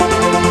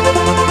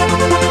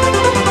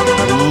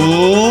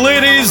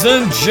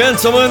and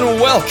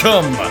gentlemen,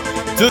 welcome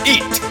to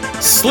Eat,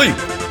 Sleep,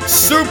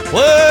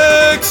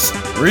 Suplex,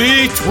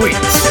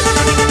 Retweets.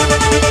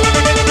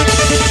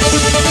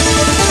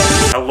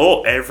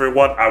 Hello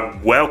everyone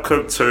and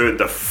welcome to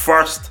the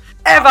first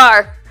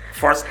ever,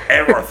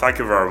 thank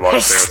you very much.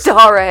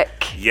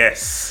 Historic.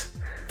 Yes,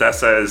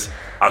 this is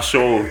a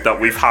show that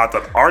we've had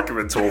an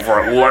argument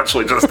over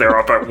literally just there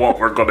about what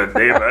we're going to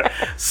name it.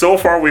 So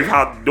far we've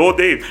had no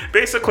name.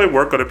 Basically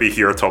we're going to be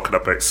here talking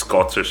about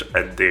Scottish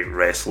indie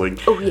wrestling.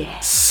 Oh yeah.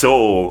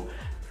 So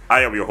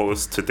I am your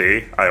host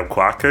today. I am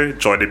Quacko.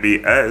 Joining me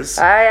is...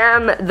 I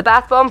am the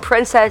Bath Bomb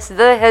Princess,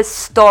 the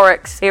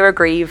historic Sarah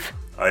Grieve.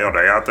 I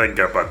didn't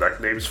get my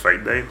nickname's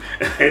fine name.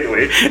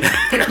 Anyway.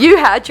 You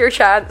had your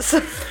chance.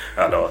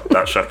 I know,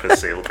 that ship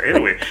has sailed.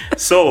 Anyway,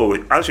 so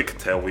as you can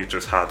tell, we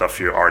just had a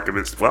few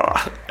arguments. Well,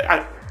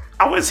 I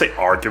wouldn't say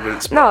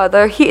arguments, but No,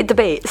 they're heated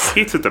debates.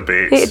 heated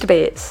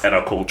debates In in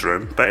a cold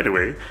room. But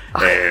anyway,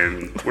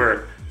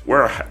 we're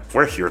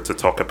here to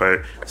talk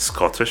about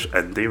Scottish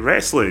indie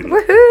wrestling.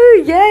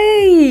 Woohoo!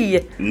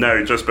 Yay!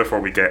 Now, just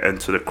before we get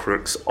into the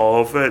crux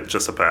of it,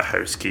 just a bit of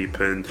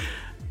housekeeping.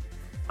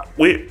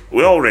 We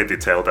already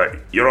tell that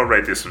you're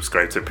already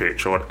subscribed to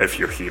Patreon if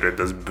you're hearing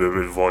this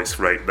booming voice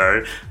right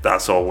now.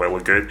 That's all well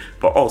and good.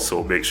 But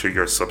also make sure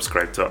you're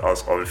subscribed to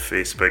us on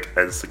Facebook,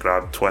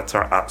 Instagram,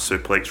 Twitter at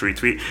Suplex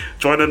Retweet.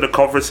 Join in the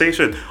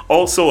conversation.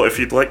 Also, if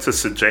you'd like to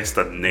suggest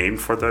a name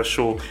for this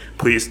show,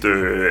 please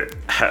do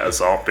hit us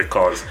up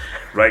because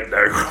right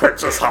now we're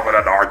just having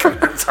an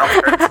argument.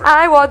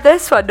 I want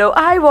this one. No,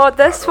 I want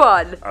this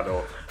one. I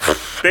know.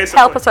 Basically,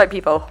 Help us out,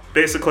 people.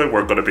 Basically,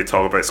 we're going to be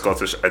talking about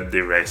Scottish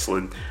indie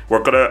wrestling.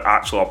 We're going to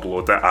actually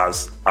upload it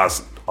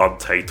as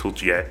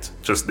untitled yet.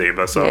 Just name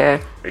us up.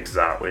 Yeah.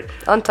 Exactly.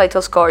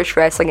 Untitled Scottish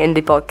Wrestling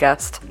Indie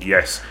Podcast.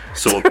 Yes.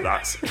 So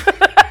that's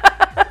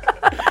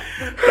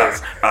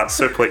that's at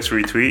Suplex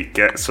Retweet.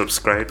 Get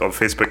subscribed on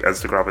Facebook,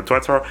 Instagram, and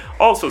Twitter.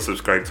 Also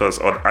subscribe to us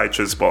on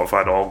iTunes,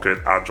 Spotify, and all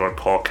good Android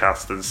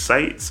podcasting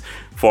sites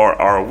for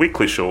our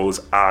weekly shows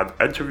and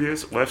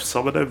interviews with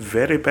some of the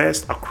very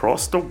best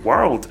across the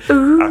world.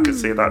 Ooh. I can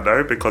say that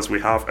now because we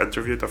have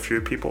interviewed a few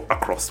people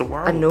across the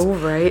world. I know,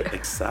 right?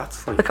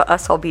 Exactly. Look at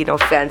us all being all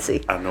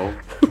fancy. I know.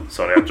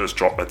 Sorry, I just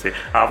dropped my tape.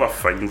 I have a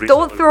thing recently.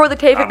 Don't throw the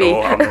tape I at me.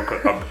 know,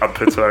 I'm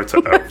putting it out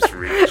to arm's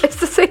reach.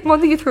 It's the same one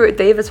that you threw at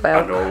Dave as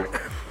well. I know.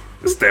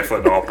 It's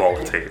definitely not a ball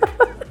of tape.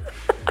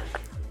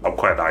 I'm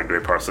quite an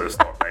angry person. It's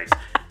not nice.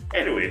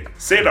 Anyway,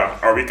 Sarah,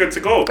 are we good to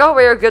go? Oh,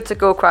 we're good to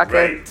go, Cracker.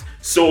 Right.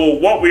 So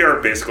what we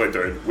are basically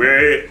doing,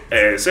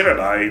 Sarah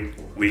and I,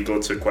 we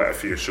go to quite a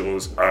few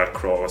shows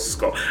across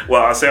Scotland.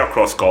 Well, I say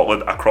across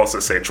Scotland, across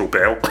the Central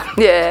Belt.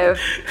 Yeah,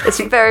 it's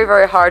very,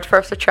 very hard for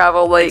us to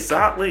travel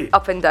Exactly.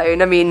 up and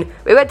down. I mean,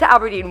 we went to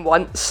Aberdeen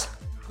once.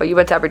 Well, you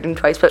went to Aberdeen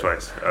twice, but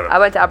Twice. I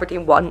went to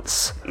Aberdeen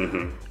once.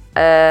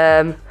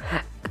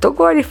 Don't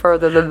go any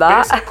further than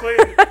that. Basically,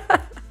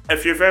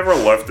 if you've ever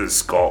lived in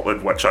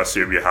Scotland, which I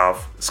assume you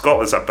have,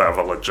 Scotland's a bit of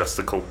a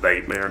logistical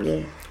nightmare.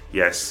 Yeah.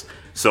 Yes.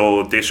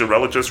 So they should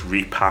really just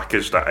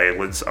repackage the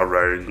islands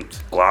around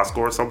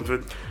Glasgow or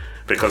something.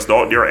 Because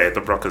not near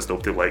Edinburgh, because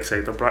nobody likes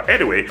Edinburgh.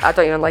 Anyway. I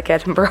don't even like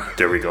Edinburgh.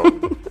 There we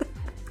go.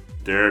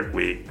 There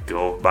we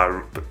go.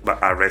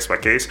 I rest my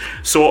case.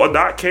 So in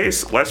that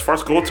case, let's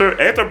first go to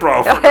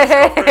Edinburgh for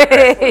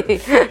Discovery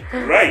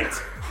Wrestling. Right.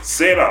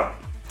 Sarah,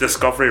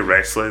 Discovery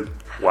Wrestling.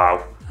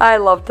 Wow. I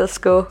love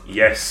disco.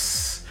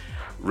 Yes.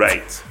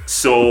 Right.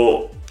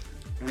 So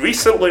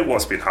recently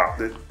what's been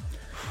happening,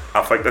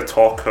 I think the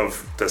talk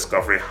of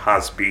Discovery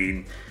has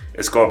been,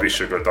 it's got to be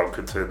Sugar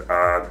Dunkerton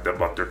and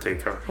The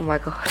Undertaker. Oh my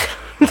god.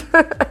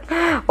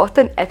 What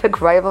an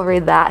epic rivalry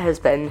that has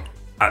been.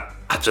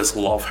 I just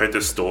love how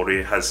the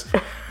story has,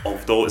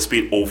 although it's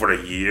been over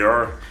a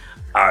year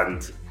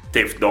and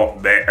they've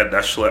not met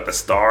initially at the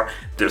start,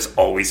 there's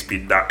always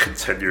been that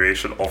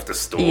continuation of the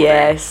story.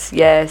 Yes.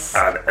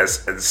 And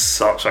it's in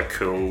such a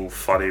cool,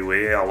 funny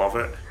way. I love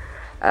it.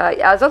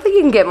 I don't think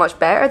you can get much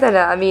better than it.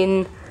 I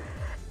mean,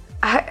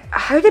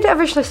 how did it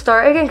originally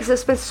start again? Because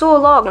it's been so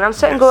long, and I'm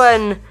sitting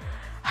going,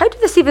 how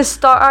did this even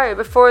start out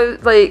before,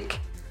 like,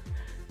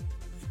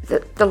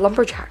 the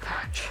lumberjack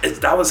match?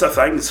 That was the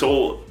thing.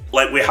 So,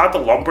 like, we had the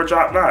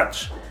lumberjack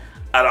match,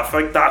 and I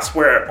think that's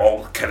where it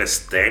all kind of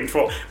stemmed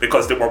from,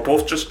 because they were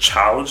both just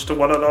challenged to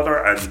one another,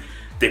 and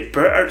they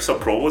put out some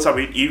promos. I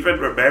mean, even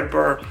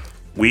remember,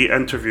 we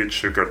interviewed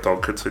Sugar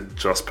Dunkerton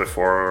just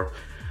before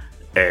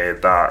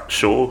that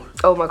show.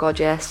 Oh my god,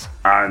 yes.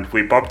 And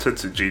we bumped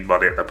into Gene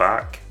Money at the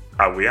back,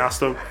 and we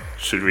asked him,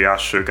 should we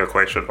ask Sugar a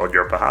question on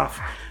your behalf?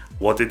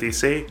 What did he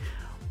say?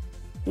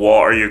 What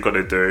are you going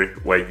to do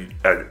when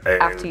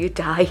After you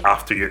die.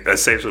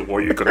 Essentially, what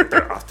are you going to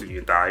do after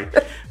you die?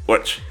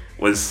 Which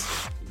was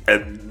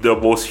in the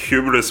most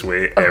humorous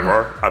way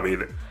ever. I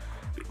mean,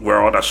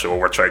 we're on a show,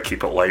 we're trying to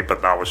keep it light,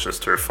 but that was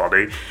just too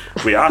funny.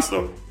 We asked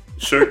him,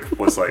 Shook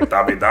was like,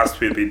 I mean, that's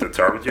to be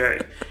determined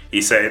yet.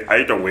 He said,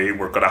 either way,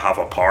 we're going to have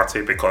a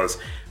party because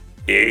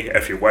A,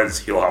 if he wins,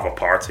 he'll have a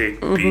party.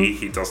 B,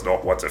 he does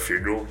not want a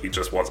funeral, he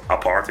just wants a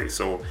party.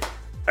 So,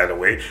 in a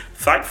way,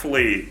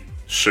 thankfully,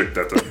 Shook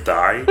didn't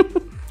die.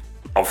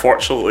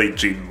 unfortunately,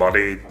 Gene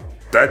Money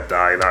did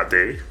die that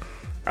day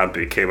and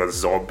became a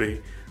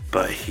zombie,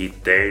 but he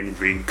then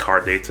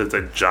reincarnated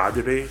in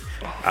January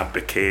and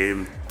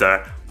became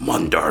the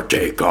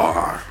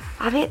Mundertaker.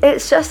 I mean,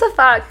 it's just the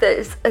fact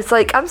that it's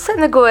like, I'm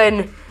sitting there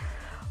going,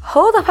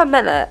 hold up a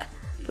minute.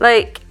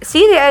 Like,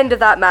 see the end of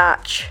that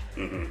match.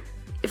 Mm-hmm.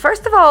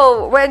 First of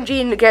all, when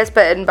Gene gets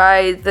bitten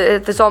by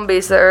the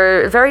zombies that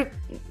are very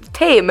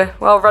tame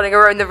while running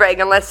around the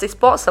ring unless they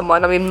spot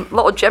someone. I mean,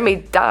 little Jimmy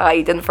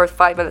died in the first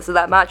 5 minutes of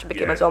that match and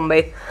became a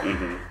zombie.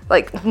 Mm-hmm.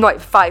 Like,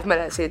 not 5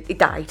 minutes, he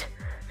died.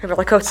 And we're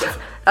like, oh,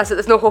 that's it,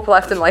 there's no hope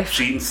left in life.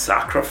 Gene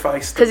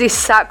sacrificed him. Because he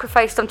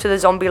sacrificed him to the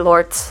zombie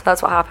lords.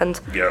 That's what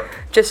happened. Yep.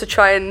 Just to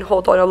try and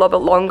hold on a little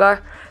bit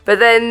longer. But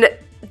then,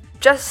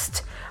 just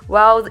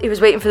while he was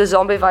waiting for the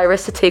zombie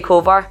virus to take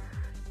over,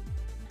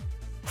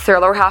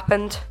 Thriller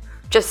happened.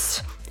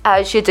 Just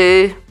as you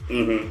do.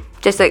 Mm-hmm.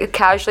 Just like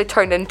casually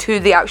turned into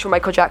the actual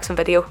Michael Jackson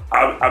video.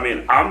 I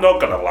mean, I'm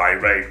not gonna lie,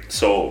 right?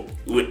 So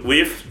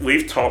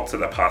we've talked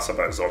in the past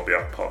about zombie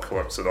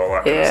apocalypse and all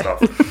that kind of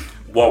stuff.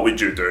 What would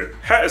you do?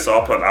 Hit us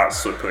up on that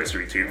Suplex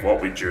Retweet. What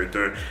would you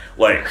do?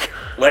 Like,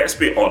 let's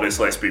be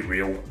honest, let's be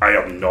real. I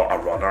am not a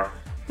runner.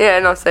 Yeah,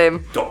 no,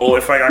 same. The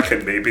only thing I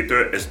can maybe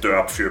do is do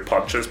a few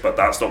punches, but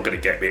that's not going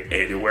to get me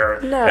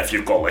anywhere. No. If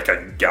you've got like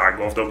a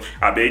gang of them,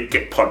 I may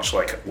get punched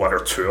like one or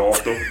two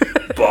of them,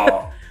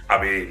 but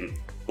I mean,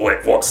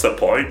 like, what's the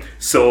point?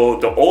 So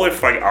the only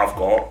thing I've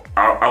got,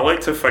 I like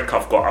to think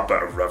I've got a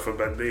bit of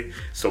rhythm in me,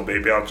 so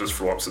maybe I'll just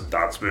throw up some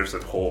dance moves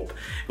and hope,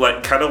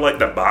 like kind of like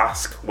The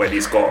Mask when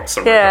he's got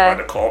surrounded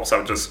by the cops.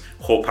 I'll just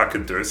hope I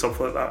can do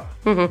something like that.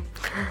 Mm-hmm.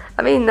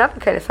 I mean, that'd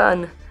be kind of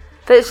fun,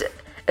 but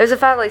it was a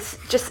fact, like,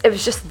 it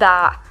was just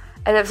that,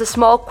 and it was the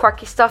small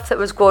quirky stuff that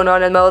was going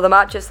on in the middle of the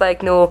match. Just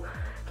like, no,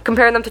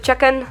 comparing them to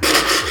chicken.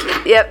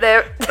 Yep,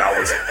 there. That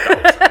was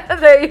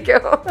there you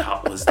go.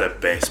 That was the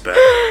best bit,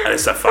 and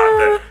it's the fact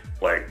that,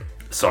 like,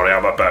 sorry,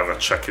 I'm a bit of a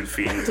chicken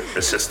fiend.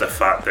 It's just the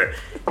fact that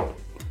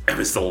it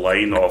was the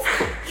line of,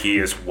 he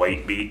is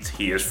white meat,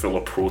 he is full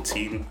of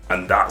protein,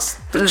 and that's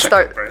the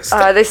chicken breast.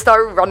 They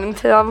start running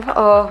to him.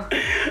 Oh.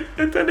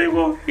 And then they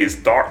go, he's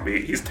dark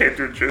meat, he's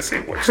tender and juicy,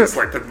 which is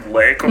like the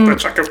leg of the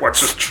chicken,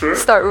 which is true.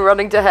 Start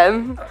running to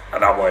him.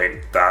 And I'm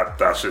like,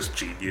 that's just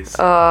genius.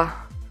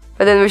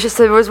 But then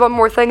there was one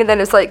more thing, and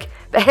then it's like,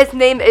 but his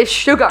name is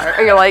Sugar,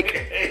 and you're like,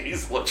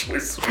 he's literally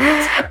sweet.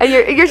 And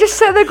you're just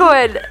sitting there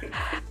going,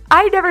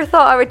 I never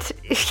thought I would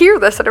hear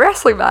this in a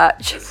wrestling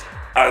match.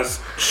 As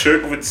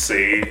Suge would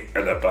say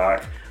in the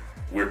back,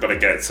 we're gonna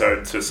get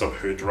down to some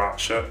hood rat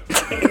shit.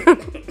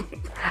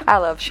 I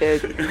love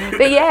Suge.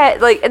 But yeah,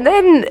 like, and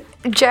then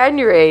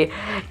January,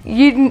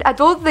 I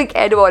don't think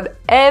anyone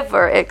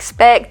ever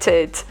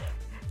expected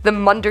the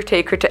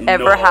Mundertaker to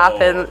ever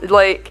happen.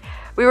 Like,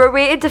 we were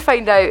waiting to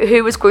find out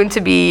who was going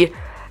to be.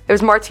 It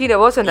was Martina,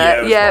 wasn't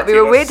it? Yeah, we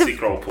were waiting.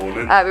 Secret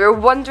opponent. We were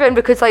wondering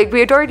because, like, we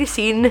had already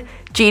seen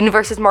Gene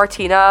versus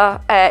Martina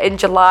in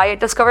July at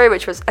Discovery,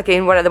 which was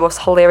again one of the most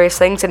hilarious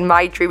things, and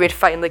my dream had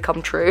finally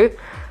come true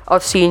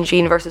of seeing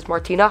Gene versus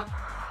Martina.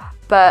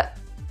 But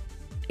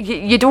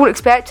you don't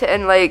expect it,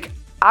 and like,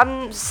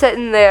 I'm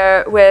sitting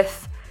there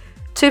with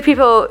two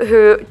people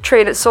who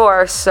train at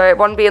Source,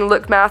 one being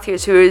Luke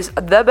Matthews, who is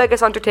the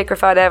biggest Undertaker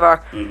fan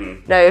ever.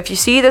 Mm-hmm. Now, if you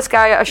see this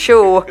guy at a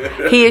show,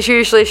 he is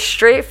usually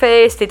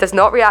straight-faced, he does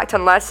not react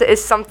unless it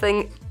is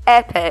something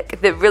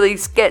epic that really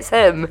gets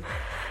him.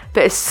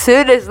 But as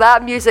soon as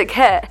that music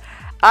hit,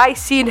 I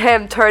seen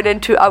him turn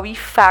into a wee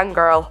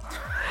fangirl.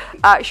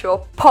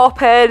 Actual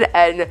popping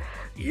and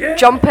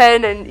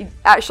jumping and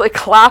actually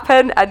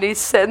clapping, and he's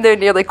sitting there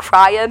nearly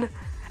crying.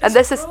 And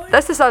this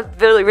is a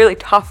really, really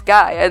tough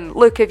guy. And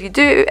look, if you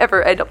do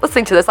ever end up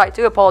listening to this, I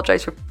do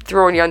apologise for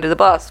throwing you under the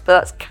bus,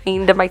 but that's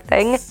kind of my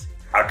thing.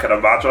 I can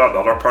imagine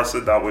another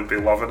person that would be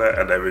loving it,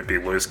 and it would be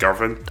Lewis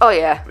Girvan. Oh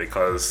yeah.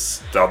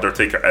 Because The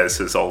Undertaker is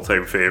his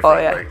all-time favourite.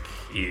 Oh yeah. Like,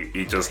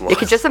 he just loves. You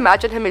can just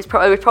imagine him. He's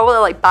probably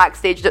like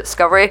backstage at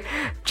Discovery.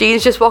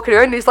 Gene's just walking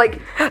around and he's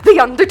like, the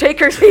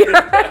Undertaker's here.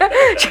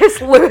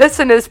 Just Lewis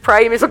in his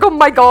prime. He's like, oh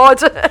my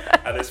god.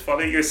 And it's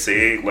funny you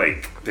say,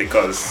 like,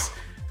 because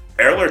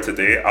earlier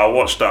today, I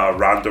watched a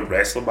random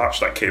wrestling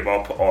match that came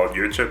up on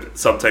YouTube.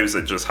 Sometimes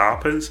it just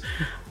happens.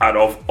 And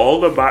of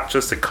all the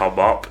matches to come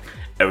up,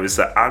 it was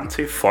the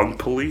Anti-Fun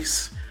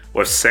Police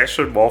with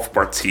Session Moth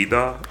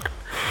Martina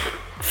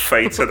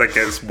fighting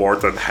against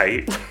Morden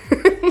Height.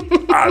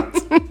 And,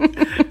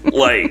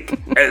 like,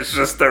 it's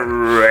just a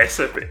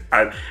recipe.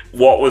 And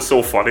what was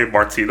so funny,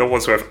 Martina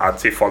was with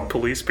Anti-Fun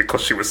Police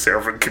because she was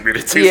serving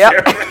community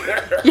there.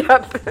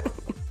 Yep.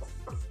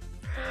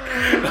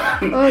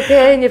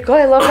 Okay, and you've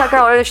got to love that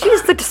girl. And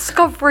she's the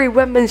Discovery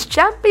Women's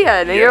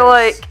Champion, and you're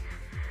like,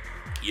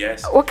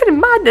 yes. What kind of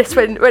madness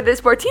when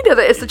it's Martina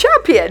that is the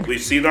champion? We've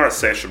seen our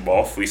Session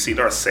Moth, we've seen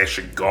our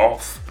Session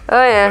Goth.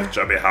 Oh yeah. With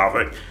Jimmy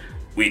Havoc.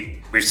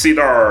 We've seen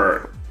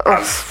our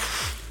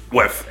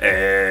with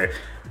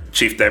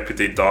Chief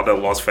Deputy Dunn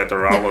and Los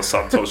Federales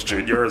Santos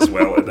Jr. as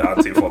well in the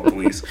Anti-Fun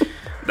Police.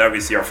 Now we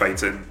see her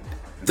fighting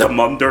the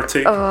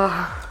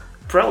Mundertaker.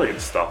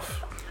 Brilliant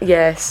stuff.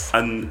 Yes.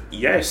 And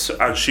yes,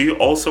 and she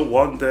also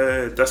won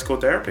the Disco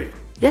Derby.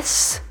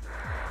 Yes.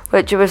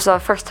 Which was the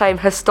first time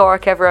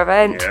historic ever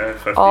event. Yeah,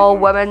 15 All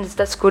women. women's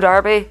disco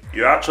derby.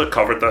 You actually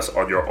covered this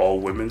on your all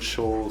women's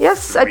show.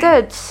 Yes, I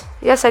did.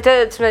 Yes, I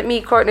did.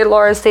 Me, Courtney,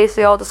 Laura, and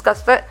Stacey all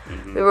discussed it.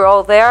 We were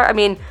all there. I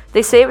mean,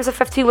 they say it was a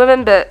 15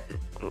 women, but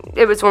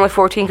it was only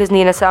 14 because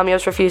Nina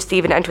Samuels refused to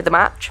even enter the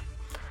match.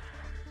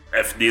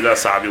 If Nina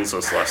Samuels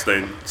is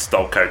listening,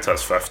 still counts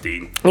as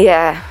 15.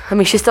 Yeah, I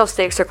mean, she still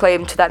stakes her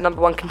claim to that number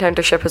one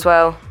contendership as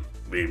well.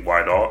 I mean,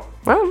 why not?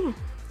 Well,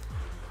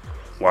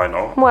 Why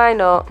not? why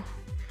not?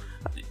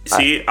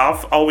 See,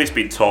 I've always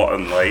been taught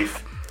in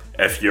life,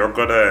 if you're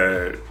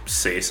gonna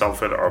say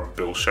something or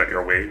bullshit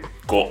your way,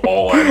 go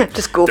all in.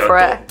 Just go for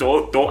it.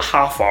 Don't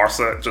half-arse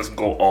it, just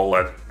go all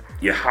in.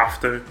 You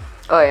have to.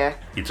 Oh, yeah.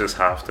 You just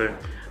have to.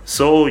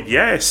 So,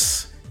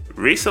 yes,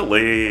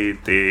 recently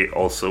they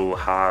also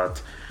had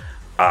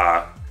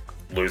a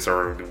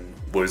loser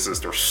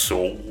loses their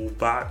soul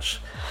match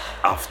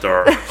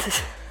after...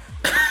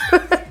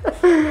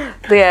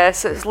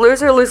 Yes, it's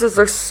loser loses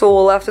their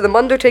soul after the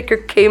Undertaker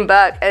came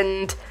back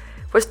and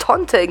was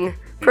taunting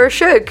for a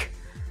Suge.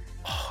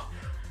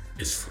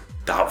 It's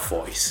that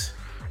voice.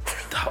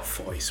 That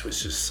voice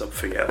was just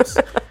something else.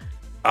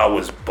 I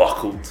was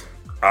buckled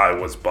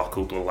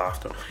with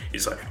laughter.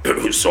 He's like,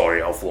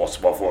 sorry, I've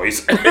lost my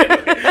voice.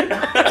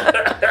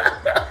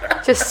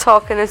 Just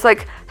talking, it's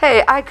like,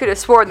 hey, I could have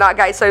sworn that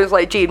guy sounds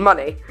like Gene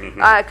Money.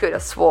 I could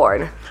have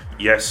sworn.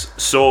 Yes,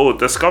 so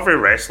Discovery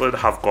Wrestling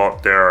have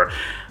got their...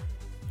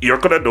 You're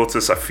going to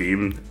notice a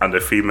theme, and the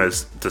theme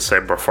is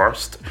December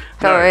 1st.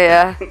 Oh,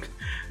 yeah.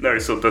 No,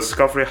 so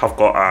Discovery have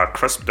got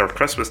their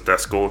Christmas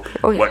disco,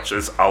 Oh, yeah. which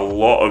is a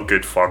lot of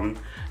good fun.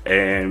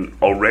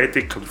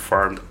 Already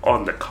confirmed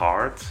on the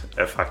card,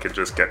 if I could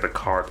just get the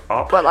card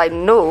up. Well, I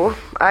know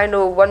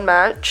one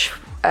match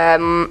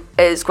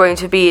is going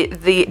to be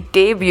the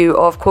debut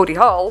of Cody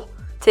Hall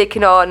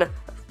taking on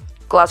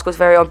Glasgow's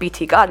very own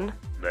BT Gunn.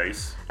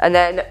 Nice. And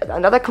then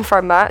another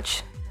confirmed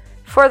match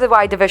for the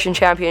Y Division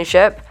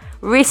Championship.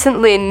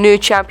 Recently new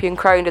champion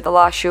crowned at the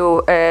last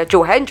show,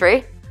 Joe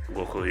Hendry,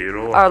 Local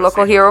hero. our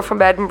local hero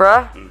from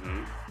Edinburgh,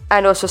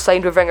 and also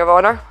signed with Ring of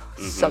Honor,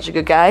 such a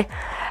good guy,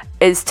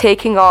 is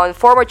taking on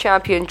former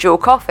champion Joe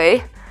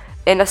Coffey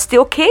in a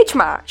steel cage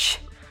match.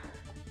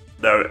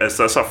 Now, is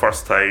this a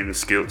first time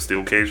steel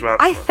cage match?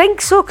 I think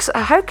so, 'cause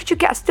how could you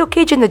get a steel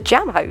cage in the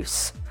Jam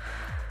House?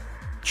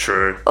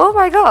 True. Oh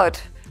my god.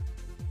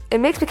 It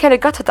makes me kind of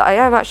gutted that I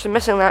am actually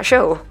missing that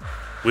show.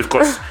 We've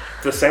got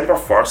December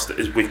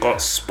 1st, we've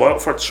got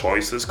Spoiled for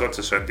Choice has got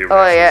to send the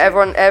Oh yeah,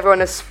 everyone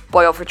is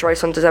spoiled for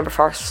choice on December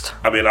 1st.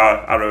 I mean,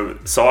 I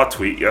saw a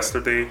tweet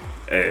yesterday,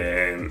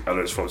 and it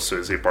was from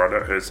Susie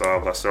Burnett, who's a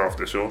listener of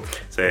the show,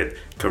 said,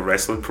 can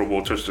wrestling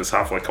promoters just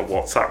have like a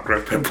WhatsApp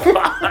group and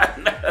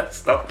plan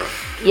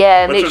stuff?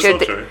 Yeah, Which is so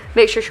true.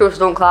 make sure shows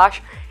don't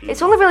clash.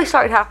 It's only really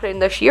started happening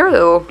this year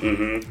though.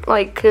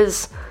 Like,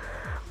 cause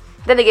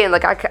then again,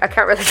 like I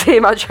can't really say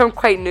much. I'm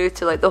quite new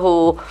to like the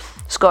whole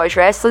Scottish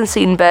wrestling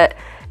scene, but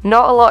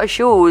not a lot of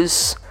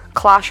shows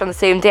clash on the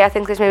same day. I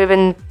think there's maybe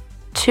been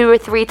 2 or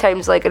 3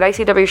 times like an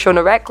ICW show and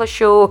a Reckless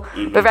show,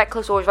 but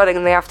Reckless always running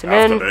in the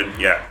afternoon.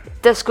 Yeah.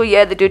 Disco,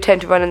 yeah, they do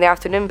tend to run in the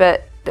afternoon,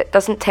 but it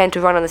doesn't tend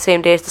to run on the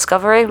same day as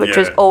Discovery, which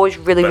Yeah. is always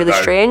really, But really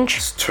now strange.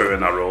 It's 2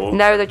 in a row.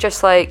 Now they're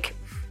just like,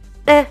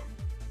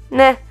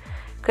 nah.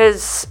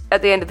 Because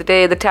at the end of the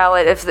day, the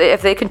talent,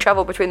 if they can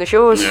travel between the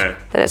shows, Yeah.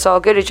 then it's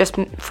all good. It just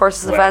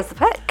forces the fans to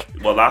pick.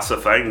 Well, that's the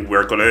thing.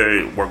 We're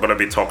gonna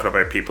be talking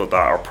about people that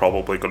are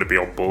probably gonna be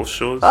on both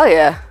shows. Oh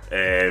yeah.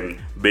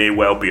 May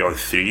well be on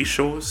 3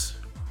 shows.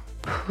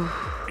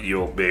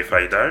 You may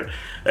find out.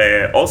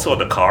 Also on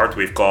the card,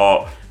 we've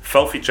got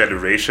Filthy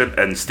Generation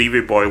and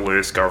Stevie Boy,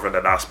 Lewis Garvin,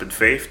 and Aspen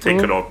Faith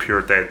taking on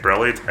Pure Dead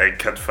Brilliant and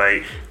Kid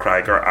Fight,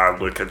 Krieger, and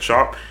Luke and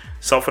Sharp.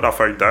 Something I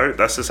found out,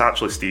 this is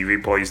actually Stevie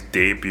Boy's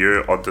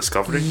debut on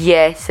Discovery.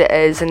 Yes, it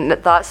is, and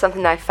that's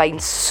something that I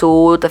find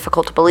so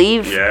difficult to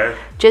believe. Yeah.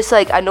 Just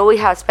like, I know he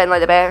has spent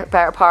like the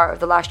better part of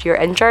the last year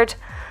injured,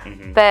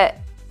 but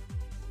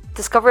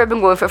Discovery have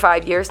been going for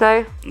 5 years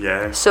now.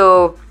 Yeah.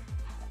 So,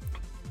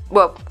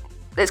 well,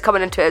 it's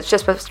coming into it's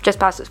just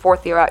past its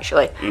 4th year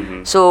actually.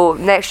 So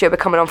next year we're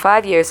coming on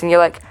 5 years, and you're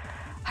like,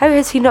 how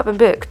has he not been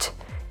booked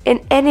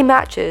in any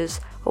matches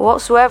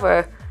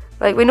whatsoever?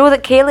 Like, we know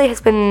that Kaylee has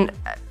been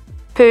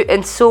put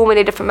in so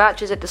many different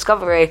matches at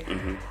Discovery.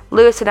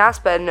 Lewis and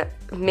Aspen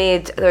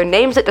made their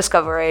names at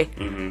Discovery,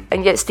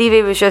 and yet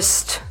Stevie was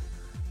just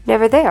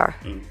never there.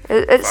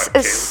 It's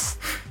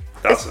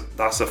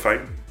That's the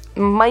thing.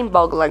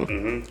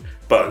 mind-boggling.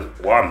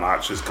 But one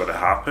match is going to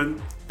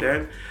happen.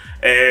 Yeah.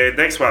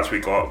 Next match we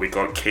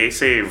got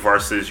Casey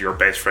versus your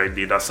best friend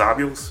Nina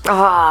Samuels.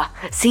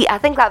 See, I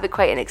think that'd be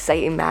quite an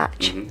exciting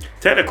match.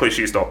 Technically,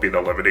 she's not been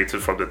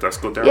eliminated from the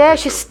Disco Derby. Yeah,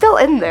 she's still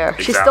in there.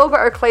 She's Exactly. still got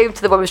her claim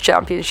to the Women's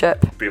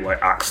Championship. Be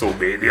like Axel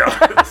Mania.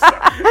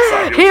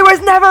 He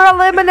was never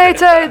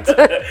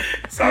eliminated!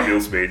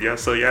 Samuels Mania.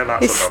 So yeah,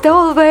 that's He's another.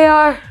 still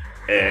there.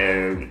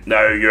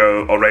 Now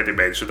you already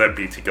mentioned that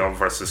BT Gunn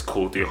versus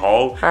Cody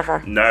Hall.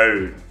 Uh-huh.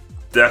 Now,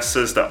 this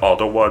is the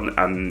other one,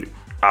 and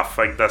I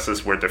think this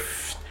is where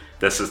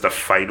this is the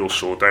final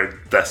showdown.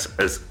 This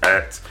is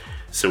it.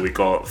 So we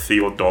got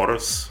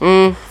Theodorus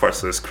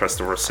versus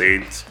Christopher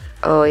Saint.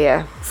 Oh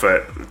yeah.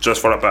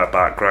 Just for a bit of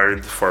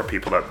background for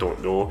people that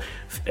don't know,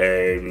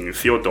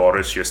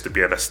 Theodorus used to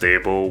be in a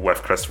stable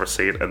with Christopher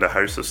Saint in the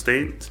House of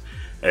Saint.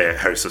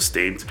 House of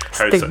Saint,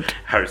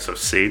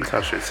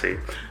 I should say.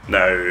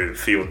 Now,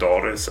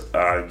 Theodorus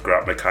and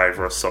Grant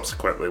McIver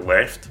subsequently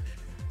left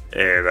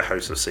the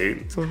House of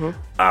Saint,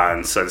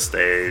 and since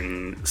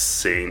then,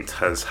 Saint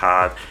has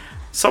had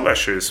some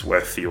issues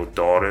with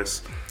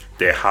Theodorus.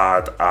 They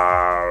had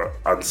a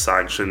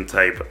unsanctioned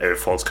type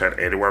Falls Count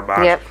Anywhere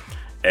match. Yep.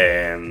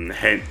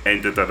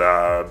 Ended in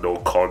a no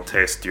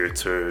contest due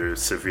to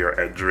severe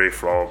injury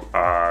from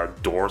a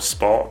door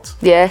spot.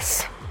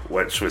 Yes.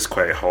 Which was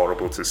quite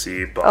horrible to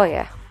see. But Oh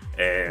yeah.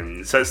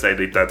 since then,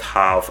 they did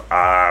have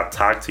a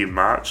tag team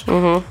match.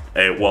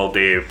 Well,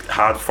 they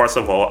had, first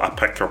of all, a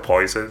pick your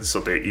poison, so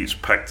they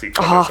each picked each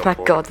other's Oh my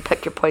opponent. god, the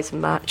pick your poison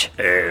match.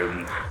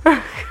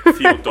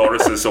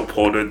 Theodorus'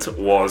 opponent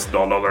was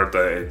none other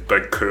than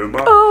Big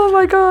Kuma. Oh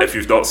my god. If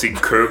you've not seen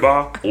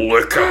Kuma,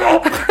 look him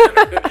up.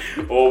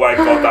 Oh my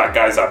god, that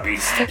guy's a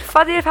beast.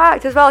 Funny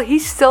fact as well,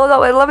 he's still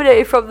not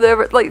eliminated from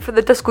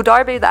the Disco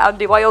Derby that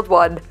Andy Wilde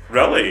won.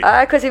 Really?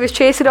 Because he was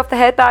chasing off the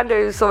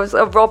headbanders, so it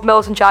was Rob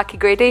Mills and Jackie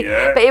Grady.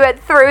 Yeah. But he went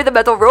through the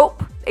middle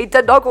rope. He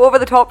did not go over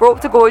the top rope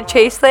to go and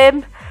chase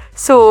them.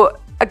 So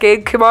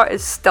again, Kumar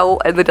is still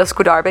in the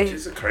Disco Derby.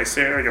 Jesus Christ,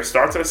 Sarah, you're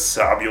starting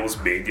Samuel's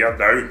Mania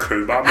now,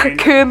 Kuma Mania.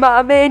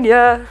 Kuma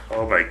Mania.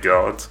 Oh my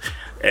god.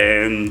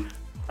 And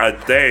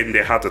then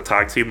they had a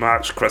tag team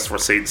match. Christopher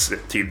Saint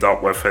teamed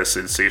up with his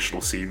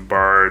sensational scene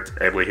bird,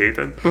 Emily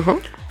Hayden.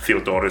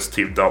 Theodorus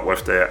teamed up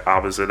with the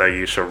Amazon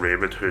Aisha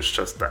Raymond, who's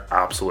just the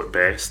absolute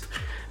best.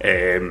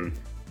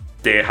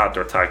 They had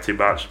their tag team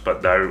match,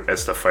 but now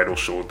it's the final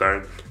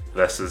showdown.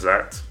 This is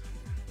it.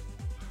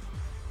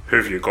 Who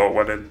have you got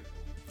winning?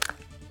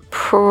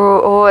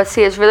 I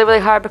see, it's really, really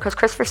hard because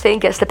Christopher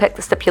Saint gets to pick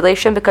the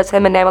stipulation because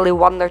him and Emily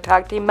won their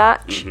tag team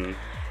match.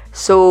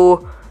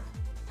 So,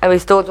 and we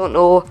still don't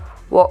know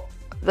what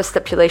the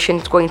stipulation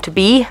is going to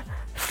be.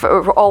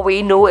 For all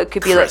we know, it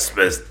could be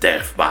Christmas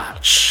Death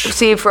Match.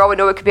 See, for all we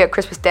know, it could be a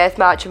Christmas death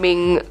match. I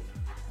mean,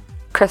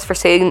 Christopher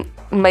Saint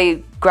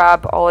might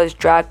grab all his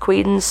drag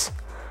queens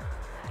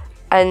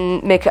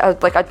and make it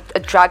a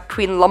drag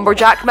queen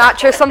lumberjack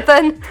match or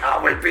something.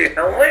 That would be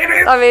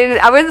hilarious. I mean,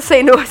 I wouldn't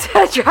say no to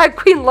a drag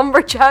queen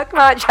lumberjack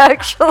match,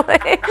 actually.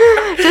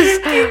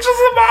 Just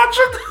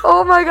imagine.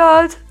 Oh my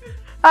god.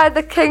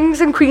 The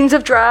kings and queens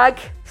of drag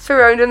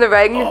surrounding the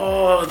ring.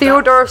 Oh,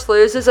 Theodorus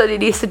loses and he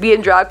needs to be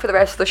in drag for the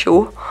rest of the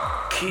show.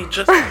 Can you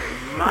just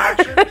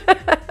imagine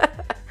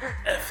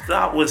if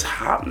that was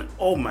happening?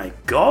 Oh my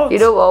god. You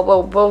know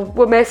what?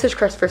 We'll message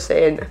Christopher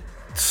Saint.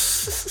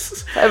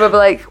 And we'll be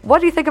like, what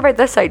do you think about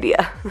this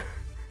idea?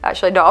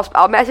 Actually, no,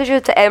 I'll message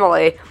it to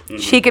Emily.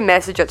 She can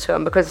message it to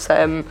him because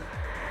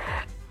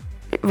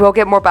we'll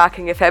get more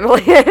backing if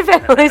Emily's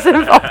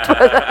involved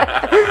with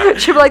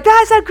it. She'll be like,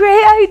 that's a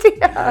great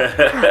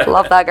idea.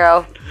 Love that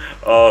girl.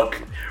 Oh,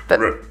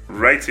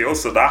 rightio,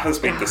 so that has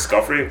been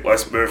Discovery.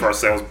 Let's move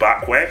ourselves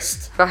back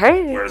west,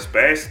 Right. where it's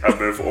best, and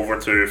move over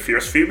to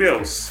Fierce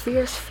Females.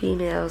 Fierce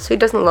females. Who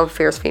doesn't love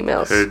fierce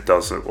females? Who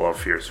doesn't love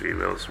Fierce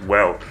Females?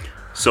 Well,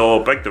 so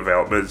big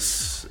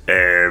developments.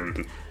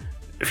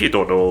 If you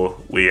don't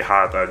know, we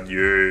had a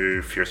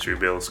new Fierce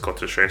Females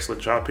Scottish Wrestling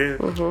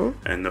Champion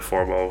in the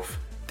form of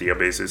the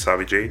amazing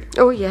Sammy Jane.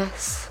 Oh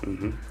yes.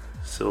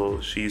 So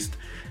she's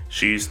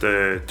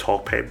the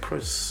top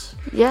empress,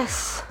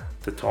 Yes.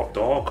 the top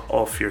dog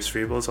of Fierce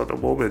Females at the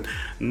moment.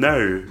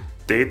 Now,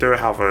 they do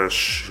have a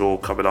show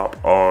coming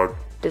up on,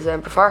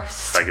 December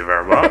 1st. thank you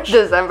very much,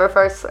 December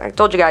 1st. I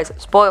told you guys,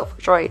 spoiled for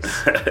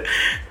choice.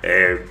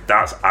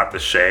 that's at the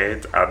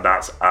Shed, and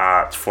that's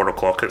at 4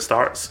 o'clock it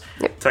starts.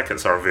 Yep.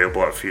 Tickets are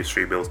available at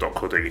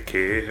fiercefemales.co.uk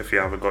if you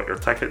haven't got your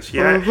tickets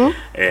yet.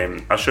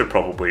 I should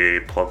probably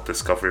plug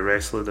Discovery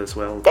Wrestling as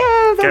well.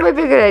 Yeah, that might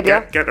be a good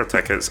idea. Get their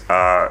tickets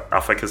at, I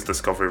think it's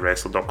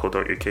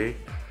discoverywrestling.co.uk.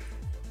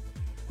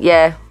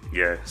 Yeah.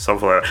 Yeah,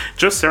 something like that.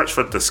 Just search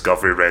for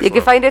Discovery Wrestling. You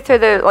can find it through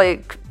their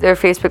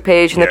Facebook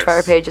page and Yes.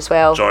 their Twitter page as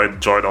well.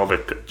 Join all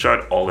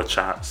the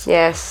chats.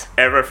 Yes.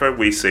 Everything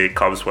we say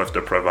comes with the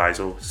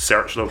proviso.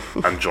 Search them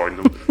and join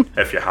them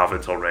if you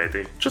haven't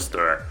already. Just do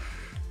it.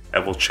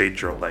 It will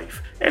change your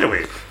life.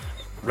 Anyway,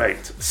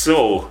 right.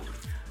 So,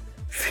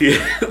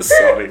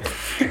 sorry.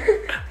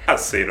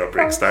 As Sarah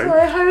breaks down.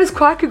 How is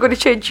Quacker going to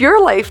change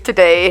your life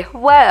today?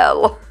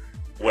 Well.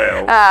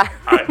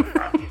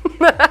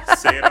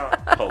 Sarah,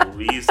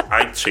 please,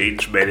 I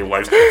change many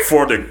lives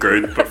for the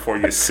good before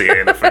you say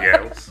anything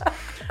else.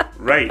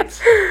 Right,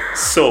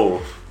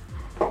 so,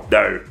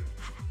 now,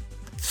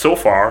 so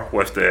far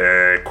with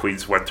the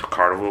Queen's Winter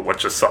Carnival,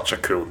 which is such a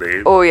cool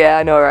name, Oh yeah,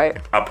 I know, right?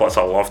 and plus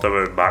I love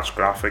the match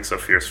graphics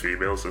of Fierce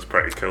Females, it's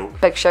pretty cool.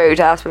 Big shout out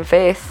to Aspen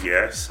Faith.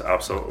 Yes,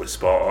 absolutely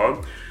spot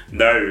on.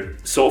 Now,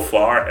 so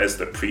far is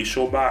the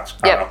pre-show match,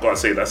 and Yep. I've got to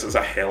say this is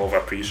a hell of a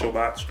pre-show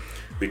match.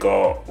 we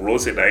got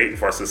Rosie Knight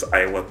versus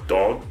Isla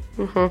Dawn.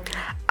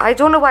 I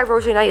don't know why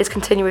Rosie Knight is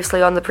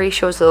continuously on the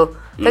pre-shows though.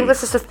 I think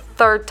this is the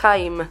third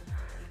time,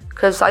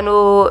 because I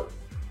know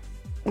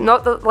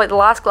not the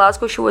last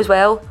Glasgow show as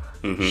well.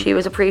 She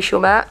was a pre-show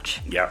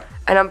match. Yeah.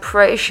 And I'm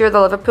pretty sure the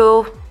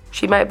Liverpool,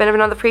 she might have been in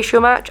another pre-show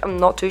match. I'm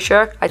not too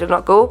sure. I did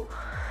not go.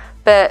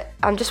 But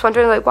I'm just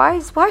wondering, like, why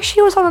is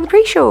she always on the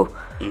pre-show?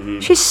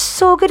 She's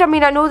so good. I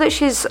mean, I know that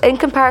she's, in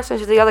comparison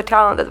to the other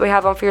talent that we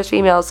have on Fierce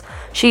Females,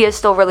 she is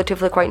still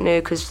relatively quite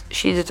new because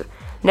she's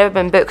never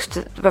been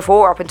booked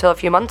before up until a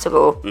few months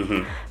ago.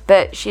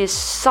 But she's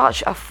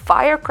such a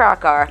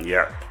firecracker.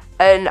 Yeah.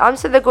 And I'm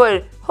sitting there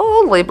going,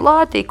 holy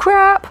bloody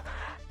crap.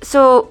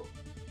 So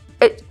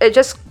it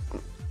just,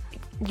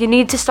 you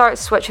need to start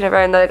switching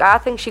around. Like, I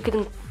think she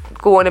can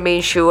go on a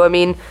main show. I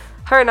mean,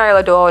 her and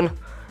Isla Dawn,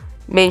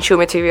 main show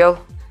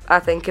material, I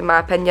think, in my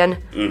opinion.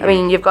 I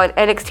mean, you've got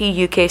an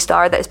NXT UK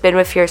star that's been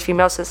with Fierce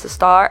Female since the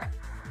start.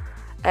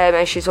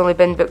 And she's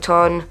been booked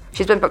on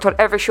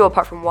every show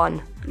apart from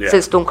one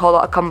since Don't Call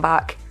It a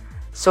Comeback.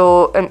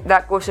 So, and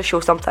that goes to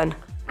show something.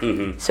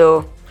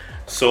 So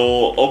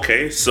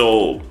okay,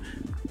 so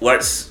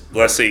let's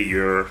say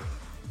you're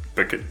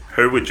booking,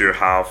 who would you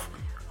have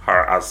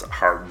her as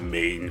her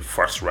main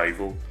first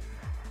rival?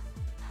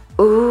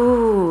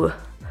 Ooh.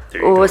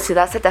 There you go. See,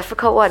 that's a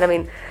difficult one. I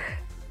mean,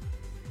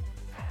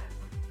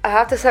 I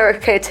have to sort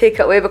of kind of take it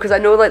away because I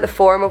know like the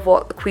form of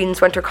what the Queen's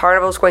Winter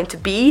Carnival is going to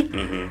be.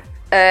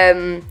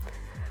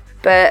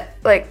 But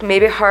like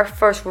maybe her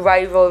first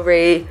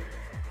rivalry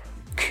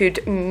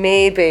could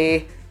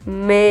maybe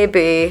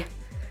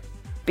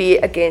be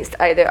against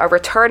either a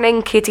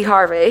returning Katie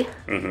Harvey.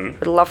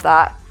 Would love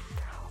that.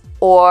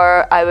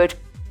 Or I would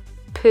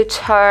put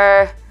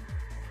her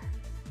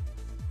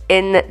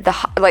in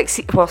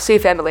the see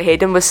if Emily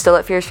Hayden was still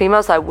at Fierce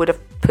Females, I would have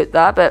put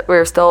that, but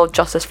we're still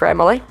Justice for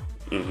Emily.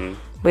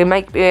 We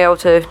might be able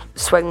to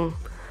swing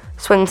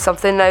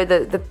something now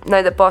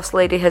that Boss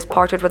Lady has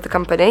parted with the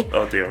company.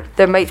 Oh dear.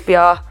 There might be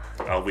a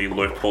wee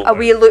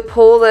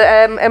loophole.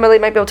 That Emily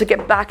might be able to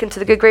get back into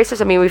the good graces.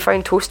 I mean, we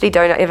found Toasty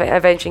down at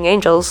Avenging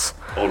Angels.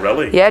 Oh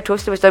really? Yeah,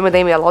 Toasty was down with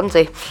Amy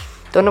Alonzi.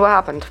 Don't know what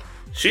happened.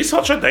 She's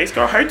such a nice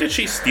girl. How did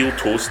she steal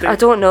Toasty? I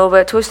don't know,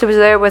 but Toasty was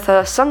there with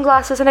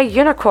sunglasses and a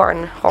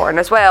unicorn horn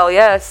as well.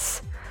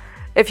 Yes.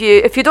 If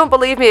you don't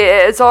believe me,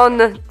 it is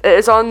on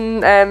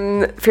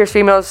Fierce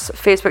Females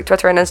Facebook,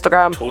 Twitter, and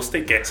Instagram.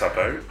 Toasty gets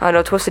about. I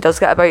know Toasty does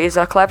get about. He's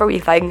a clever wee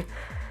thing.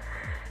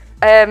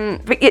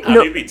 Have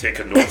you been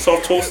taking notes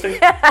of Toasty?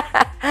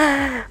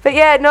 But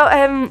yeah,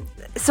 no.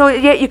 So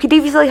yeah, you could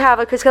easily have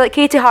it because like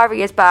Katie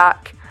Harvey is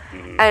back,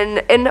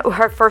 and in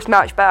her first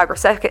match back or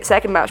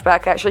second match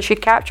back, actually, she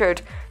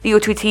captured the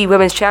OTT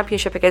Women's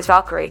Championship against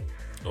Valkyrie.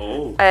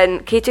 Oh.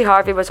 And Katie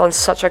Harvey was on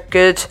such a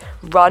good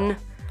run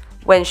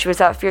when she was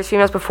at Fierce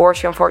Females before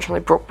she unfortunately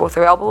broke both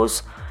her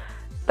elbows.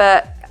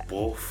 But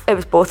both? It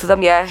was both of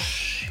them, yeah.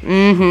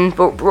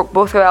 Broke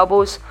both her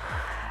elbows.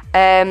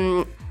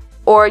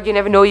 Or you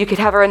never know, you could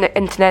have her in the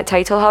internet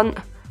title hunt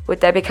with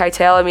Debbie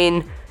Keitel. I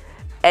mean,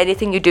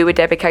 anything you do with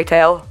Debbie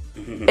Keitel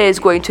is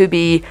going to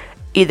be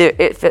either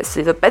if it's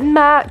the bin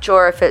match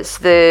or if it's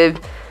the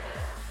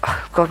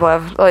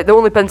whatever. Like the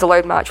only Pins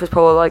Allowed match was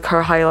probably like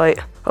her highlight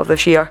of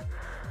this year.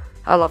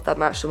 I love that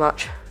match so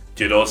much.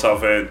 Do you know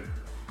something?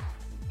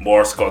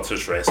 More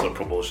Scottish wrestling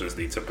promotions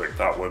need to book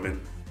that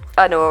woman.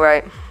 I know,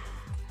 right?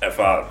 In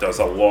fact, there's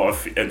a lot of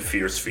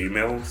Fierce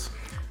Females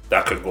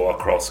that could go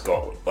across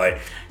Scotland.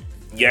 Like,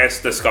 yes,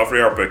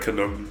 Discovery are booking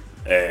them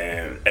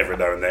every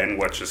now and then,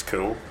 which is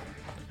cool.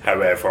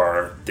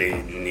 However,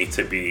 they need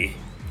to be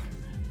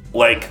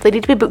they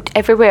need to be booked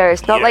everywhere.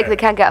 It's not like they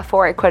can't get a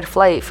 £40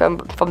 flight from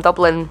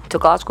Dublin to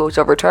Glasgow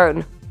to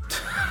return.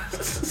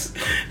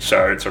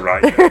 Shout out to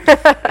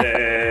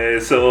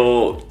Ryan.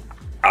 So,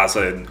 as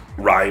in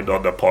Ryan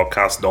on the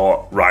podcast,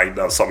 not Ryan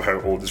that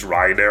somehow owns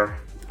Ryanair.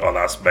 Oh,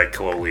 that's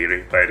Michael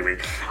O'Leary, by the way.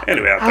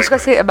 Anyway, I was gonna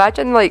say,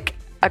 imagine like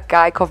a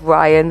guy called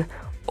Ryan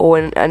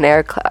owning an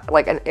air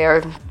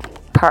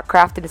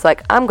craft, and he's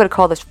like, I'm gonna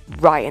call this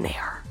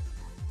Ryanair.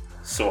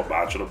 So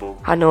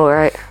imaginable. I know,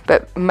 right?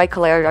 But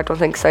Michael Air, I don't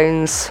think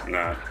sounds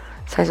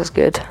as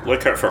good.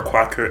 Look out for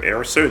Quacker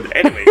Air soon.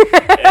 Anyway,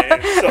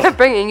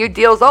 bringing you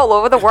deals all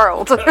over the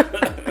world.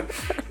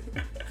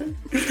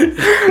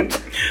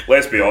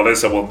 Let's be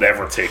honest, it will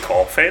never take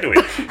off anyway.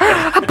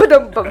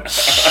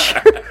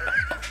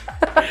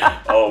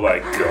 Oh my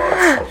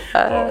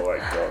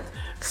god.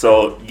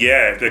 So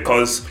yeah,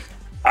 because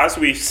as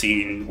we've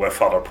seen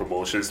with other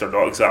promotions, they're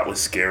not exactly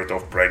scared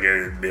of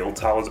bringing male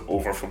talent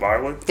over from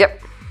Ireland.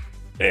 Yep.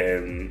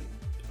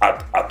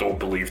 I don't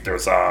believe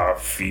there's a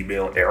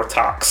female air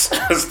tax,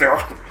 is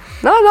there?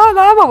 No,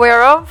 I'm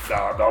aware of.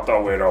 No, not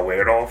that we're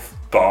aware of.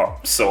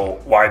 But so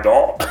why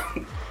not?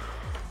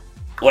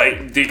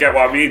 Like, do you get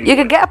what I mean? You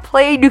could get a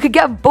plane, you could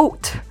get a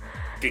boat.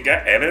 You could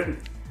get anything.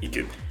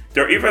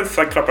 They're even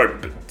thinking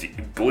about,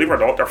 believe it or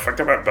not, they're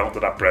thinking about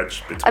building a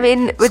bridge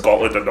between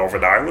Scotland and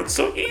Northern Ireland.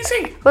 So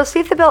easy. Well, see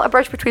if they built a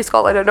bridge between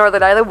Scotland and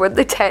Northern Ireland, wouldn't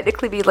they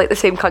technically be like the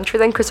same country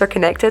then, because they're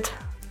connected?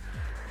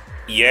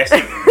 Yes.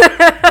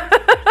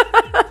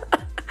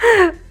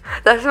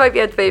 This might be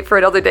a debate for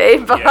another day,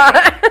 but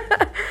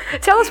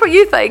tell us what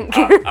you think.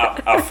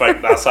 I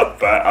think that's a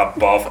bit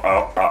above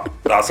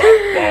that's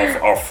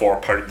above our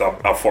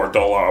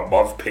 $4 a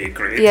month pay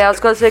grade. Yeah, I was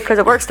going to say, because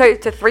it works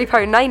out to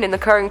 £3.9 in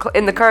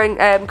the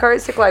current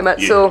currency climate.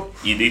 You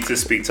need to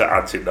speak to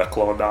Auntie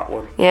Nicola on that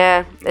one.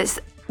 Yeah, it's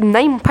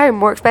 £9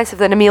 more expensive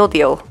than a meal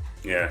deal.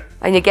 Yeah.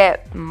 And you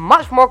get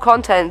much more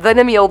content than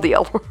a meal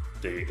deal.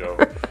 There you go.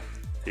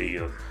 There you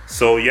go.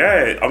 So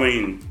yeah, I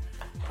mean,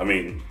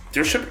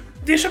 they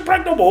should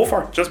bring them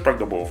over. Just bring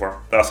them over.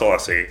 That's all I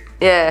say.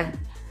 Yeah.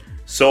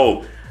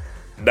 So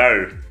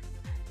now,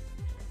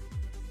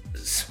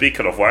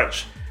 speaking of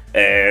which,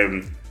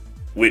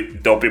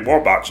 there'll be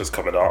more matches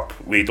coming up.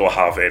 We don't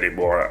have any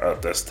more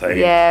at this time.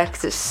 Yeah,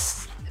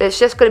 because it's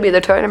just going to be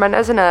the tournament,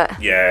 isn't it?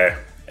 Yeah.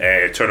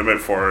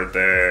 Tournament for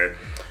the.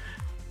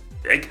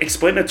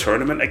 Explain the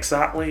tournament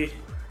exactly.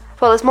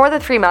 Well, it's more than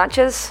 3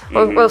 matches.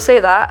 We'll say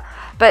that.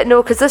 But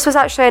no, because this was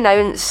actually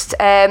announced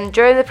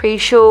during the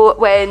pre-show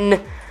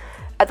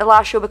at the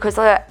last show, because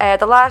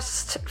the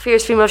last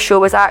Fierce Females show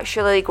was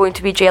actually going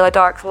to be Jayla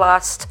Dark's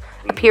last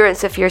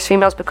appearance of Fierce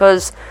Females,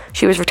 because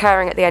she was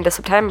retiring at the end of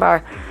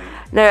September.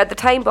 Now, at the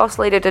time, Boss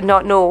Lady did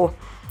not know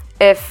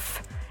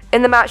if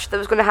in the match that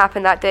was going to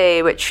happen that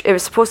day, which it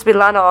was supposed to be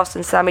Lana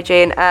Austin, Sami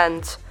Zayn,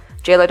 and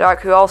Jayla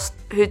Dark, who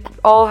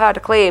all had a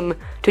claim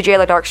to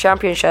Jayla Dark's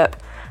championship.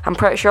 I'm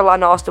pretty sure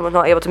Lana Austin was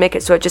not able to make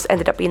it, so it just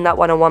ended up being that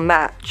one-on-one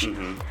match.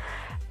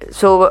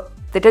 So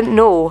they didn't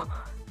know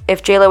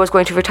if Jayla was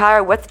going to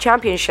retire with the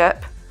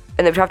championship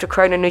and they would have to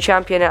crown a new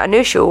champion at a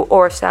new show,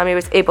 or if Sami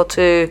was able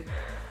to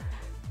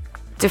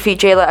defeat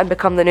Jayla and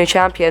become the new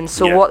champion.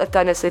 So what they've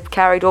done is they've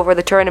carried over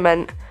the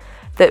tournament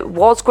that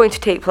was going to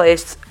take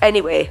place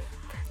anyway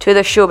to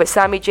the show, but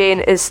Sami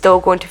Zayn is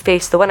still going to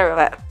face the winner of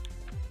it.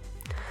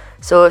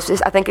 So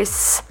I think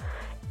it's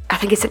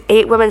an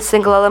 8-women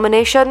single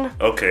elimination.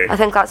 Okay. I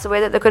think that's the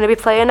way that they're going to be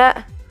playing it.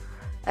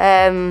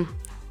 And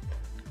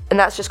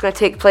that's just going to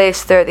take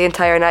place throughout the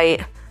entire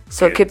night.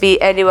 So it could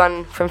be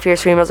anyone from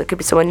Fierce Females, it could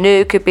be someone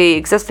new, it could be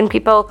existing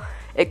people,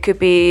 it could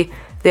be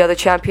the other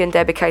champion,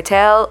 Debbie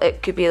Keitel,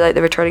 it could be like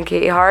the returning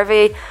Katie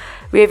Harvey.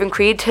 Raven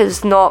Creed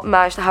has not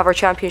managed to have her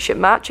championship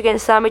match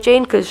against Sami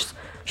Zayn because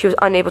she was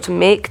unable to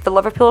make the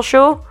Liverpool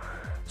show.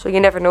 So you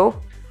never know.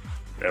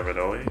 Never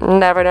know.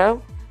 Never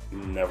know.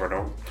 Never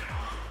know.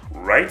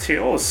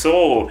 Rightio,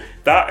 so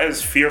that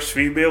is Fierce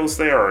Females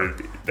there.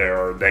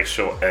 Their next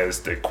show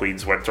is the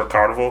Queen's Winter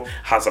Carnival.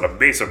 Has an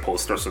amazing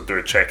poster, so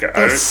do check it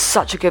out. It's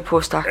such a good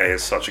poster. It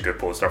is such a good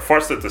poster.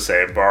 1st of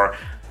December,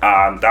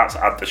 and that's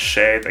at the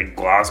Shed in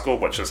Glasgow,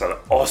 which is an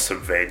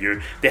awesome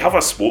venue. They have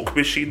a smoke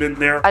machine in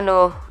there. I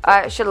know.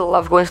 I actually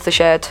love going to the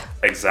Shed.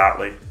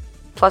 Exactly.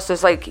 Plus,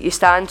 there's like, you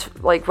stand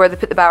like where they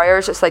put the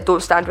barriers. It's like,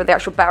 don't stand where the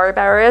actual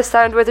barrier is,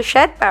 stand where the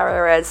Shed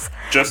barrier is.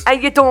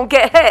 And you don't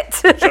get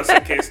hit. Just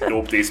in case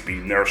nobody's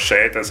been there,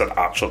 Shed is an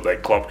actual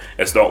nightclub.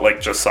 It's not like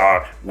just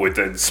a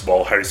wooden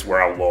small house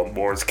where a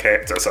lawnmower is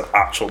kept. It's an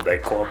actual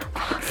nightclub.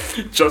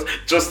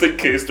 just in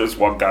case there's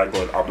one guy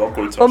going, I'm not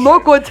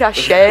going to a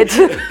shed.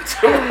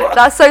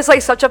 That sounds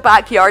like such a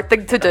backyard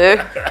thing to do.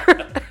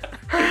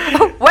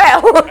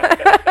 Well,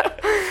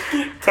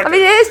 I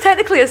mean, it is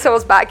technically in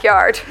someone's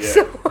backyard. Yeah.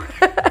 So.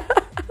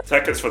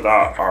 Tickets for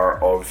that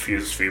are on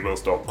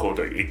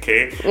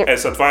fiercefemales.co.uk.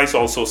 It's advised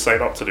also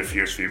sign up to the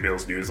Fierce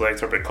Females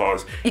newsletter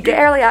because you get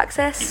early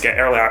access. You get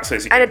early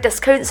access. And a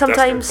discount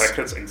sometimes.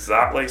 Tickets,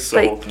 exactly. So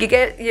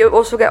like you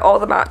also get all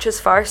the matches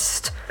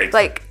first,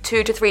 like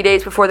 2 to 3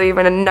 days before they're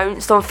even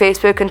announced on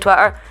Facebook and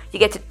Twitter. You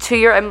get it to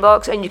your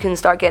inbox and you can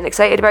start getting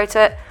excited about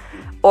it.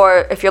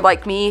 Or if you're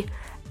like me,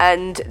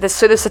 and as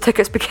soon as the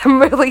tickets become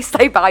released,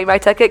 I buy my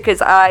ticket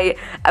because I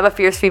am a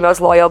Fierce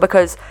Females loyal,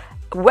 because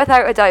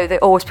without a doubt they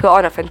always put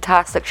on a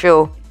fantastic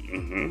show.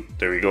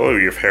 There we go,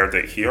 you've heard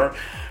it here.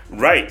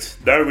 Right,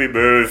 now we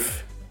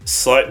move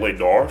slightly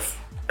north,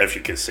 if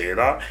you can say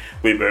that.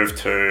 We move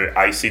to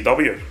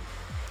ICW.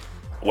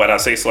 When I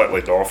say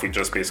slightly north, we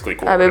just basically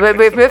go...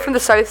 we've moved from the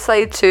south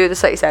side to the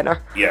city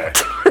centre. Yeah.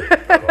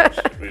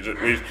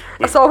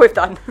 That's all we've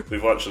done.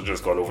 We've actually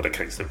just gone over the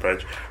Kingston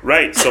Bridge.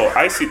 Right, so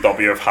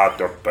ICW have had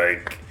their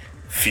big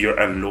Fear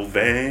and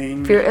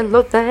Loathing. Fear and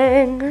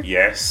Loathing.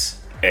 Yes.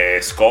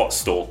 Scott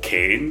stole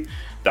Kane.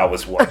 That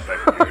was one big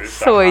news.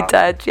 So he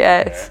did,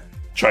 yes.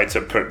 Tried to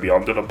put me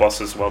under the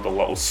bus as well, the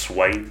little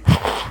swine.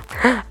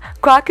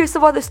 Quacker's the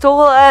one that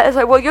stole it. It's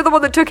like, well, you're the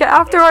one that took it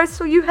after us,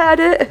 so you had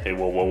it. Hey,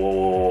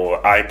 whoa.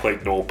 I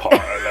played no part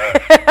in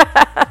it.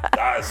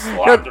 That is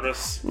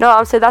slanderous. No,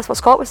 I'm saying that's what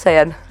Scott was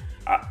saying.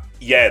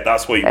 Yeah,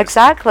 that's what you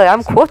exactly.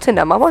 I'm quoting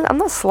him. I'm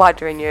not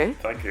slandering you.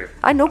 Thank you.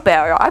 I know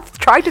better. I've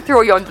tried to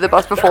throw you under the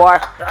bus before.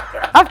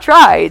 I've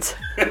tried.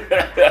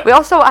 We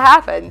all saw what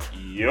happened.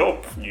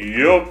 Yup.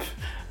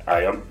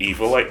 I am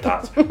evil like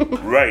that.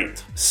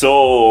 Right.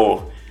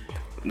 So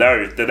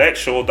now the next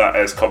show that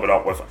is coming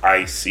up with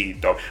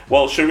ICW.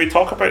 Well, should we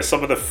talk about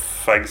some of the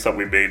things that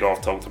we may not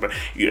have talked about?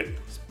 Yeah.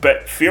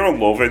 But Fear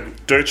and Loathing,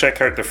 do check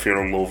out the Fear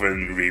and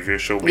Loathing review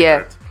show we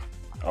did.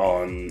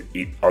 on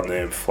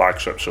the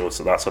flagship show,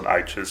 so that's on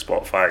iTunes,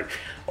 Spotify,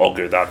 all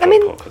good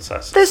Android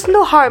podcasts. There's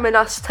no harm in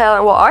us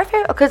telling what our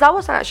favourite, because I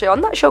wasn't actually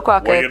on that show,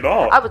 Quacky. Were you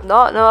not? I was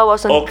not, no I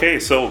wasn't. Okay,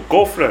 so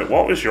go for it.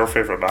 What was your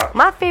favourite match?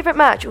 My favourite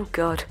match, oh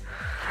god.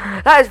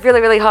 That is really,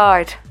 really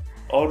hard.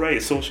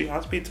 Alright, so she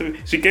asked me to,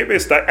 she gave me a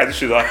stick and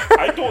she's like,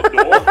 I don't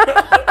know.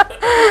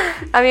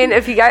 I mean,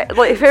 if you guys,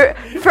 like, for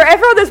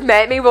everyone that's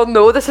met me will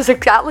know this is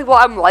exactly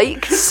what I'm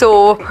like,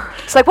 so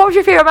it's like, what was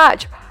your favourite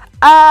match?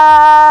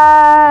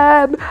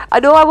 I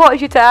know I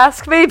wanted you to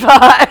ask me,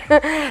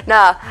 but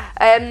nah.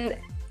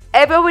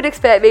 Everyone would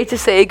expect me to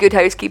say Good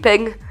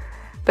Housekeeping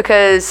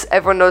because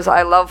everyone knows that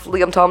I love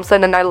Liam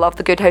Thompson and I love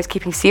the Good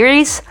Housekeeping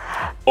series.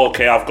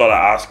 Okay, I've got to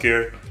ask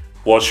you,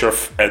 what's your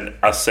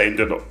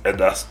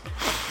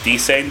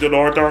descending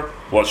order?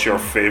 What's your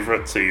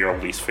favourite to your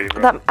least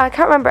favourite? I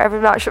can't remember every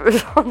match that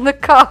was on the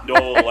card.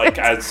 No, like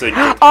I'd say.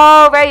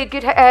 Oh right,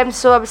 good.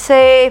 So I would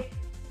say.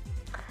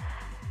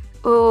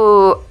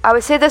 Ooh, I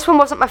would say this one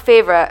wasn't my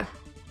favourite.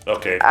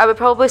 Okay. I would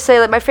probably say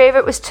like my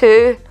favourite was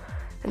 2,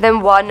 and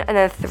then 1, and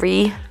then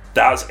 3.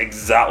 That's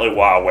exactly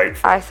what I went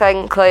for. I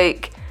think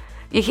like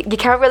you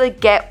can't really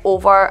get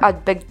over a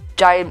big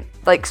giant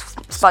like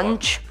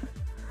sponge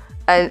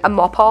and a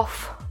mop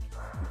off.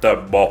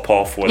 The mop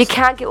off was. You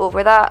can't get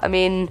over that. I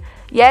mean,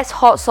 yes,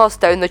 hot sauce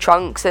down the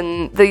trunks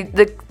and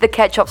the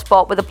ketchup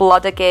spot with the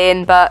blood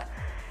again, but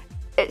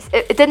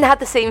it didn't have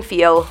the same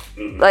feel.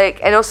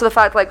 Like, and also the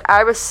fact like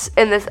I was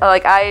in this,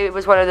 like I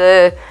was one of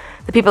the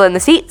people in the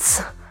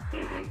seats.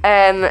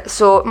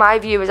 So my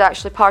view was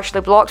actually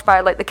partially blocked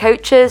by like the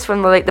couches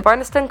from like the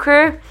Burniston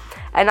crew,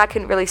 and I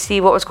couldn't really see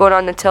what was going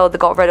on until they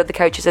got rid of the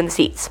couches in the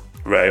seats.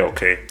 Right,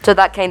 okay. So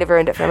that kind of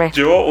ruined it for me.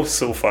 Do you know what was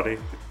so funny?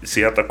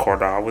 See, at the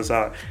corner I was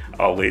at,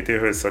 a lady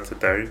who was sitting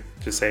down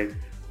just said,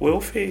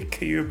 Wilfie,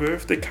 can you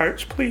move the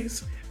couch,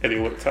 please? And he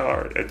looked at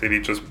her, and then he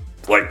just,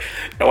 like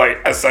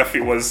as if he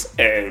was,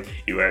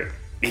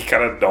 he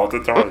kind of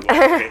nodded to her, like,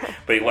 okay,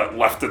 but he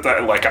lifted it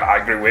in like an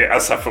angry way,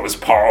 as if it was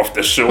part of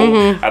the show,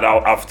 and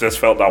I've just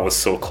felt that was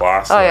so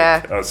class. Oh, like,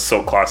 yeah. It was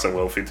so class of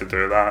Wilfie to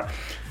do that.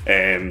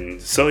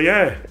 So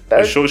yeah,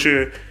 it shows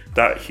you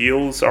that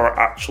heels are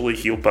actually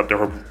healed, but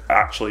they're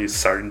actually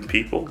sound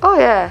people. Oh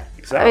yeah.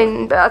 Exactly. I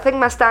mean, but I think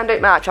my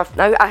standout match,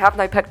 I have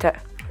now picked it.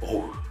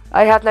 Oh.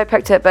 I have now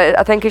picked it, but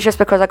I think it's just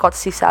because I got to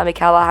see Sami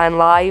Callihan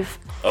live.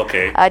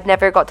 Okay. I'd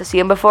never got to see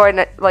him before,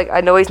 and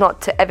I know he's not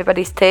to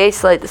everybody's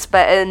taste, like the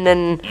spitting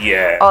and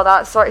all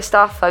that sort of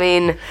stuff. I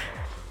mean,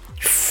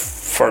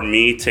 for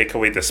me, take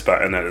away the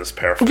spitting, it is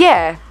perfect.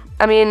 Yeah,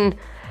 I mean,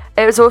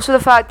 it was also the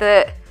fact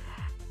that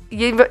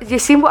you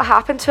seen what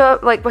happened to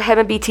like with him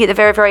and BT at the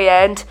very, very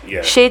end.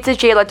 Yeah. Shades of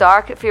Jayla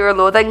Dark at Fear and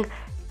Loathing,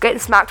 getting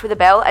smacked with a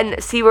belt,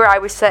 and see where I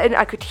was sitting,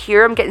 I could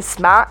hear him getting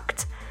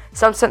smacked.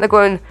 So I'm sitting there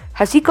going,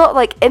 has he got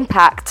like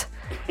Impact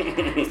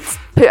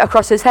put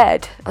across his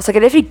head? I was like,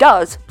 and if he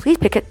does, please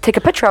take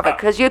a picture of it,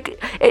 because you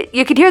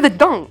could hear the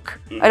dunk.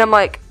 And I'm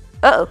like,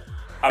 uh-oh.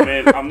 I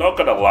mean, I'm not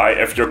gonna lie,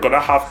 if you're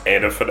gonna have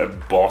anything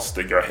embossed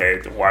in your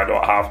head, why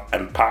not have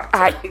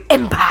Impact?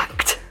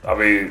 Impact. I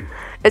mean,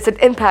 it's an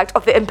impact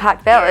of the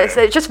Impact belt.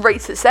 Yeah. It just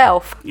writes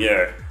itself.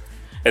 Yeah.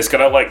 It's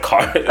kind of like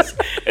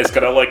it's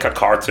kind of like a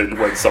cartoon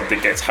when something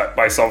gets hit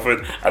by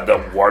something and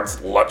the words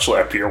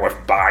literally appear with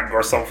bang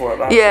or something like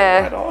that.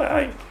 Yeah.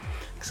 So,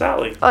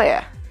 exactly. Oh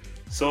yeah.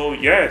 So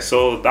yeah,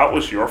 so that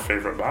was your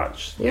favourite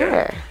match.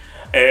 Yeah.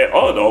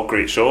 All in all,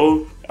 great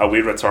show.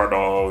 We return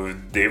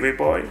on Davey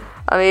Boy.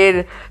 I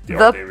mean,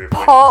 The the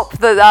pop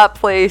that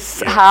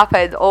place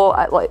happened. Oh,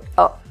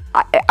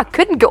 I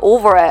couldn't get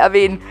over it. I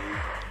mean,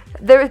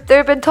 there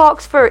have been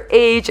talks for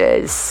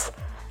ages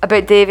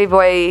about Davey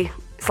Boy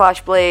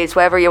 / Blaze,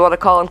 whatever you want to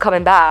call him,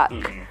 coming back.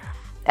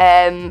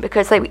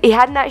 Because like he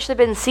hadn't actually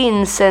been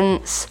seen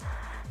since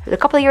a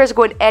couple of years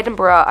ago in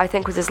Edinburgh. I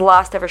think was his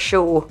last ever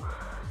show.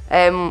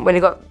 When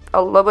he got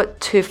a little bit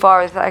too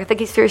far, I think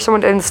he threw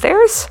someone down the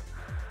stairs.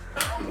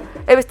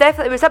 It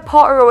was at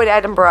Potter Row in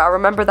Edinburgh. I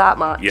remember that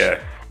much.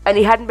 Yeah. And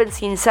he hadn't been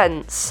seen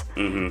since.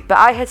 But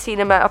I had seen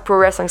him at a Pro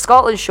Wrestling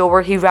Scotland show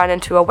where he ran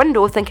into a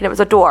window thinking it was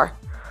a door.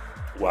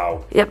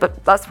 Wow. Yeah,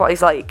 but that's what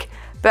he's like.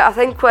 But I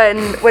think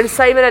when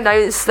Simon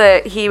announced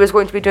that he was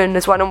going to be doing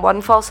his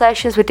one-on-one fall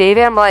sessions with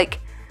Davey, I'm like,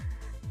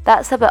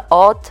 that's a bit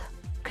odd,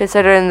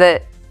 considering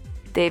that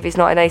Davey's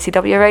not in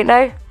ICW right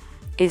now.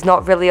 He's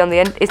not really on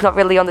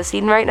the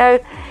scene right now.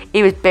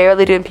 He was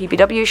barely doing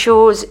PPW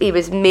shows. He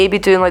was maybe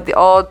doing like the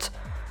odd,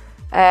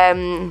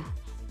 Pro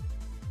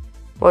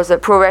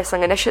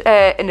Wrestling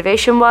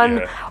Innovation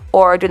one,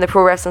 or doing the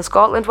Pro Wrestling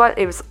Scotland one.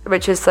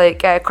 Which is like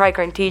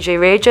Kryger and TJ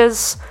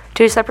Rages,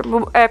 2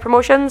 separate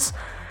promotions.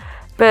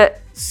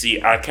 But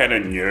see, I kind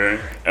of knew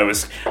it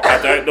was.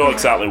 I don't know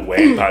exactly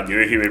when, but I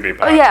knew he would be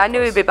back. Oh yeah, I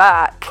knew he'd be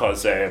back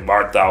because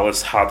Mark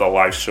Dallas had a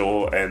live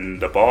show in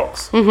the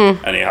box,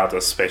 and he had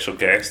a special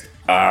guest,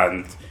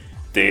 and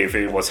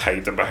Davey was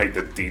hiding behind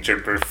the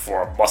DJ booth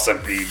for must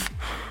have been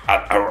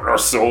an hour or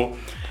so.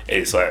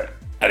 He's like,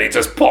 and he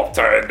just popped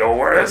out of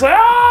nowhere. It's like,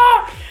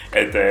 ah!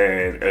 And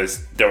then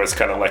there was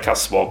kind of like a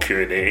small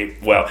Q&A.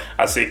 Well,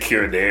 I say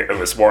Q&A, it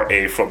was more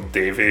A from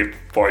Davey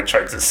Boy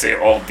trying to say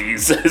all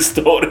these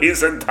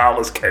stories, and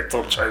Dallas kept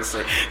on trying to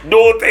say,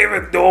 no,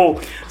 David,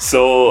 no.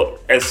 So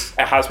it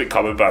has been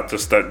coming, but I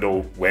just don't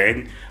know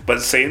when.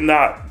 But saying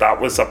that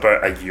was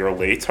about a year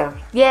later.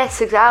 Yes,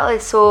 exactly.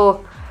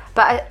 So,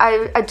 but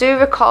I do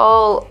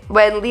recall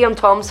when Liam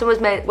Thompson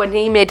when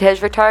he made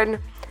his return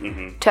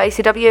to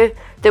ICW,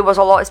 there was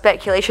a lot of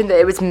speculation that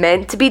it was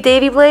meant to be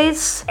Davey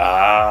Blaze.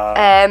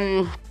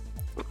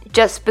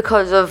 Just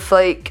because of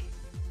like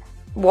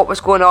what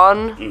was going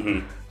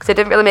on. Because it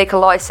didn't really make a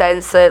lot of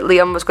sense that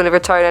Liam was going to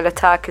return and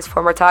attack his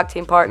former tag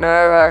team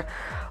partner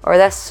or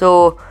this.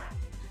 So,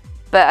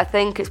 but I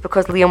think it's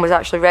because Liam was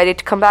actually ready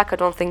to come back. I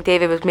don't think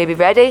Davey was maybe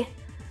ready.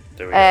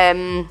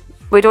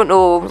 We don't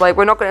know. Like,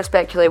 we're not going to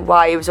speculate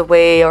why he was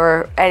away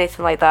or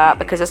anything like that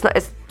because it's not.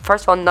 It's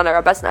first of all none of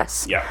our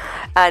business. Yeah.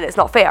 And it's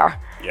not fair.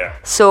 Yeah.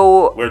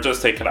 So we're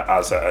just taking it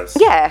as it is.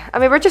 Yeah, I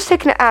mean we're just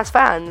taking it as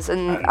fans,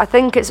 and I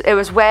think it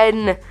was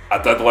when I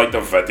did like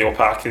the video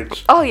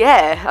package. Oh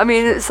yeah, I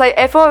mean it's like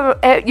everyone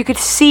you could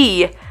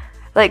see,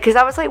 like, because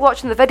I was like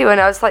watching the video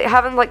and I was like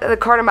having like the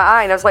corner of my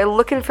eye and I was like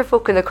looking for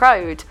folk in the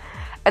crowd,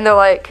 and they're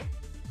like,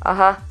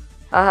 and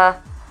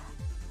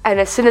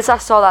as soon as I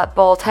saw that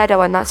bald head, I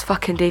went, that's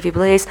fucking Davey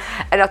Blaze,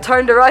 and I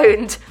turned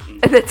around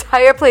and the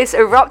entire place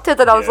erupted,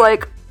 and I was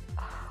like,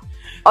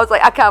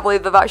 I can't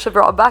believe they've actually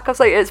brought him back. I was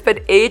like, it's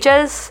been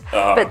ages,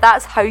 but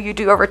that's how you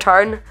do a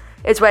return.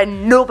 It's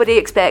when nobody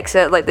expects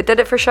it. Like, they did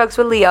it for Shugs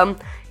with Liam,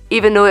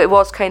 even though it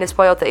was kind of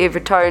spoiled that he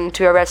returned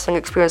to a Wrestling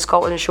Experience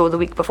Scotland show the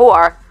week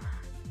before,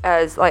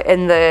 as like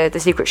in the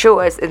secret show,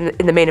 as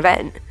in the main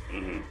event.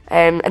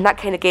 And that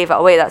kind of gave it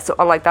away. That's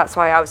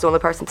why I was the only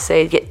person to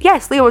say,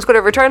 yes, Liam was going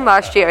to return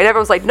last year. And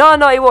everyone was like, no,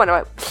 he won't.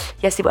 I went,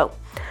 yes, he will.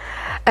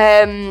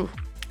 But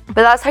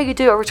that's how you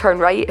do a return,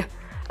 right?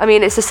 I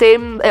mean, it's the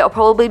same. It'll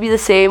probably be the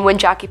same when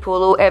Jackie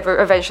Polo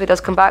eventually does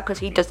come back, because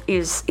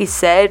he's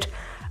said,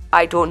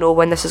 I don't know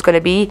when this is going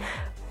to be.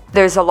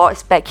 There's a lot of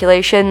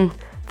speculation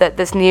that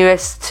this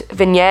newest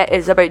vignette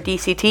is about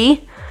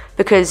DCT,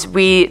 because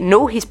we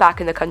know he's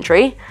back in the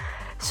country.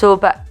 So,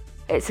 but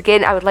it's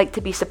again, I would like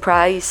to be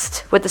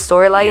surprised with the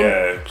storyline.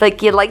 Yeah.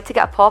 Like, you'd like to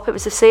get a pop. It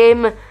was the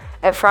same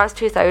at France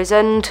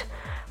 2000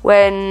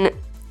 when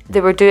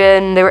they were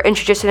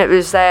introducing it.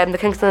 Was the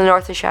Kingston of the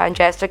North and Shah and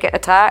Jester getting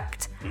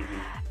attacked.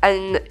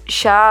 And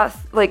Shah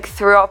like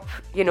threw up,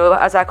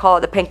 as I call it,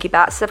 the pinky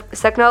bat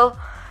signal,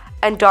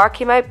 and Dar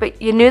came out, but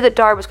you knew that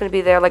Dar was going to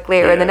be there like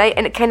later in the night,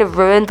 and it kind of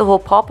ruined the whole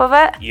pop of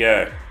it.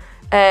 Yeah.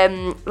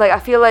 Like, I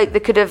feel like they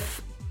could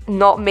have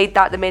not made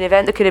that the main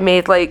event. They could have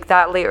made like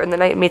that later in the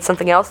night and made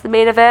something else the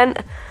main event.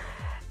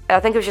 I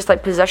think it was just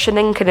like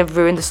positioning kind of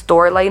ruined the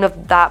storyline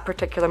of that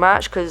particular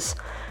match, because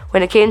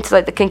when it came to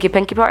like the Kinky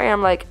Pinky Party,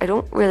 I'm like, I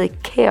don't really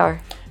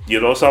care. You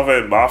know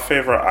something? My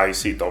favourite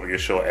ICW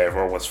show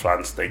ever was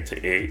France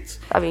 98.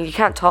 I mean, you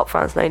can't top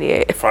France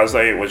 98. France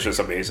 98 was just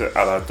amazing,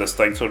 and I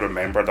distinctly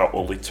remember that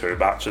only 2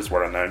 matches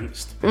were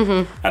announced.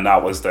 And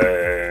that was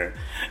the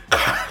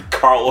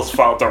Carlos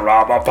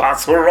Valderrama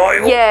Battle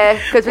Royal.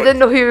 Yeah, because we didn't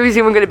know who was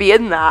even going to be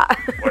in that.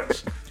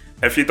 Which,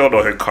 if you don't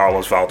know who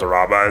Carlos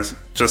Valderrama is,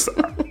 just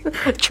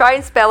try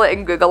and spell it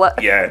and Google it.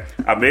 Yeah,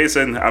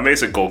 amazing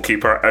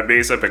goalkeeper,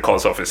 amazing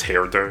because of his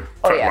hairdo,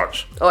 pretty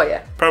much. Oh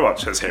yeah. Pretty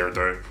much his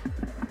hairdo.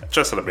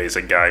 Just an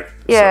amazing guy.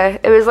 Yeah,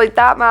 it was like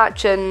that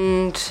match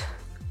and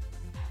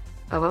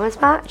a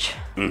women's match.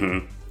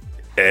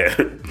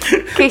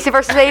 Casey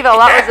versus Abel,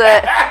 that was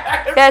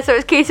it. Yeah, so it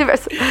was Casey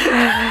versus.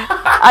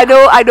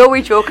 I know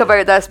we joke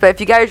about this, but if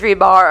you guys read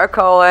my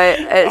article,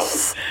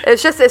 it's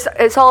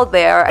all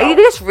there. You can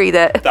just read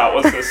it. That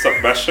was the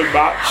submission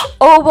match.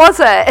 Oh, was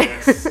it?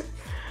 Yes.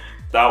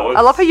 That was.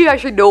 I love how you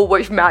actually know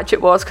which match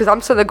it was, because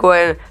I'm sort of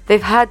going,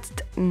 they've had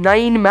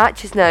 9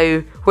 matches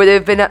now where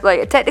they've been at,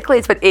 like, technically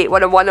it's been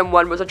 8-1 and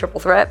 1 was a triple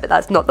threat, but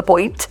that's not the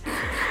point.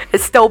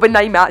 It's still been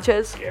 9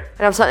 matches. Yeah.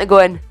 And I'm sort of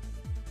going,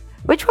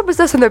 which one was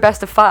this in their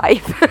best of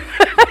 5?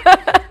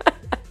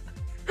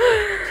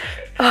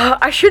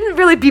 I shouldn't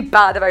really be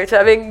bad about it.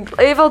 I mean,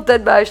 Abel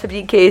did manage to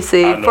beat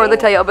Casey for the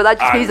title, but that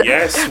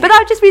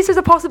just means there's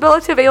a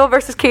possibility of Abel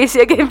versus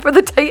Casey again for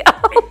the title.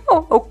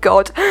 Oh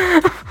God.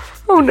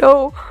 Oh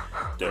no.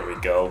 There we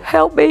go.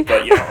 Help me.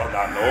 But yeah, on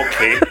that note,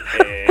 Kate,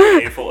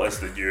 Abel is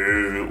the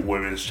new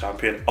women's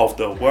champion of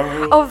the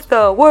world. Of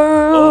the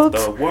world.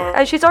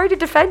 And she's already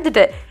defended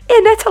it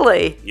in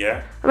Italy.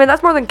 Yeah. I mean,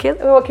 that's more than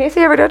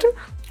Casey ever did.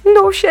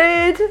 No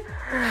shade.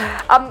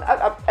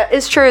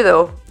 It's true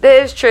though.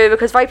 It is true,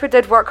 because Viper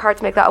did work hard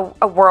to make that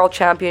a world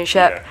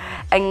championship,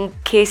 and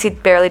Casey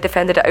barely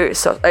defended it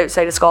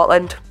outside of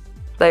Scotland.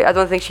 Like, I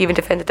don't think she even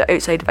defended it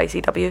outside of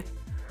ICW.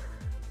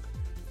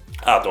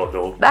 I don't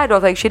know. I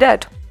don't think she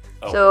did.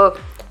 Oh. So,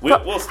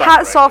 we'll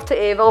hats off to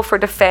Abel for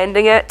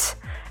defending it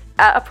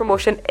at a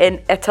promotion in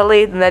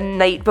Italy the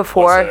night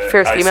before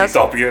Fierce Females.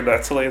 ICW in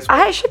Italy as well?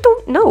 I actually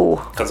don't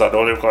know. Because I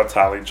know they've got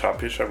Italian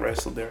championship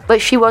wrestling there.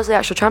 But she was the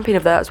actual champion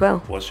of that as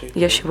well. Was she?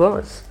 Yes, she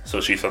was.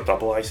 So she's a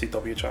double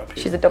ICW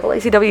champion? She's a double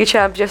ICW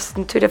champ, just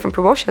in 2 different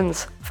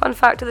promotions. Fun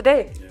fact of the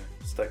day. Yeah.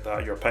 Stick that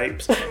in your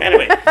pipes.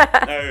 Anyway,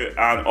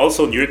 now, and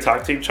also new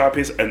tag team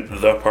champions in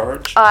The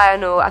Purge. I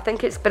know. I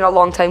think it's been a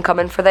long time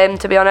coming for them,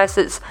 to be honest.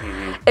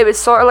 It was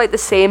sort of like the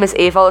same as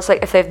Evil. It's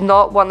like, if they've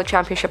not won the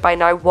championship by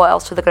now, what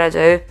else are they going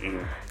to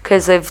do?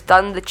 Because they've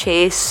done the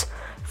chase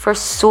for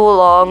so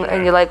long,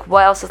 and you're like,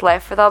 what else is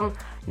left for them?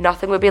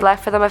 Nothing would be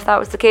left for them if that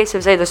was the case. It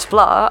was either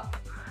split up.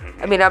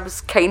 I mean, I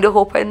was kind of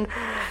hoping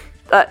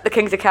that the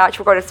Kings of Catch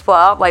were going to split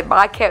up. Like, but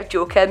I kept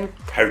joking.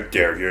 How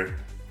dare you?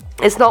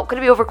 It's not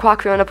going to be over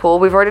Quackery on a pole.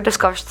 We've already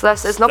discussed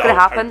this. It's not going to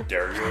happen. How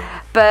dare you?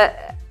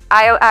 But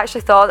I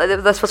actually thought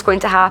that this was going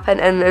to happen,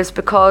 and it was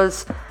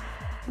because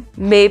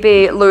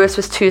maybe Lewis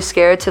was too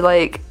scared to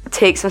like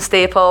take some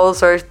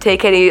staples or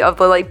take any of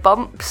the like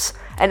bumps,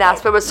 and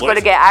Aspen was going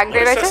to get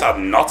angry about Lewis is it. a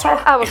nutter.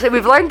 I will say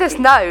we've learned this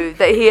now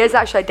that he is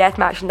actually a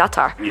deathmatch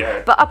nutter.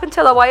 Yeah. But up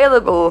until a while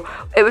ago,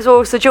 it was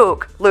always a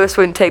joke. Lewis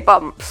wouldn't take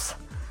bumps.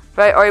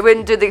 Right, or he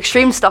wouldn't do the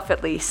extreme stuff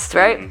at least,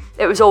 right?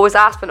 It was always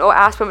Aspen. Oh,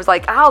 Aspen was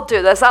like, I'll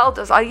do this,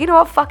 you know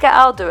what, fuck it,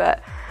 I'll do it.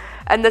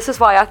 And this is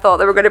why I thought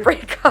they were going to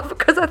break up,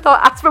 because I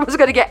thought Aspen was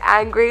going to get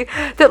angry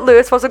that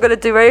Lewis wasn't going to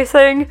do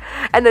anything.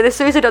 And then as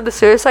soon as he done the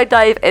suicide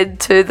dive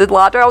into the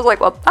ladder, I was like,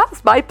 well,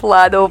 that's my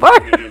plan over.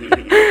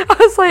 I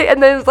was like,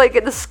 and then it was like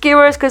the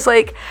skewers, because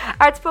like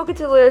I'd spoken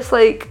to Lewis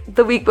like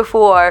the week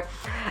before,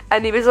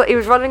 and he was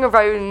running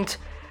around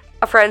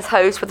a friend's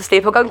house with a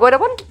staple gun going, I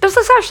wonder, does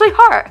this actually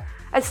hurt?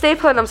 And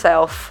stapling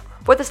himself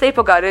with a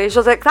staple gun, and he's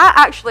just like, that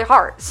actually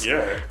hurts.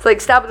 Yeah. It's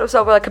like stabbing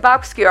himself with a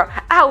kebab skewer.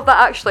 Ow,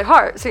 that actually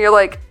hurts. And you're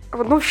like,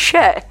 oh, no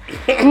shit.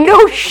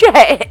 No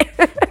shit.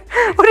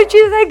 What did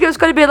you think? It was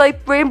going to be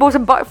like rainbows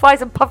and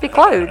butterflies and puffy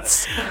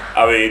clouds.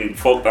 I mean,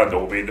 folk that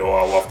know me know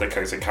I love the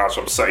Kings of Catch.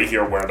 I'm sitting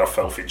here wearing a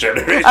filthy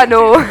generation. I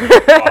know.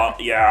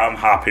 But yeah, I'm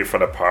happy for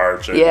the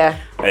Purge. And, Yeah.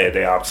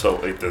 they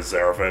absolutely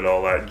deserve it,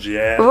 all that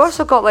jazz. We've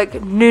also got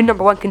like new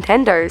number one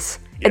contenders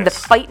in the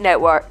Yes. Fight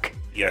Network.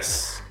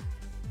 Yes.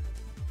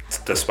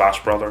 The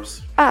Smash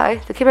Brothers.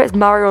 Aye, they came out as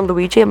Mario and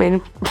Luigi. I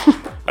mean,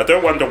 I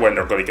do wonder when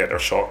they're going to get their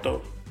shot,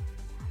 though.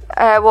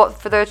 what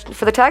for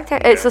the tag team?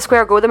 It's the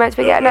Square Go they're meant to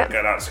be getting They'll it.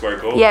 get that Square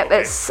Go. Yeah,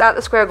 Okay. it's at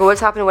the Square Go.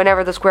 It's happening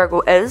whenever the Square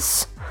Go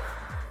is.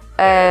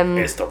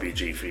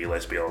 SWG3,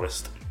 let's be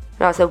honest.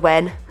 No, I said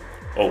when.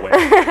 Oh, wait.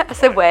 I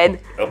said when.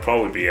 It'll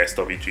probably be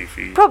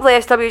SWG3. Probably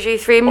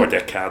SWG3. Or the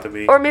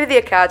Academy. Or maybe the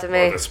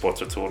Academy. Or the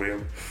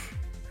Sportatorium.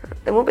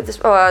 It won't be the.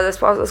 Oh, I was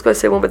going to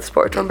say it won't be the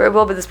Sportatorium, but it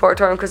will be the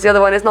Sportatorium because the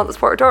other one is not the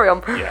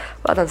Sportatorium. Yeah.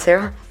 Well done,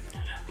 Sarah.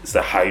 It's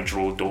the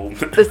Hydro Dome.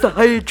 It's the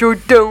Hydro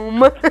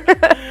Dome.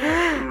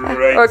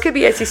 Right. Or it could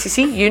be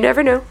SECC. You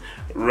never know.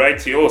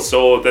 Rightio,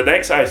 so the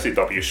next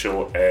ICW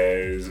show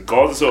is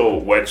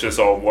Gonzo, which is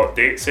on what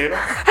date,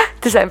 Sarah?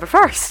 December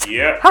 1st.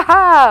 Yeah.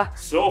 Haha.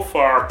 So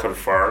far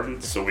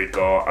confirmed, so we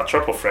got a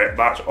triple threat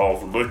match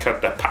of Luca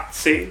De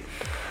Pazzi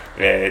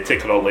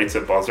taking on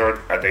Leighton Buzzard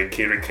and then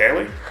Kieran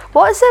Kelly.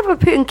 What is it with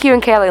putting Kieran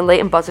Kelly and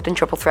Leighton Buzzard in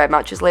triple threat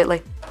matches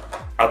lately?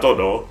 I don't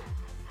know.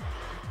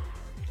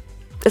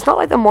 It's not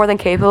like they're more than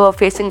capable of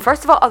facing,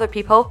 first of all, other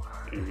people.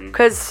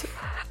 Because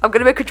I'm going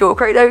to make a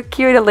joke right now.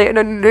 Kieran and Leighton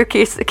are new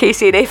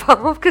Casey and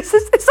Ava. Because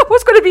it's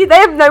always going to be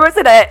them now,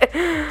 isn't it?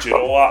 Do you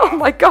know what? Oh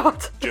my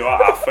god. Do you know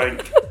what I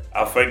think?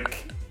 I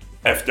think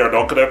if they're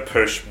not going to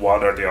push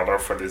one or the other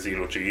for the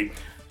 0G,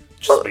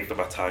 just make them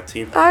a tag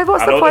team. Aye,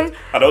 what's the point?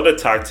 I know the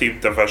tag team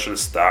division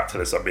is stacked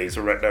and it's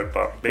amazing right now,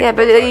 but make Yeah, them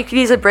but a tag you could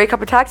easily break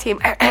up a tag team.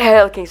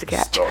 Kings of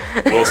Catch.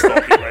 Stop. We'll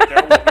stop you right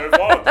there. We'll move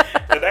on.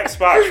 The next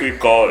match we've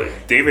got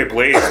David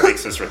Blaze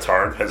makes his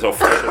return, his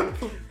official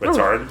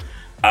return,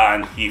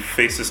 and he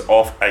faces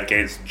off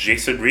against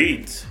Jason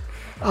Reed.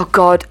 Oh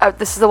god,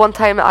 this is the one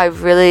time I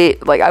really,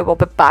 I will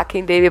be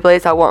backing Davey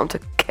Blaze. I want him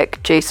to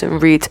kick Jason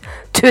Reed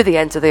to the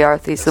ends of the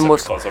earth. He's the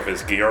most... because of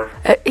his gear.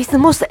 He's the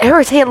most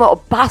irritating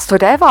little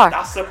bastard ever.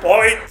 That's the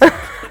point.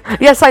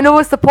 Yes, I know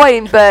it's the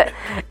point, but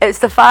it's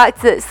the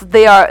fact that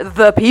they are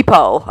the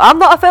people. I'm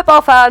not a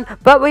football fan,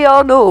 but we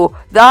all know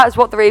that is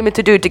what they're aiming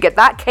to do, to get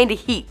that kind of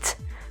heat,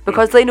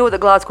 because they know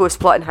that Glasgow is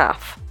split in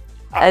half,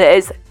 and it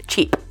is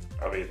cheap.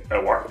 I mean,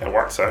 it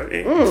works out,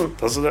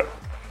 doesn't it?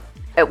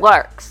 It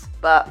works,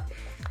 but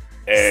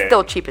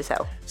still cheap as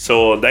hell.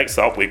 So next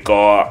up we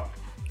got...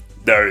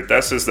 Now,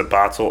 this is the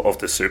battle of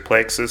the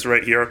suplexes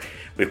right here.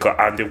 We've got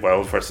Andy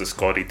Wild versus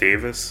Scotty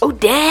Davis. Oh,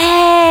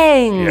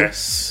 dang!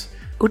 Yes.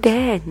 Oh,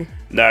 dang.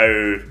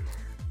 Now,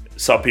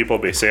 some people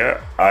may say it.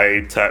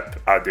 I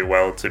tip Andy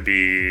Wild to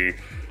be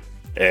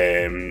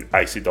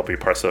ICW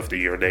Person of the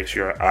Year next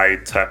year. I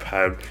tip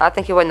him. I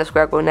think he'll win the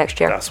Square Go next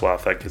year. That's what I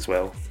think as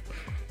well.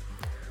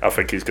 I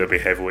think he's going to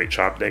be heavyweight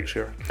champ next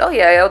year. Oh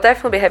yeah, he'll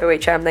definitely be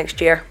heavyweight champ next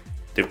year.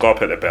 They've got to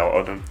put the belt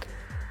on him.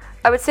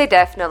 I would say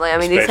definitely. I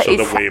mean, Especially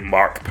he's the way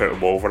Mark put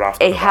him over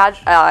after he the had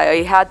match.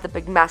 he had the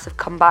big massive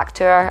comeback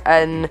tour,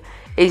 and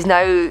he's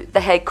now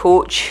the head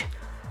coach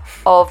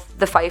of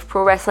the Fife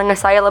Pro Wrestling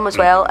Asylum as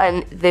well,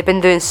 and they've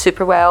been doing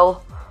super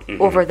well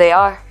over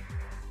there.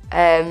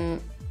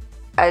 And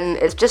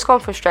it's just gone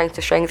from strength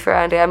to strength for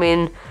Andy. I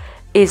mean,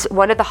 he's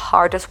one of the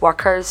hardest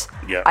workers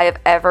I have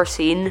ever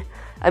seen.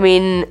 I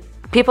mean,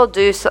 people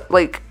do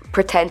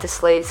pretend to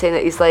slay, saying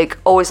that he's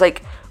always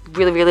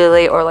really, really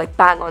late or like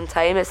bang on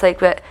time. It's like,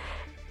 but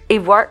he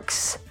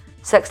works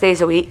 6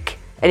 days a week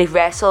and he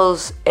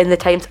wrestles in the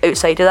times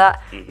outside of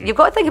that. You've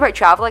got to think about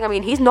travelling. I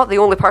mean, he's not the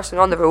only person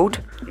on the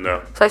road.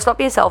 No. So stop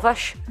being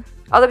selfish.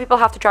 Other people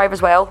have to drive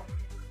as well.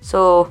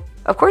 So,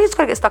 of course he's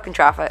going to get stuck in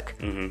traffic.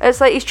 It's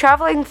like he's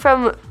travelling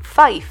from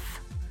Fife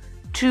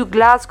to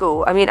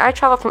Glasgow. I mean, I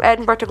travel from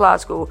Edinburgh to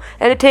Glasgow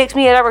and it takes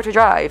me an hour to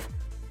drive.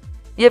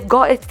 You've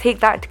got to take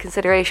that into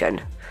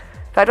consideration.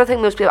 But I don't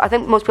think most people, I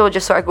think most people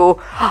just sort of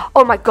go,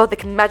 oh my god, they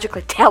can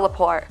magically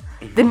teleport.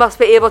 They must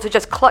be able to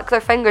just click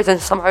their fingers and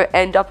somehow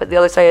end up at the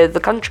other side of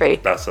the country.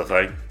 That's the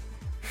thing.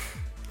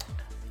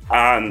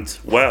 And,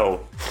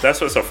 well,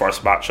 this was the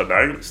first match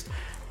announced.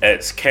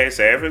 It's Kes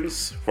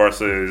Evans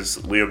versus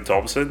Liam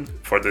Thompson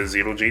for the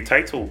Zero G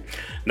title.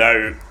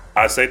 Now,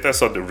 I said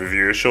this on the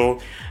review show,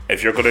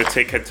 if you're going to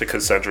take into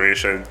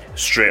consideration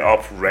straight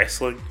up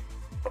wrestling,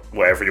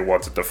 whatever you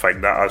want to define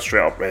that as,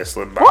 straight up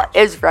wrestling match. What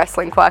is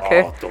wrestling,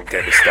 Kwaku? Oh, don't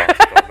get me started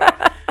on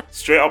that.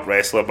 Straight up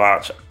wrestling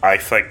match, I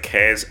think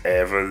Kes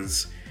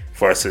Evans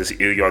versus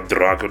Ilya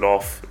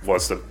Dragunov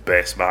was the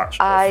best match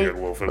I of your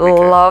Loafing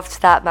weekend.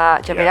 loved that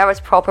match. I mean, I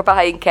was proper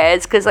behind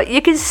Kes because, like,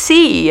 you can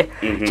see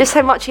just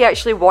how much he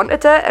actually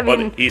wanted it. I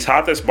mean, But he's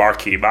had his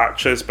marquee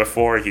matches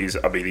before. He's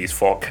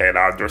fought Ken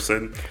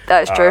Anderson.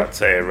 That is true. At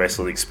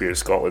Wrestling Experience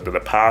Scotland in the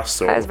past.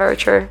 So that is very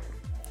true.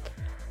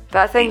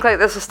 But I think like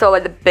this is still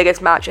like the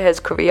biggest match of his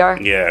career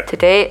to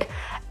date,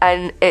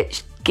 and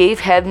it gave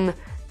him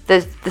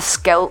the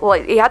skill.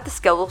 Like he had the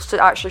skills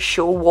to actually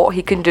show what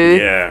he can do.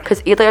 Yeah.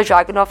 Because Ilya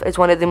Dragunov is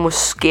one of the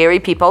most scary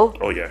people.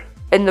 Oh yeah.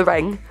 In the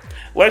ring.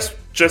 Let's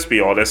just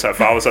be honest.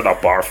 If I was in a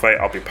bar fight,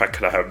 I'll be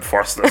picking him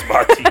first. That's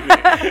my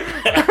teammate.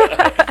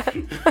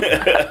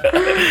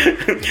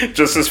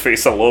 Just his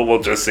face alone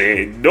will just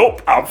say,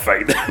 "Nope, I'm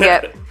fine."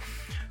 Yep.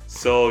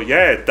 So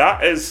yeah,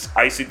 that is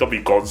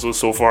ICW Gonzo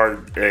so far.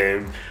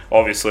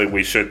 Obviously,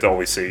 we should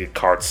always say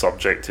card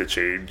subject to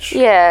change.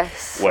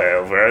 Yes.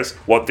 Well, whereas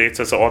what date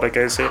is it on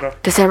again, Sarah?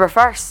 December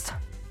 1st.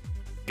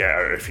 Get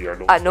out if you're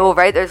not. I know,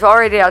 right? There's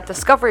already a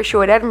Discovery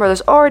show in Edinburgh.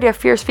 There's already a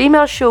Fierce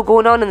Female show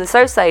going on in the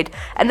South Side,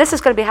 and this is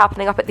going to be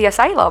happening up at the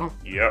Asylum.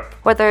 Yep.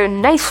 With their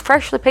nice,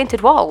 freshly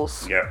painted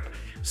walls. Yep.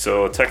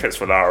 So tickets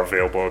for that are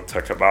available on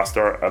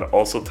Ticketmaster and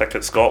also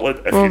Ticket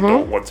Scotland if you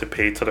don't want to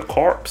pay to the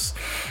corps.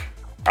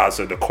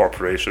 As in the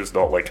corporations,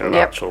 not like an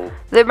actual...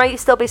 There might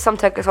still be some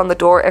tickets on the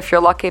door if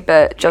you're lucky,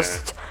 but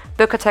just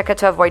book a ticket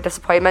to avoid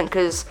disappointment,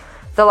 because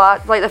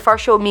the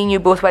first show, me and you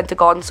both went to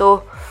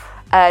Gonzo,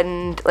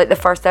 and like the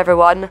first ever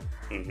one,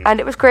 and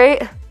it was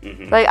great.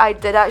 Like I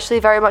did actually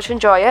very much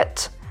enjoy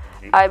it.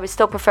 I would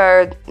still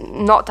prefer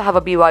not to have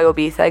a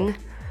BYOB thing,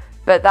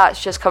 but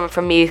that's just coming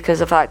from me because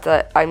of the fact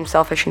that I'm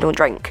selfish and don't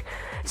drink.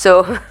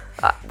 So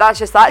that's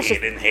just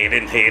Hayden.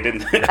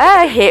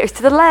 haters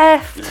to the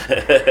left.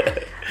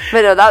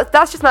 But no,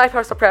 that's just my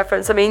personal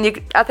preference. I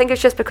mean, I think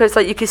it's just because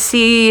like you could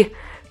see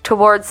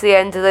towards the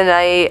end of the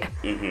night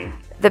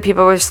that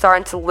people were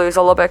starting to lose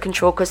a little bit of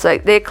control, because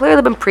like they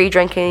clearly been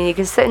pre-drinking, and you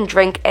can sit and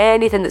drink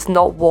anything that's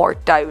not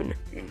watered down.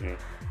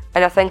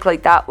 And I think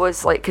like that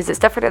was like, because it's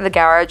different in the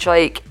garage,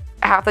 like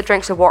half the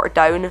drinks are watered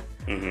down,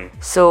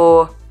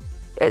 so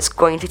it's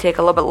going to take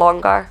a little bit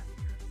longer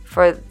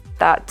for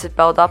that to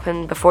build up,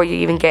 and before you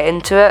even get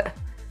into it,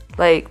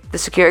 like the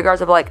security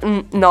guards will be like,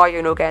 no,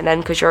 you're not getting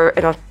in because you're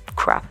in a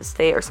crap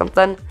state or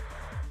something.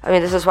 I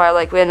mean, this is why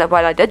like when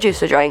I did used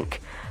to drink,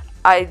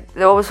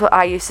 always what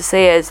I used to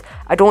say is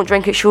I don't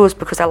drink at shows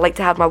because I like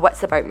to have my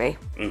wits about me.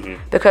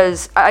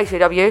 Because at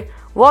ICW,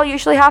 what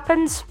usually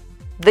happens,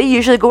 they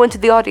usually go into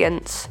the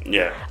audience.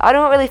 Yeah. I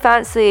don't really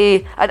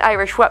fancy an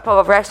Irish whip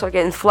of a wrestler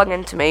getting flung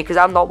into me because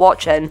I'm not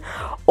watching,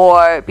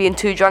 or being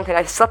too drunk and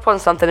I slip on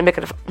something and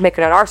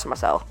making an arse of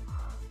myself.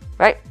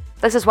 Right?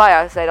 This is why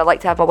I said I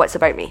like to have my wits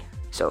about me.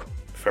 So,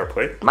 fair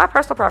play. My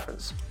personal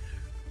preference.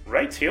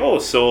 Rightio.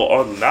 So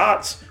on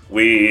that,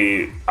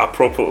 we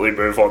appropriately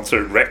move on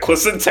to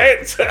Reckless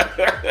Intent.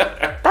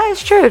 That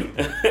is true.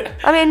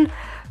 I mean,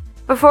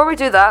 before we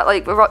do that,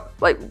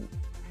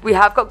 we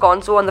have got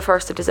Gonzo on the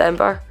 1st of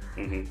December.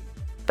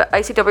 But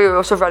ICW are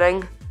also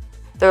running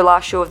their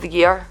last show of the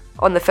year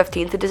on the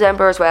 15th of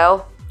December as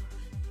well.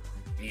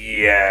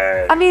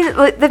 Yeah. I mean,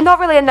 like, they've not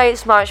really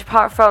announced much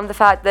apart from the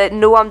fact that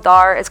Noam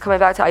Dar is coming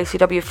back to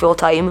ICW full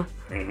time.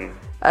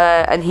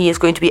 And he is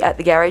going to be at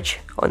the garage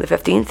on the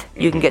 15th.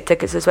 You can get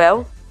tickets as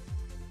well.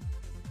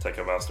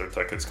 Ticketmaster,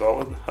 Ticket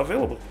Scotland,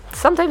 available.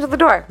 Sometimes at the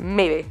door.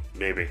 Maybe.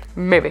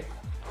 Maybe.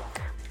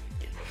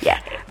 Yeah.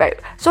 Right.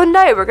 So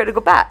now we're going to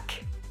go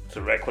back.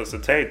 To Reckless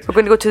Intent. We're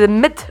going to go to the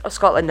mid of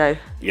Scotland now.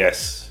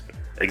 Yes.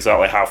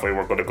 Exactly halfway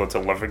we're going to go to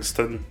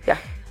Livingston. Yeah.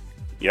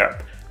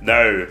 Yep.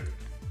 Now,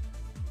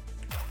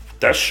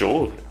 this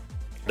show.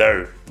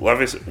 Now,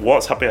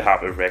 what's happening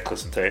with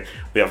Reckless Intent?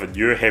 We have a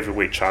new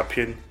heavyweight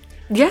champion.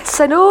 Yes,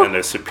 I know. And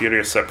the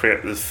Superior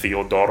Cypriot,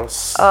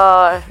 Theodoros.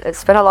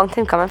 It's been a long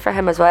time coming for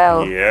him as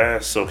well. Yeah,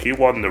 so he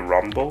won the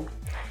Rumble.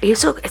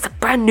 It's a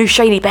brand new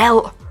shiny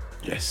belt.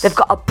 Yes. They've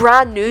got a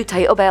brand new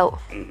title belt.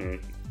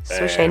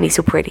 So shiny,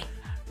 so pretty.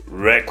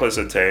 Reckless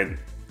Intent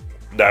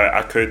Now,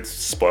 I could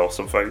spoil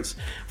some things.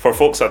 For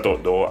folks that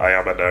don't know, I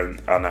am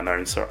an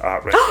announcer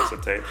at Wrestling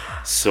Today,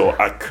 so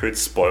I could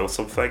spoil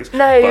some things,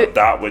 No. but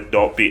that would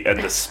not be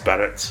in the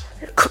spirit.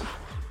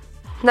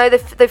 Now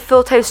they've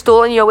full-time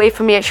stolen you away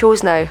from me at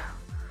shows now.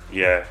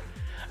 Yeah.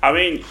 I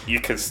mean, you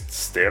can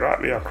stare at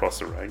me across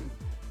the ring.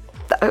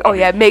 Oh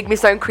yeah, make me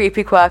sound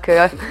creepy,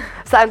 Quacker.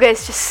 So I'm going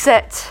to just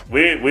sit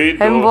We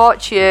know, and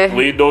watch you.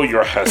 We know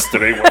your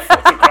history with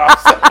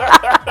photographs.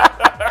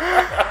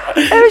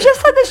 It was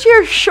just like this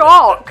sheer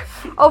shock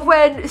of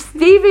when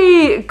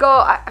Stevie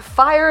got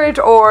fired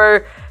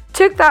or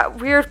took that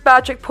weird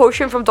magic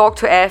potion from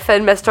Dr. F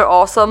and Mr.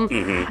 Awesome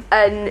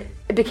and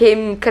it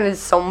became kind of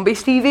zombie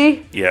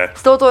Stevie. Yeah.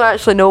 Still don't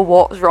actually know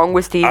what's wrong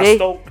with Stevie.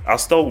 I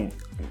still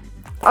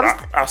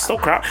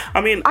crap. I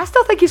mean, I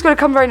still think he's going to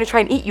come around and try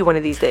and eat you one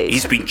of these days.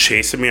 he's been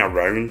chasing me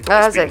around.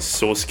 Has It's been he?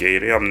 so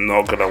scary, I'm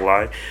not gonna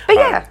lie. But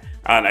yeah.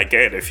 And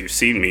again, if you've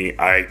seen me,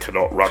 I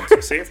cannot run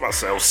to save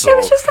myself. So It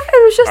was just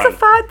the and-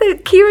 fact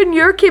that Kieran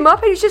Muir came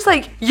up and he's just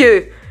like,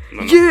 you,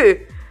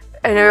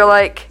 and you're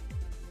like,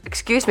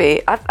 excuse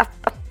me, I've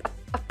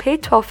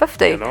paid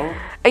 $12.50, You know?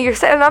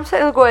 and I'm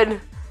sitting there going,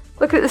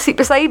 look at the seat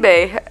beside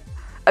me.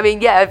 I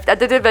mean, yeah, I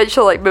did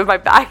eventually like move my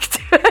back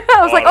to it.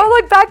 I was like, oh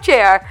look, back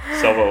chair.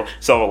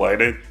 silver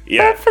lining.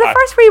 Yeah. But for the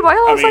first wee while,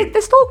 I was mean, like, they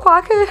stole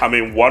Quacker. I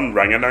mean, one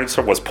ring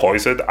announcer was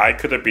poisoned. I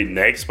could have been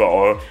next,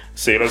 but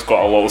Sarah's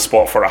got a little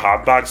spot for a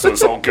handbag, so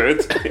it's all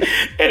good.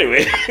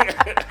 Anyway,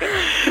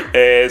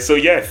 so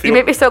yeah. You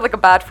make me sound like a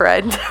bad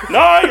friend.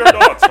 No, you're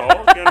not at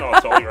all. You're not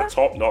at all. You're a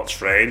top-notch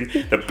friend,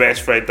 the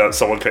best friend that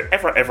someone could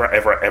ever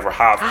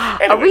have.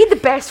 Are Anyway, we the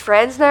best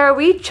friends now? Are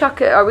we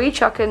chucking?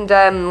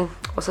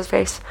 What's his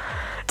face?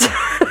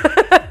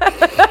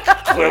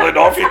 clearly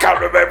not if you can't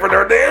remember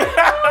their name.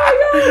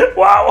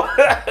 Wow.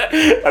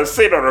 And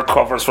Sarah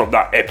recovers from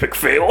that epic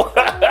fail.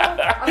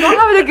 I'm not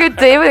having a good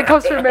day when it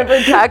comes to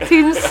remembering tag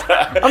teams.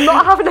 I'm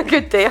not having a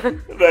good day.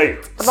 Right.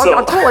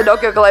 I'm totally not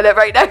googling it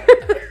right now.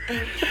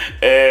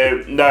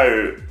 Now,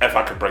 if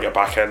I could bring it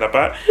back in a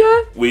bit,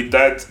 Yeah. we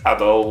did at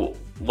the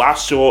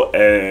last show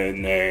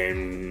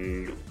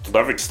in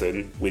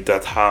Livingston, we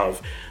did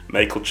have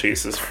Michael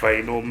Chase's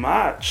final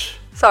match.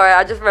 Sorry,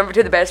 I just remembered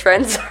who the best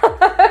friends.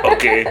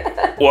 Okay.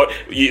 What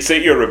you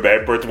say you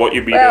remembered, what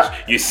you mean Well-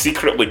 is you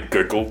secretly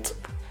Googled.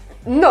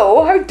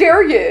 No, how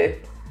dare you?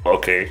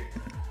 Okay.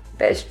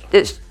 But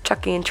it's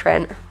Chucky and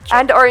Trent.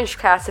 And Orange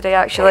Cassidy,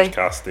 actually. Orange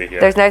Cassidy, yeah.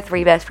 There's now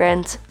 3 best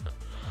friends.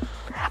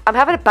 I'm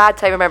having a bad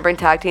time remembering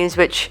tag teams,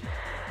 which...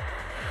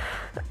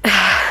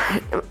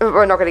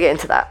 We're not going to get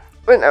into that.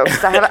 No,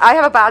 'cause I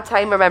have a bad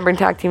time remembering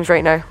tag teams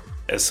right now.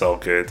 It's all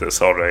good,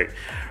 it's alright.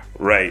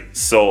 Right,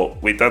 so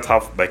we did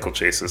have Michael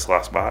Chase's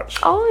last match.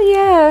 Oh,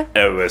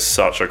 yeah. It was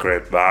such a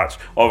great match.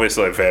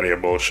 Obviously very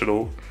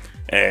emotional.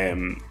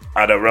 And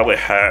it really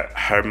hit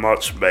how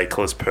much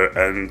Michael has put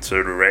into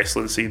the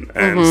wrestling scene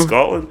in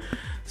Scotland.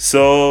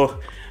 So,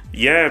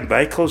 yeah,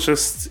 Michael's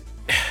just...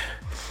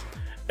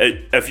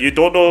 If you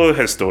don't know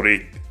his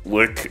story,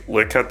 look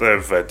at the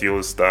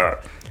videos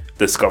that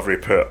Discovery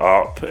put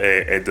up.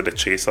 End of the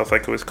Chase, I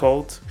think it was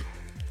called.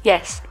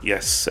 Yes.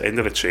 Yes, End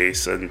of the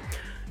Chase. And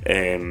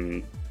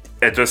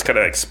it just kind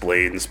of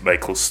explains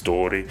Michael's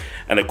story.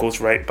 And it goes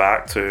right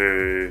back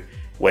to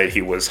when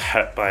he was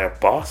hit by a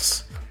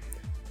bus.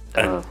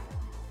 And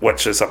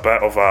which is a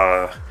bit of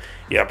a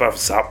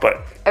zap,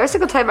 but Every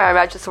single time I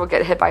imagine someone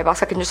getting hit by a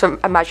bus, I can just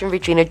imagine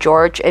Regina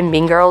George in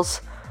Mean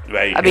Girls.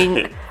 right. I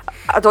mean,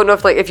 I don't know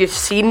if you've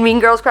seen Mean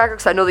Girls, Cracker,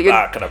 because I know that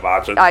I can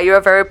imagine. you're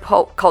very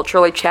pop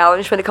culturally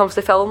challenged when it comes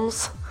to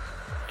films.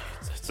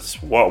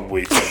 It's what a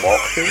way to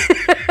walk through.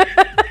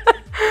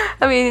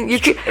 I mean,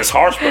 It's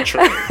harsh but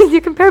true.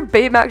 you compare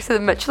Baymax to the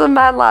Michelin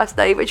Man last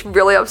night, which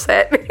really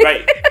upset me.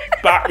 Right,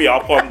 back me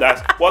up on this.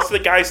 What's the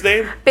guy's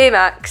name?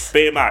 Baymax.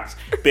 Baymax.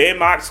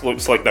 Baymax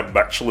looks like the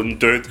Michelin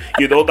dude.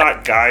 You know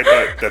that guy,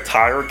 the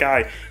tire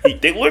guy?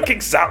 They look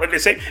exactly the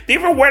same. They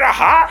even wear a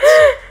hat.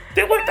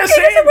 They look the He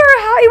doesn't same. wear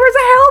a hat, he wears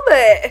a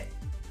helmet.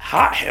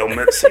 Hat,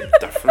 helmet, same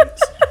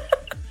difference.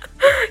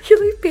 You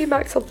leave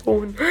Baymax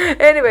alone.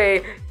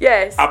 Anyway,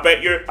 yes. I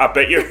bet your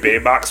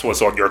Baymax was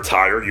on your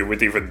tire. You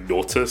wouldn't even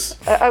notice.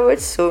 I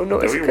would so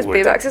notice No, you because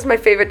wouldn't. Baymax is my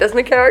favourite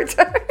Disney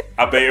character.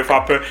 I bet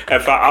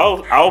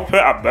I'll put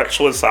a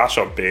Michelin sash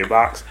on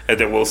Baymax, and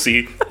then we'll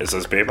see is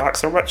this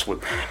Baymax or Michelin.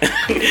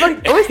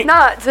 Like, no, it's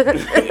not.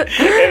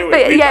 Anyway,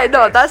 But we yeah,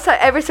 no, digress. that's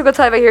every single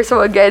time I hear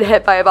someone getting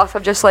hit by a bus,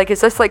 I'm just like,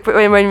 is this like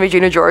when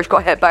Regina George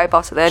got hit by a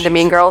bus at the end of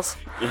Mean Girls?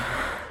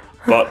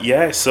 But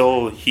yeah,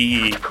 so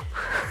he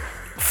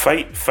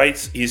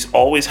fights. He's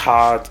always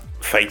had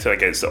fighting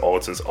against the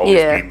odds. Has always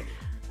Yeah. been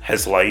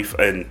his life,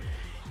 and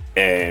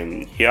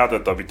he had a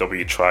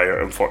WWE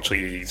tryout.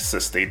 Unfortunately, he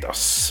sustained a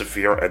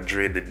severe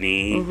injury in the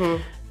knee.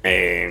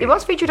 He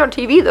was featured on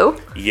TV though.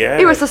 Yeah,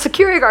 He was the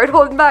security guard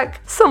holding back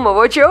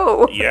Samoa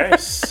Joe.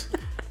 yes,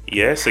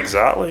 yes,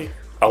 exactly.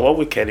 Along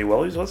with Kenny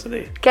Williams, wasn't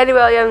he? Kenny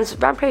Williams,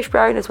 Rampage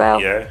Brown as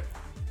well. Yeah.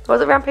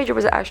 Was it Rampage or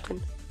was it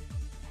Ashton?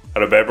 I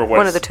remember when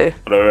One of the two.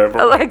 I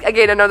remember. Like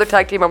again, another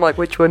tag team. I'm like,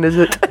 which one is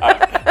it?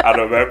 I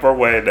remember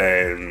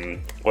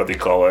when what do you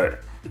call it?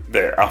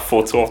 a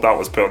photo of that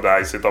was put on the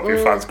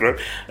ICW fans group,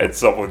 and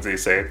someone they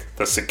said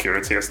the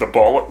security is the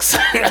bollocks.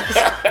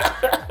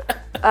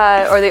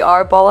 Or they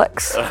are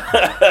bollocks.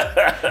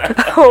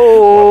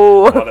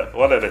 Oh.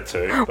 One of the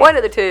two. One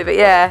of the two, but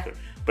yeah.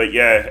 But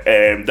yeah,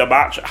 the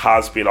match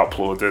has been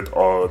uploaded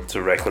onto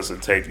Reckless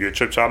Intent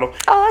YouTube channel.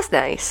 Oh, that's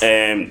nice.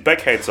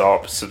 Big heads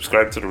up,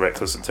 subscribe to the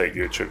Reckless Intent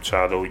YouTube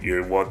channel.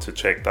 You want to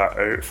check that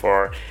out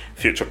for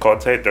future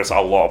content. There's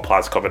a lot of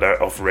plans coming out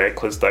of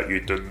Reckless that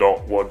you do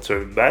not want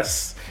to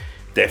miss.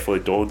 Definitely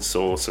don't,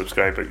 so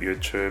subscribe at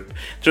YouTube.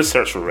 Just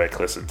search for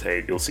Reckless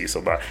Intent, you'll see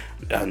some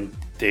and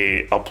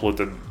they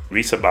uploaded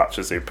recent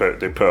matches. They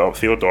put up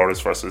Theodorus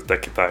versus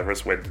Dickie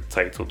Divers when the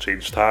title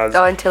changed hands.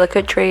 Oh, until a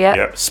country, yeah.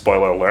 Yep.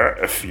 Spoiler alert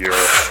if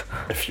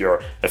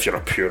you're a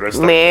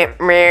purist. Meh.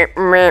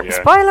 Yeah.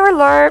 Spoiler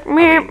alert.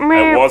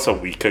 It was a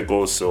week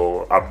ago,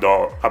 so I'm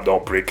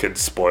not breaking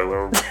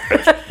spoiler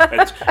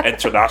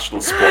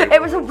international spoilers.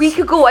 It was a week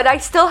ago, and I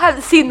still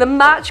haven't seen the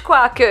match,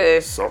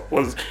 Kwaku. So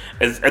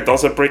it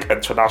doesn't break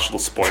international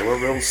spoiler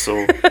rules,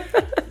 so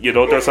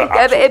there's an Yeah,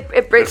 actual, but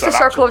it breaks the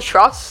circle of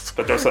trust.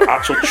 But there's an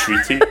actual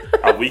treaty.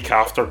 A week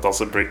after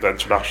doesn't break the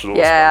international.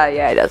 Yeah,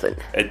 it doesn't.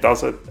 It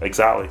doesn't,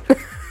 exactly.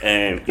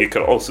 You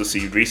can also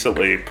see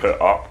recently put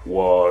up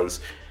was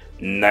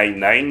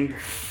 9-9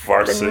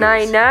 versus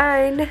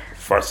 9-9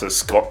 versus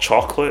Scott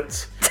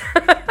Chocolate.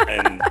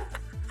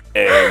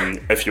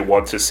 And if you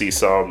want to see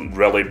some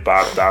really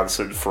bad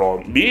dancing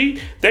from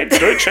me, then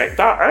do check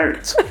that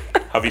out.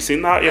 Have you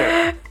seen that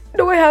yet?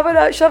 No, I haven't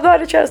actually. I've not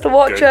had a chance to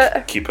watch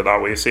it. Keep it that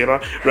way,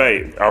 Sarah.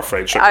 Right, our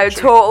friendship. I'm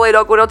totally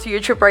not going onto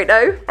YouTube right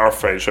now. Our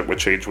friendship would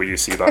change when you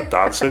see that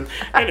dancing.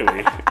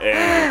 Anyway.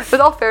 With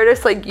all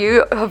fairness, like,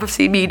 you have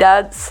seen me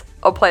dance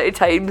on plenty of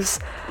times,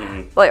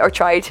 or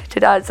tried to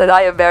dance, and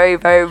I am very,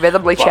 very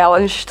rhythmically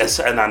challenged. It's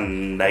in a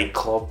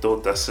nightclub though.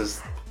 This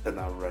is in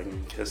a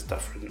ring. It's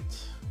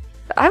different.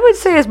 I would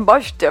say it's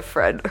much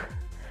different.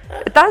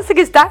 Dancing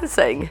is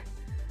dancing.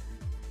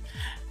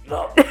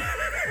 No.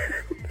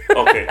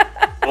 Okay.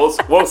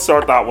 We'll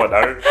sort that one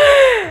out.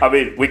 I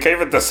mean, we can't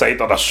even decide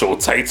on a show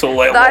title.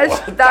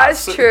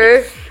 That's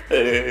true.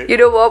 You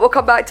know what? We'll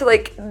come back to,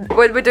 like,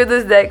 when we do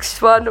the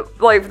next one,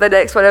 like the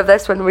next one of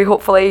this one. We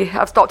hopefully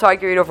have stopped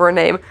arguing over a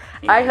name.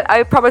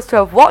 I promise to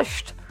have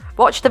watched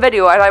the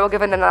video, and I will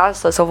give an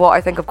analysis of what I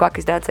think of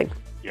Kwaku's dancing.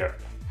 Yeah.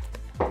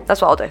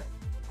 That's what I'll do.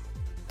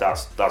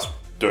 That's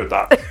do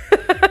that.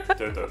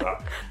 do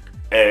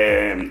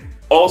that.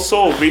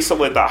 Also,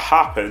 recently that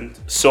happened.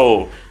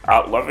 So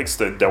at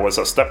Livingston, there was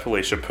a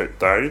stipulation put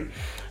down.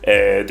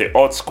 The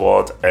Odd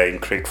Squad and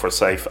Craig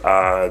Forsyth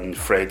and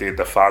Freddie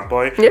the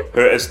Fanboy,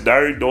 who is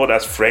now known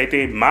as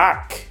Freddie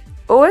Mac.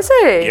 Oh, is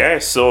he? Yeah,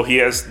 so he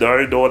is now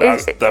known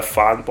as the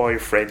Fanboy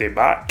Freddie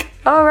Mac.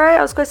 All right,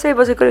 I was going to say,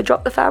 was he going to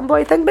drop the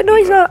fanboy thing? But no,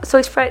 he's not. So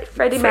he's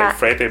Freddie Mac.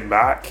 Freddie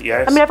Mac,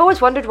 yes. I mean, I've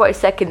always wondered what his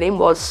second name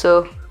was,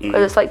 so...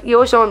 It's like, you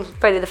always know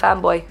Freddie the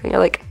Fanboy, and you're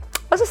like,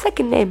 what's his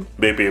second name?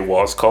 Maybe it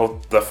was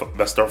called the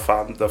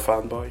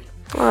Fanboy.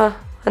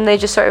 And they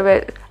just sort of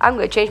went, I'm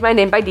going to change my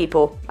name by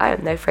default. I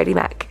am now Freddie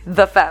Mac,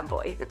 the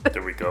Fanboy.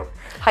 There we go.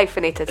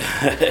 Hyphenated.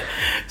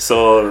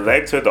 So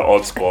then to the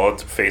Odd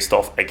Squad faced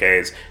off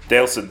against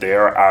Delson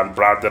Dare and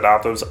Brandon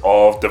Adams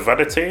of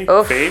Divinity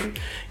fame.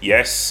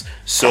 Yes.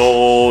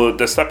 So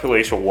the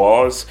stipulation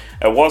was,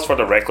 it was for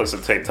the Reckless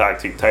Intent Tag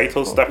Team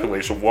titles.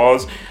 Stipulation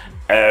was,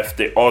 if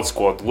the Odd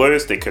Squad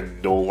lose, they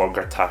can no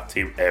longer tag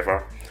team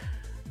ever.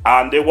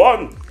 And they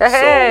won.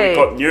 Hey.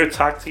 So we got new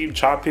tag team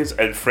champions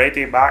in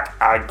Freddie Mac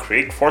and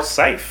Craig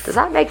Forsyth. Does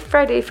that make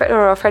Freddie...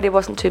 No, Freddie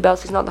wasn't 2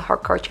 belts. He's not the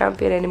hardcore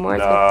champion anymore,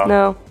 is he?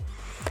 No.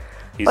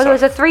 He's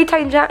a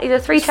 3-time champion.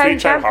 He's a 3-time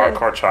champion.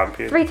 Hardcore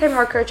champion. 3-time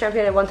hardcore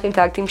champion and 1-time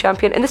tag team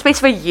champion in the space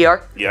of a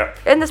year. Yeah.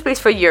 In the space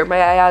of a year,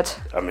 may I add.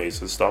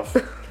 Amazing stuff.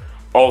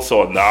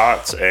 Also on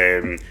that,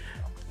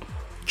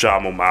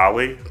 Jam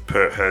O'Malley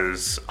put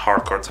his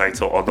hardcore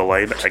title on the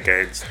line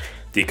against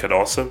Deacon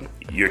Awesome,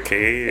 the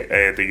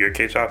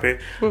UK champion,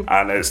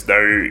 and it's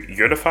now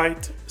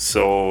unified.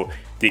 So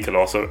Deacon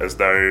Awesome is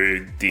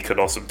now Deacon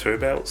Awesome 2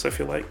 belts, if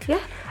you like. Yeah,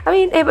 I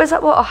mean, it was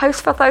a House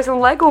of 1,000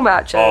 Lego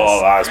matches.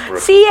 Oh, that's brutal.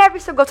 See, every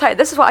single time,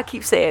 this is what I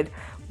keep saying.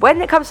 When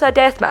it comes to a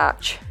death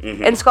match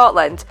in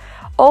Scotland,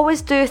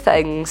 always do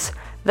things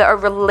that are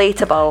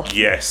relatable.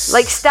 Yes.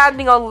 Like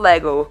standing on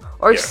Lego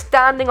or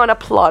standing on a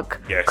plug.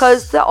 Yes.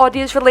 Because the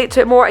audience relate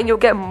to it more and you'll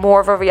get more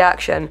of a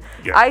reaction.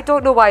 Yeah. I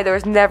don't know why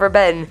there's never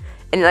been,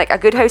 in like a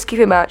good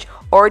housekeeping match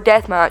or a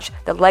death match,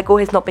 that Lego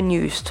has not been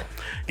used.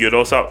 You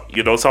know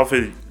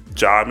something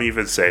Jam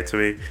even said to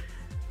me?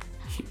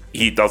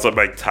 He doesn't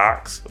like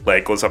tacks.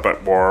 Lego's a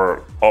bit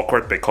more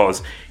awkward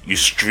because you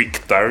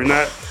streak down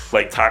it.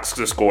 Like tacks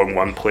just go in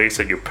one place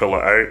and you pull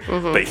it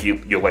out, but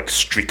you like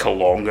streak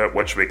along it,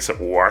 which makes it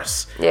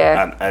worse.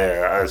 Yeah.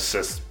 And it's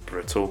just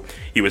brutal.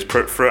 He was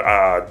put through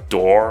a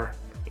door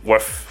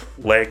with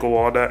Lego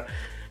on it,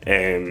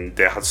 and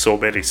they had so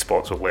many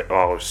spots with Lego.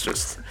 Oh, it's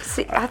just.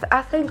 See,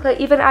 I think like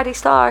even Addie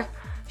Starr,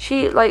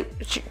 she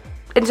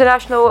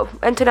international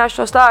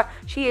star.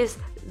 She is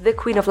the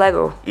queen of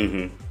Lego.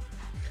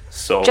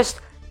 So Just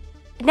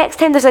next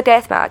time there's a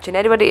death match, and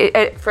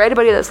for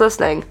anybody that's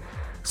listening,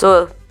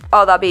 so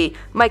that'd be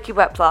Mikey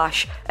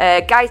Whiplash,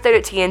 guys down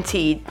at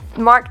TNT,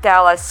 Mark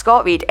Dallas,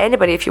 Scott Reed,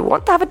 anybody, if you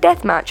want to have a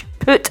death match,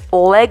 put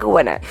Lego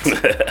in it.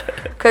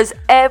 Because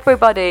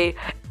everybody,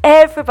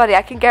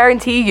 I can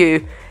guarantee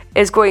you,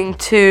 is going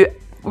to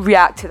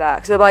react to that.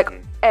 Because they're like,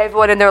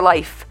 everyone in their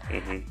life.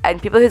 And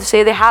people who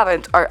say they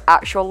haven't are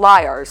actual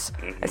liars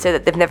and say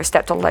that they've never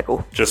stepped on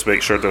Lego. Just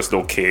make sure there's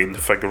no Kane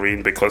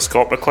figurine because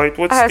Scott McCloud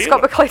would steal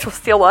Scott it. McCloud will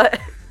steal it.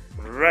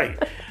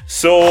 Right.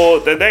 So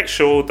the next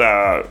show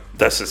that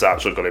this is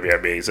actually going to be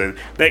amazing.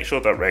 Next show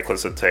that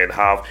Reckless Intent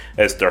have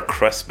is their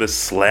Christmas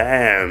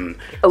Slam.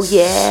 Oh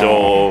yeah.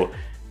 So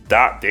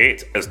that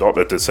date is not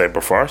the December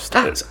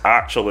 1st. It's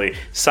actually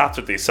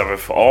Saturday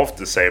 7th of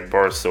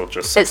December. So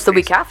just it's the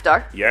week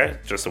after. Yeah,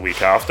 just a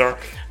week after.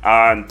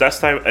 And this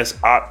time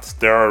it's at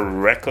their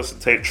Reckless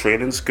Intent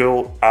training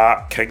school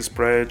at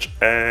Kingsbridge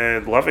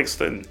in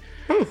Livingston.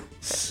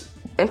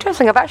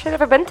 Interesting. I've actually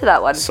never been to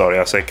that one. Sorry,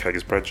 I said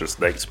Kingsbridge. It's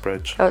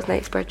Knightsbridge. Oh, it's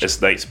Knightsbridge.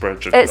 It's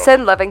Knightsbridge. It's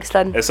in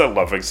Livingston. It's in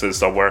Livingston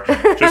somewhere.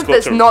 Just go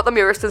It's to, not the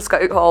Muirston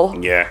Scout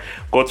Hall. Yeah.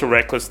 Go to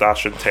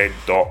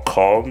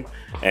reckless-intent.com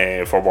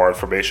for more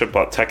information,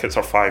 but tickets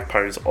are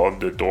 £5 on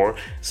the door,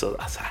 so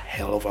that's a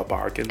hell of a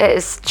bargain. It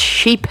is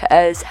cheap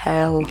as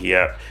hell.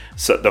 Yeah.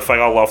 So the thing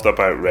I loved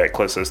about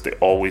Reckless is they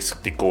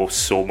go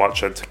so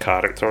much into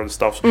character and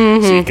stuff. So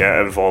you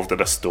get involved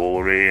in a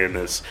story and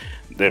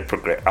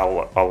I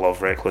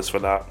love Reckless for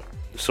that.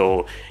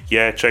 So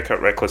yeah, check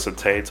out Reckless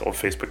Intent on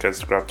Facebook,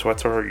 Instagram,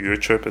 Twitter,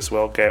 YouTube as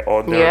well. Get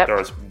on there. Yep.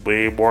 There's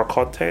way more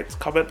content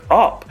coming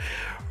up.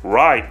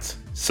 Right.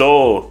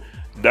 So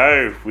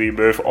now we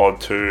move on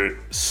to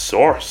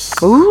Source.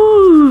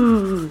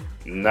 Ooh.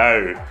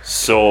 Now,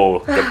 so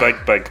the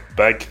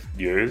big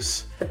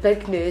news. The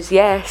big news,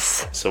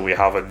 yes. So we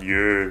have a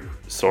new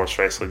Source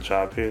Wrestling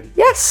champion.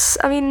 Yes,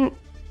 I mean,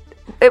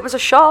 it was a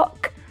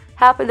shock.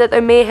 Happened at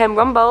the Mayhem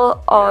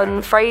Rumble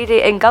on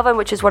Friday in Govan,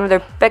 which is one of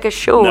their biggest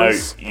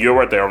shows. Now, you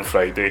were there on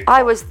Friday.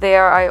 I was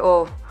there.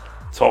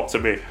 Talk to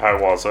me. How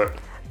was it?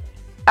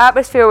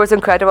 Atmosphere was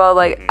incredible.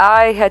 Like,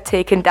 I had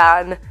taken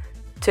Dan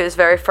to his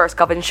very first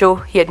Govan show.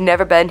 He had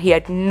never been. He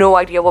had no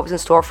idea what was in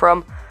store for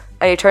him.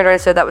 And he turned around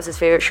and said that was his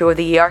favourite show of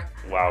the year.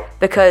 Wow.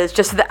 Because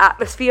just the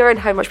atmosphere and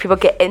how much people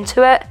get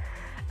into it.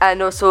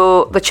 And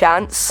also the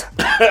chants.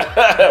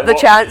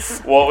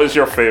 What was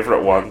your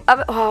favourite one?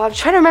 I'm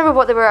trying to remember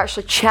what they were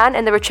actually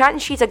chanting. They were chanting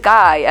 "She's a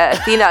Guy" at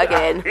Athena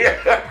again.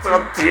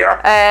 Oh dear.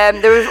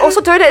 They were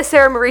also doing it at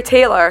Sarah Marie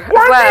Taylor as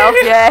well.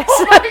 They? Yes.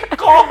 Oh my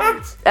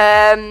god.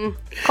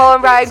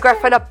 Calling Ryan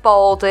Griffin a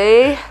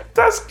baldy.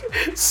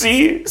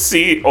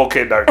 See.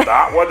 Okay, now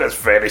that one is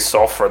very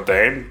soft for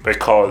them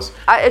because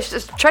I was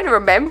just trying to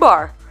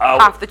remember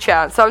half the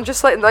chants. So I'm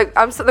just like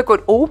I'm sitting there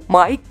going, "Oh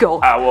my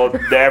god!" I will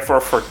never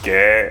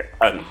forget,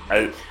 and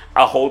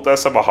I hold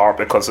this in my heart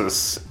because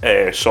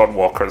it's Sean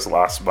Walker's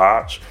last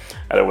match,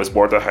 and it was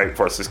Mordor Hype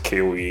versus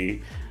KOE.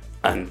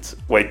 And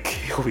when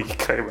KOE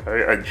came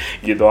out, and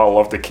I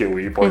love the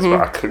KOE boys,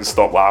 but I couldn't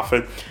stop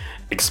laughing.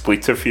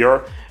 Expletive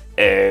here.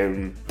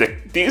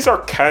 These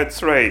are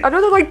kids, right? I know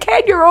they're like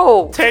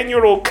 10-year-old.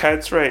 10-year-old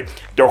kids, right?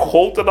 They're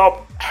holding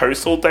up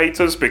household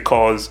items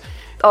because.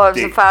 Oh, it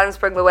was the fans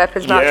bring the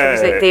weapons match. It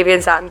was like Davey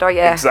and Sandor,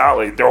 yeah.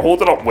 Exactly. They're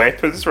holding up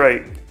weapons,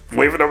 right?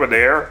 Waving them in the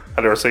air,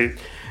 and they're saying,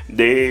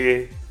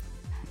 they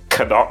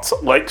cannot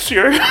likes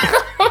you.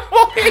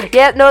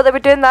 Yeah, no, they were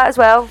doing that as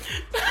well.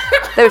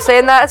 They were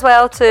saying that as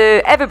well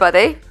to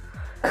everybody.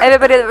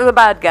 Everybody that was a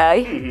bad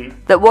guy,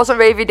 that wasn't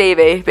Ravy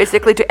Davey.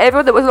 Basically, to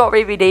everyone that was not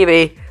Ravy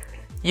Davey,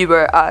 you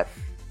were at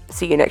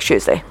see you next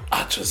Tuesday.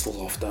 I just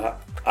love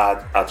that.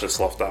 I just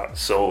love that.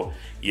 So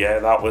yeah,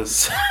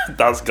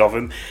 that's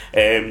Govan.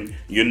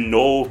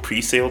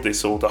 Pre-sale they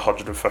sold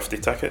 150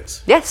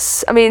 tickets.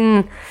 Yes, I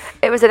mean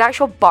it was an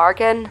actual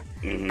bargain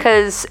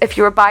because if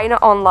you were buying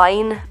it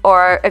online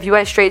or if you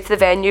went straight to the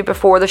venue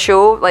before the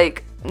show,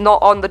 like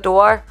not on the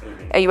door,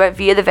 and you went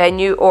via the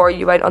venue or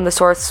you went on the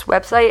Source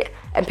website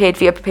and paid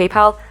via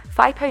PayPal,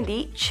 £5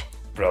 each.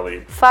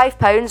 Brilliant.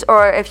 £5,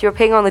 or if you were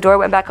paying on the door, it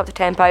went back up to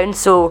 £10.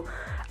 So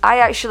I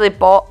actually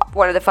bought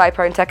one of the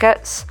 £5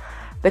 tickets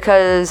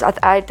because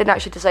I didn't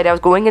actually decide I was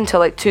going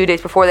until like 2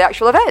 days before the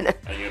actual event.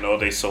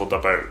 And they sold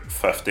about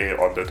 50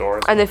 on the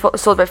door. And they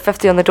sold about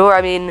 50 on the door.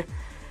 I mean,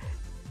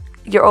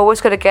 you're always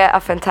going to get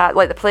a fantastic.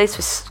 Like the place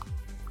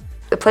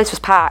was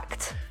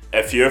packed.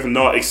 If you have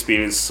not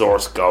experienced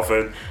Source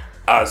Govan,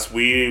 as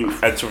we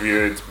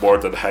interviewed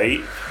Morden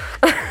Height,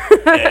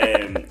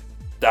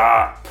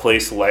 that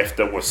place left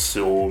them with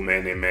so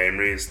many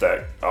memories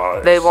that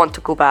they want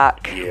to go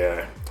back.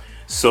 Yeah.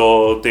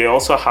 So they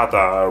also had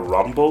a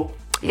rumble.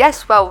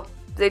 Yes, well,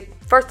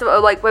 first of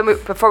all, like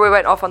before we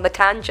went off on the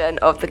tangent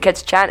of the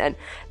kids chanting,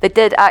 they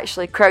did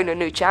actually crown a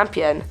new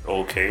champion.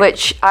 Okay.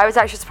 Which I was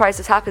actually surprised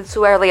this happened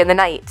so early in the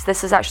night.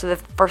 This is actually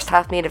the first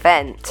half main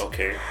event.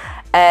 Okay.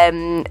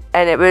 And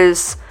it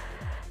was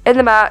in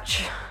the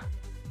match.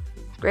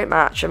 Great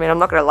match. I mean, I'm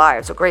not gonna lie, it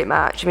was a great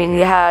match. I mean,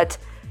 you had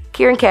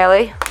Kieran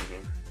Kelly,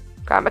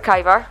 Grant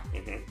McIver,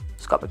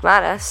 Scott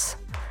McManus,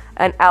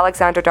 and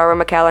Alexander Darwin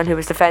McCallum, who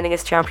was defending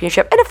his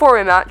championship in a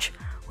 4-way match,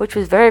 which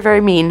was very,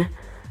 very mean,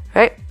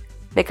 right?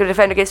 They could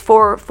defend against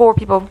four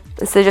people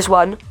instead of just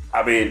one.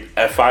 I mean,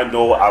 if I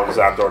know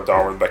Alexander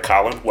Darwin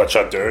McCallum, which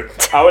I do,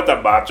 I would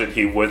imagine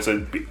he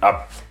wouldn't be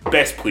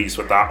best pleased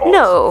with that. Odds.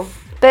 No,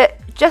 but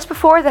just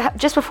before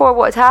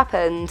what had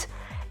happened,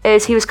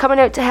 is he was coming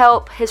out to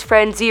help his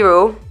friend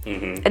Zero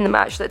in the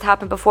match that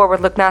happened before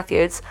with Luke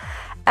Matthews,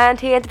 and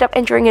he ended up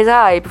injuring his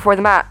eye before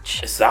the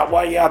match. Is that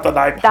why he had an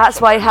eye patch? That's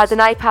why he had an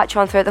eye patch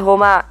on throughout the whole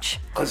match.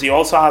 Because he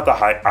also had the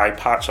eye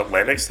patch at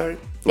Lennoxtown.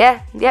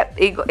 Yeah, yep,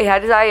 he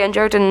had his eye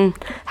injured and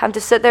had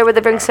to sit there with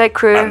the ringside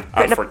crew.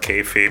 And for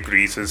kayfabe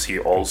reasons, he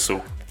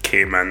also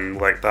came in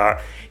like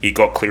that. He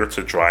got cleared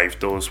to drive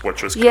those,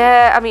 which was cool.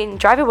 Yeah, I mean,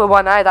 driving with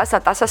one eye,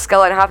 that's a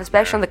skill and a half,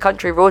 especially on the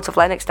country roads of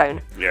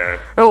Lennoxtown. Yeah.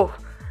 Oh,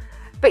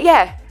 but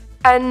yeah,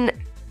 and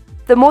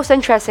the most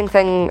interesting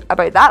thing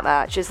about that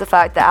match is the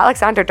fact that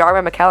Alexander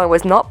Darwin McCallum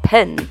was not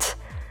pinned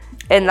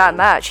in that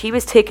match. He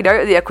was taken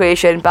out of the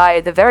equation by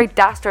the very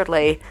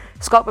dastardly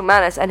Scott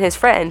McManus and his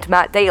friend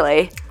Matt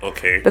Daly.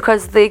 Okay.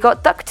 Because they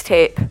got duct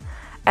tape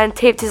and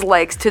taped his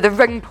legs to the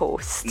ring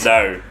post.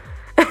 Now,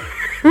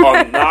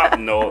 on that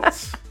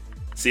note,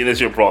 seeing as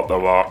you brought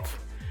them up,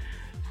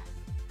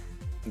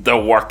 the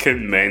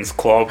Working Men's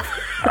Club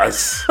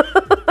has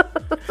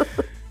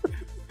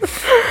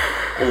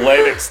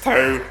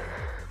Lennoxtown.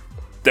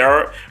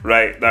 They're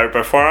right now.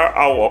 Before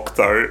I walked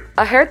out,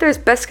 I heard there's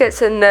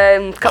biscuits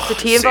and cups of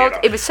tea involved.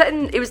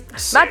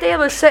 Matt Daly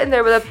was sitting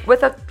there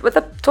with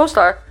a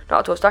toaster, not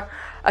a toaster,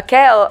 a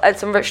kettle and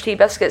some rich tea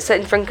biscuits,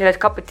 sitting drinking a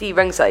cup of tea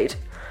ringside.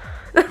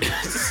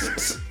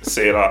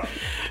 Sarah,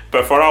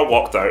 before I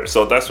walked out,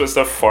 so this was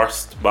the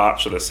first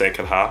match of the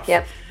second half.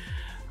 Yep.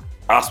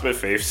 Aspen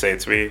Faith said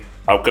to me,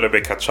 "I'm gonna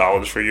make a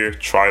challenge for you.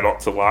 Try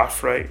not to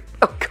laugh, right?"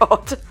 Oh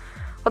God.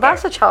 Well,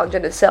 that's a challenge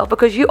in itself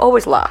because you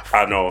always laugh.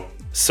 I know.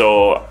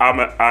 So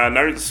I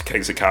announced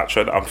Kings of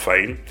Katrin. I'm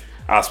fine.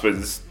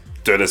 Aspen's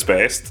doing his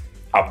best.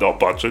 I'm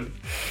not budging.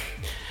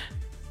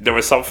 There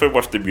was something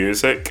with the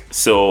music,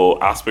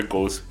 so Aspen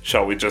goes,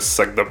 "Shall we just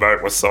sing them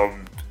out with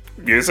some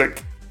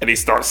music?" And he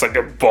starts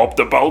singing Bob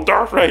the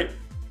Builder, right?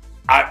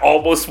 I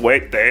almost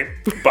went then,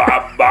 but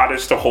I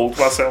managed to hold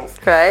myself.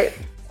 Right.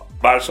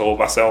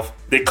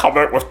 They come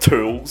out with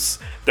tools,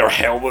 their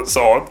helmets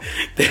on.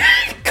 They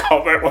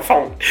come out with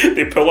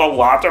they pull a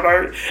ladder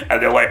out,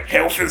 and they're like,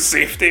 health and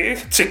safety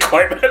to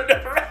climb in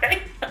the ring.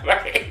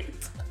 Right?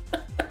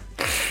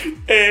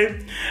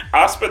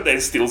 Aspen then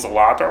steals a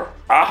ladder.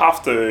 I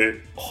have to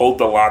hold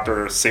the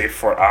ladder safe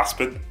for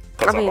Aspen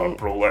because I'm a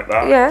pro like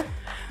that. Yeah.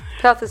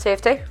 Health and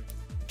safety.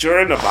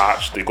 During the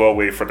match, they go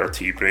away for their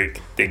tea break.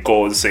 They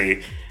go and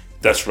say,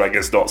 "This ring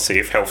is not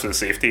safe, health and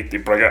safety." They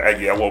bring out a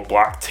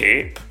yellow-black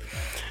tape.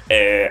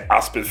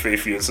 Aspen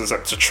Faith uses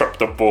it to trip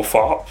them both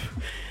up.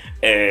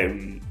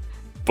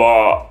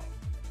 But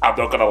I'm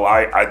not gonna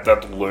lie, I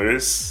did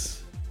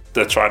lose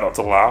the try not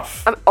to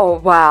laugh. Oh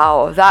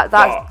wow,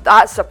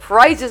 that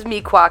surprises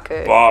me,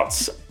 Kwaku.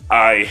 But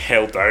I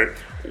held out.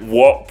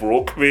 What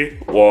broke me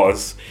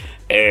was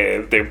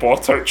they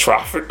brought out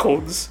traffic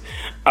cones,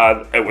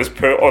 and it was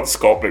put on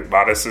Scott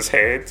McManus's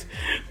head.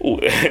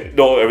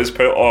 No, it was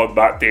put on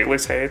Matt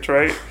Daly's head,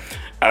 right?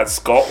 And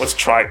Scott was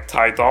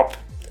tied up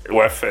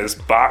with his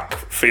back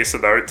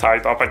facing out,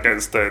 tied up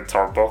against the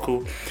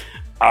turnbuckle.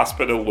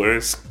 Aspen and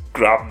Lewis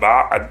grabbed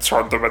Matt and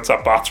turned him into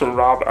a batter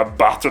ram and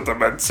battered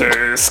him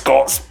into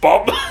Scott's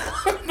bum.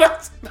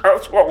 that's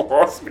what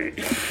lost me.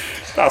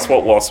 That's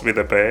what lost me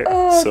the bet.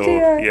 Oh, so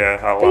dear. yeah,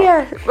 I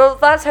laughed. Yeah, well,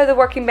 that's how the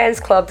Working Men's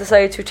Club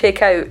decided to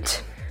take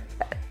out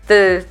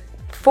the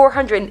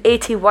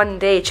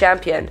 481-day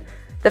champion.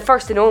 The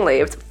first and only.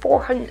 It was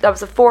 400. That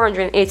was a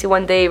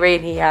 481-day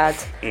reign he had,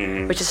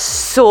 which is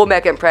so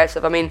mega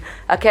impressive. I mean,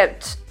 I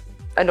kept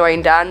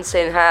annoying Dan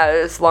saying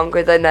it's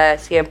longer than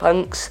CM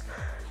Punk's.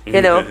 You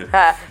know,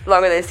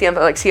 longer than CM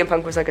Punk. Like CM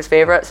Punk was like his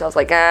favorite, so I was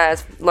like,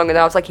 it's longer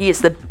than. I was like, he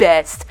is the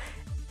best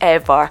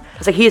ever. I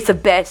was like, he is the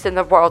best in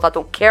the world. I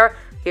don't care.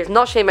 He is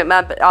not Shane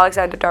McMahon, but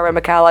Alexander Darwin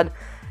McCallum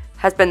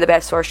has been the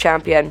best source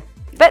champion.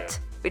 But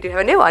we do have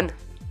a new one.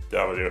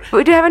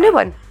 We do have a new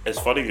one. It's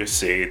funny you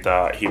say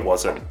that he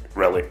wasn't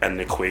really in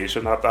the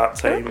equation at that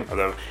time.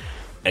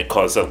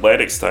 Because at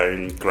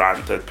Lennoxtown,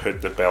 Grant had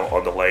put the belt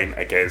on the line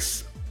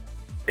against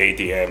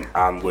ADM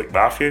and Luke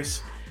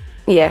Matthews.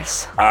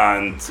 Yes.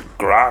 And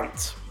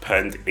Grant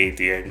pinned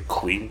ADM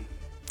clean.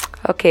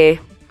 Okay.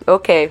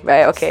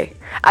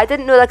 I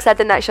didn't know that because I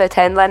didn't actually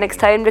attend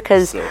Lennoxtown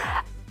because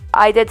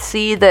I did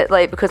see that,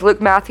 because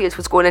Luke Matthews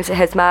was going into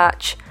his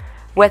match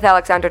with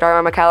Alexander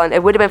Darwin McCallum,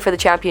 it would have been for the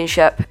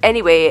championship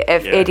anyway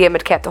if ADM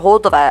had kept a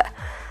hold of it.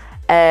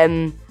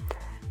 And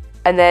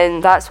then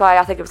that's why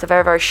I think it was a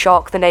very, very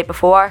shock the night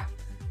before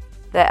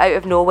that out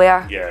of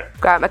nowhere,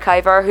 Grant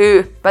McIver,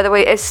 who, by the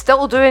way, is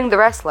still doing the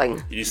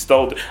wrestling. He's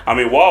still...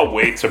 what a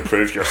way to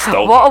prove you're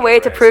still what a way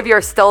to prove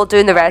you're still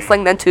doing the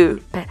wrestling than to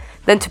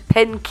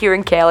pin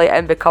Kieran Kelly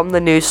and become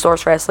the new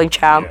Source Wrestling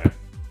champ. Yeah.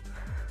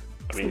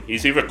 I mean,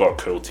 he's even got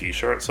cool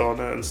t-shirts on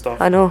it and stuff.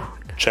 I know.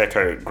 check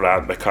out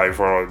Grant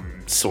McIver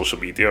on social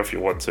media if you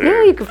want to.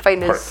 Yeah, you can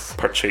find his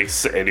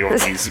purchase any of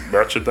these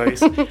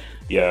merchandise.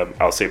 Yeah,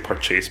 I'll say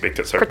purchase, make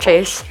it sound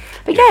purchase. posh.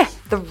 But Yes.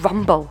 yeah, the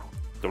Rumble.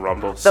 The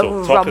Rumble. The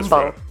So talk us through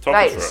Rumble. it. Talk us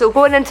Right, through it. so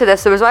going into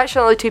this, there was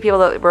actually only 2 people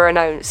that were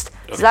announced.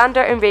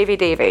 Xander and Ravy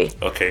Davy.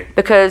 Okay.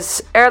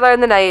 Because earlier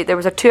in the night, there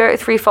was a 2 out of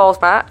 3 falls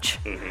match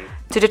Mm-hmm.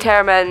 to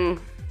determine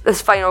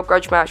this final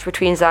grudge match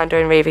between Xander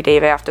and Ravy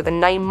Davy after the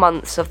 9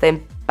 months of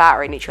them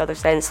battering each other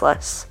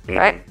senseless, Mm-hmm.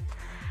 right?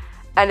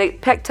 And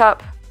it picked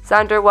up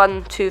Xander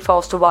 1, 2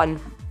 falls to 1,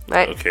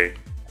 right? Okay.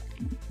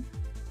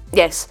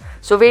 Yes.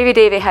 So Ravy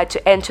Davy had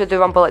to enter the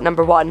Rumble at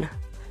number 1,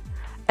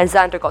 and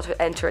Xander got to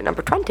enter at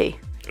number 20.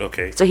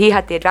 Okay. So he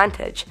had the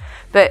advantage.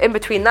 But in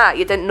between that,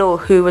 you didn't know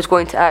who was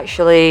going to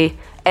actually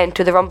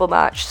enter the Rumble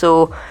match.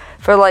 So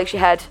for like, you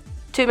had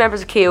 2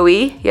 members of KOE,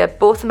 you had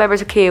both the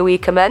members of KOE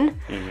come in,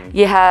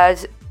 you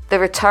had the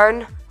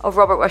return of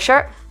Robert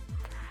Wishart,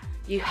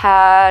 you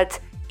had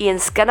Ian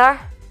Skinner,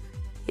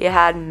 you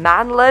had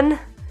Manlin,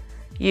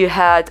 you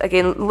had,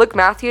 again, Luke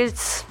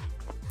Matthews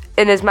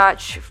in his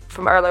match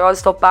from earlier on,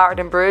 still battered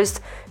and bruised.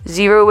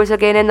 Zero was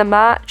again in the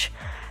match.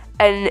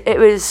 And it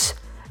was,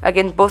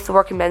 again, both the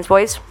working men's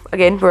boys,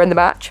 again, were in the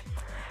match.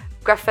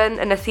 Griffin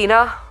and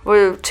Athena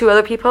were 2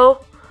 other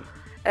people.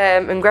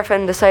 And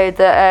Griffin decided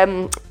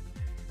that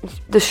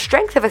the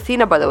strength of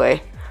Athena, by the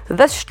way,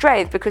 this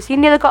strength, because he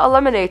nearly got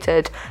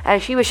eliminated,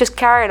 and she was just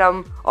carrying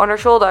him on her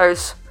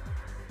shoulders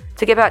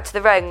to get back to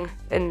the ring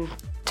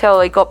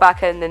until he got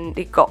back in and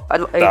he got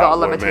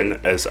eliminated.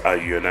 Woman is a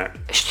unit.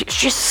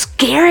 She's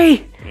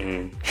scary.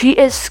 She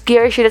is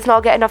scary. She does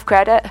not get enough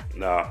credit.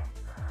 Nah.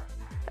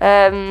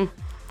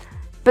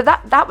 But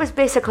that was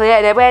basically it.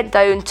 And it went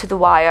down to the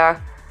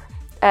wire.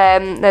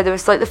 Now there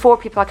was like the 4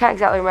 people. I can't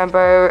exactly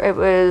remember. It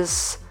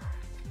was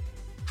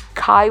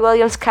Kai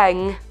Williams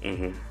King,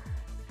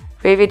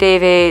 Ravy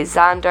Davy,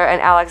 Xander,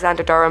 and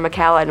Alexander Durham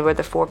McKellen were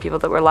the 4 people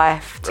that were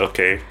left.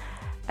 Okay.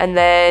 And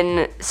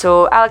then,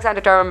 so Alexander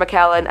Durham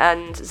McKellen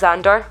and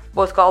Xander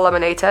both got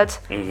eliminated.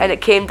 And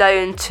it came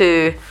down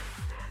to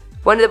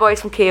one of the boys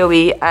from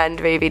KOE and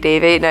Ravy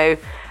Davy. Now,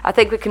 I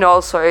think we can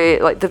also,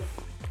 like, the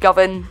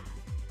Govan,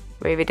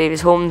 Ravy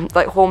Davy's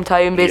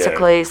hometown,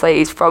 basically. Yeah. It's like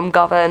he's from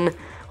Govan.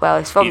 Well,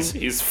 he's from...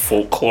 He's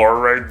folklore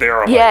around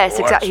there. Yes,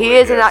 like, exactly. He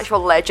literally, is an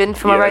actual legend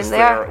from around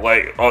there.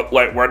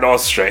 Like we're not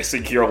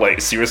stressing here. Like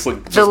seriously,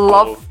 just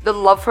The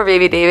love for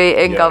Ravy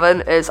Davy in Yeah.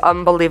 Govan is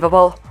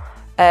unbelievable.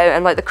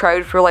 And like the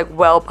crowd were like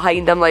well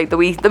behind him, like the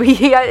wee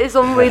he had his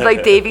own wee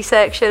like Davy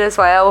section as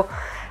well.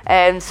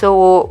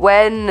 So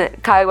when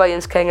Kai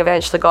Williams King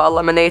eventually got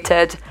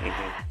eliminated,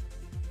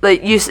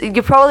 like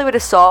you probably would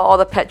have saw all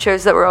the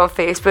pictures that were on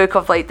Facebook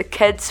of like the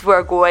kids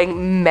were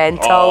going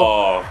mental,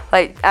 Oh.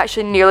 like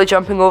actually nearly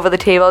jumping over the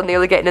table,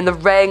 nearly getting in the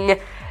ring.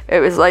 It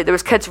was like there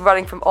was kids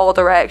running from all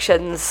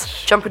directions,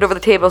 jumping over the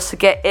tables to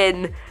get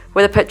in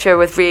with a picture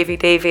with Ravy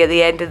Davy at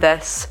the end of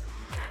this.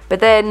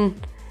 But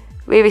then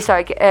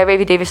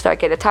Ravy Davy started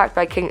getting attacked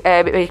by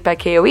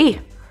KOE.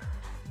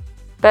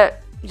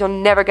 But you'll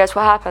never guess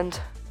what happened.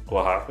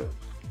 What happened?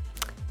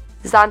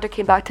 Xander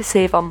came back to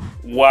save him.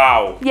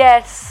 Wow.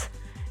 Yes.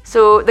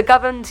 So the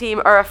Govan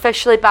team are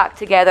officially back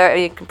together,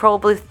 and you can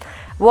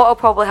what will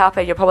probably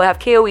happen, you'll probably have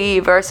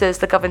KOE versus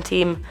the Govan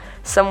team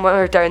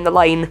somewhere down the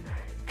line,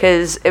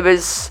 because it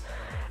was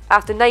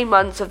after 9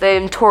 months of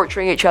them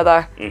torturing each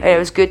other, and it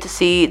was good to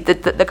see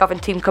the Govan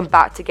team come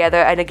back together.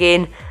 And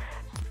again,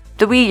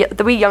 the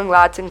wee young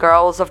lads and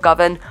girls of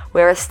Govan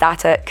were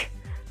ecstatic.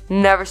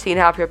 Never seen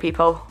happier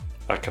people.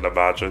 I can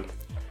imagine.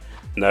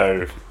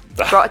 Now,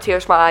 Brought a tear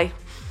to my eye.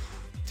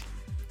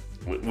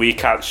 we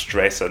can't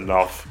stress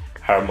enough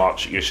how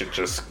much you should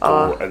just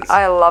go and.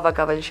 I love a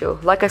Govan show.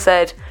 Like I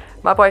said,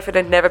 my boyfriend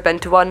had never been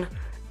to one,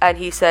 and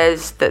he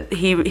says that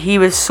he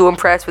was so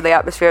impressed with the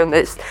atmosphere, and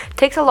it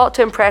takes a lot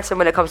to impress him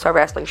when it comes to a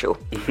wrestling show.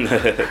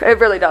 It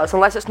really does,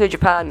 unless it's New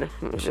Japan.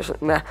 It's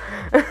just meh.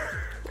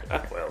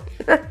 Well,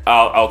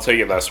 I'll tell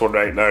you this one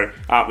right now.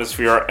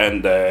 Atmosphere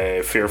in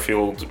the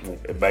Fairfield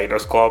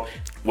Miners Club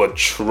would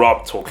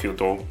trump Tokyo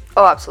Dome.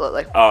 Oh,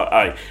 absolutely.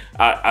 I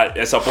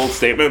it's a bold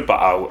statement, but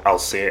I'll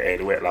say it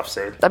anyway. Enough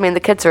said. I mean, the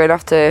kids are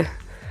enough to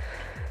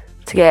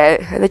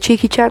get the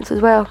cheeky chance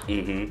as well.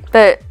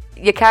 But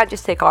you can't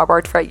just take our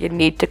word for it. You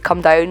need to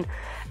come down,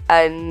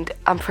 and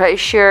I'm pretty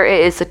sure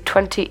it is the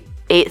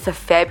 28th of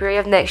February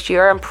of next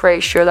year. I'm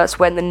pretty sure that's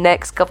when the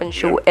next Govan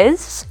show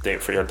is.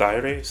 Date for your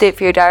diaries. Date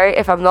for your diary.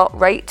 If I'm not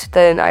right,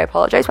 then I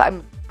apologise, but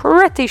I'm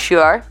pretty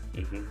sure.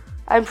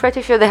 I'm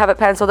pretty sure they have it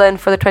penciled in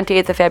for the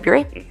 28th of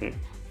February.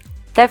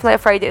 Definitely a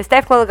Friday. It's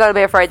definitely going to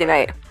be a Friday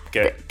night.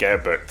 Get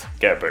booked.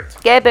 Get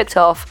booked. Get booked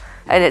off.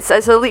 And it's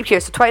a leap year,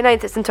 so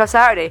 29th, it's into a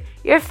Saturday.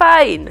 You're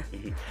fine.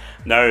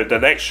 Now, the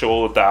next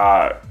show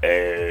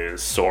that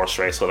Source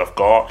Wrestling have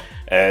got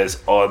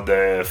is on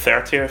the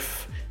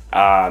 30th,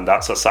 and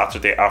that's a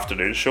Saturday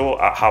afternoon show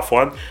at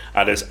 1:30,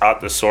 and it's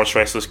at the Source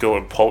Wrestling School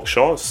in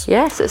Polkshaws.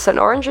 Yes, it's an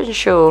Orange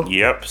show.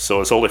 Yep,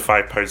 so it's only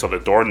 £5 on the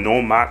door.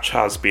 No match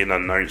has been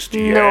announced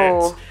yet.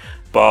 No.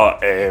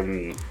 But,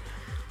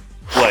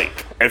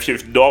 like, if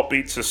you've not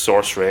been to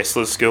Source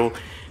Wrestling School,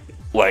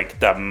 like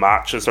the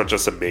matches are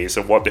just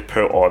amazing. What they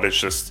put on is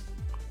just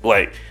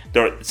like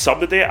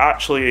somebody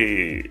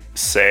actually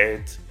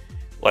said,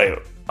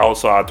 like,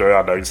 also I do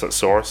announce at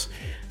Source,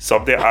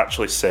 somebody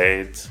actually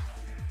said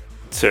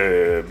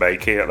to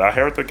Mikey, and I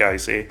heard the guy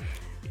say,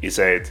 he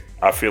said,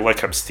 I feel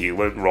like I'm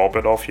stealing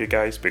Robin off you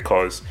guys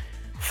because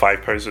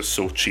 £5 is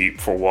so cheap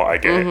for what I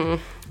get.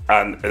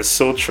 And it's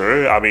so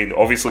true. I mean,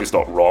 obviously it's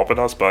not robbing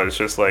us, but it's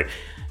just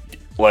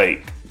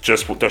like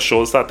just the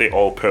shows that they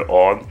all put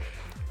on,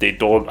 they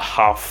don't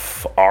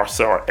half arse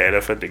it or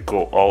anything. They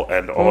go all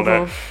in on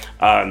it.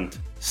 And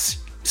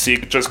see,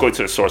 just going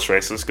to the Source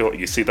Wrestling School,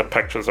 you see the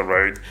pictures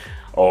around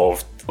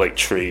of like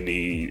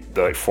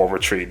former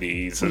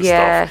trainees and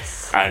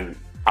stuff. And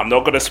I'm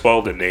not going to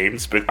spoil the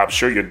names, but I'm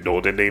sure you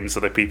know the names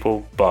of the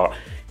people. But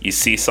you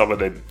see some of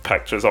the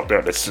pictures up there,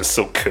 and it's just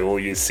so cool.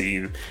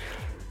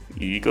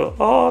 You go,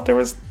 oh,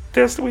 there's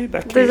the wee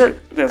Nikki.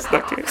 There's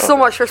Nikki. So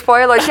much for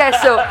spoilers.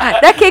 Yes, so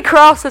Nikki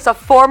Cross is a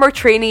former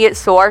trainee at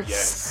Source.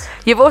 Yes.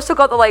 You've also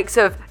got the likes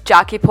of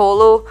Jackie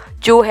Polo,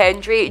 Joe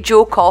Hendry,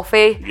 Joe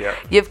Coffey. Yeah.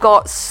 You've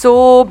got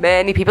so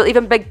many people,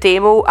 even Big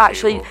Damo,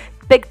 actually.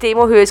 Big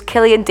Damo, who is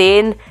Killian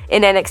Dane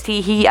in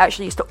NXT, he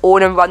actually used to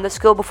own and run the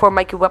school before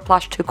Michael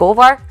Whiplash took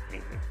over.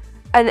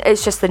 And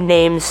it's just the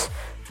names.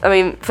 I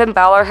mean, Finn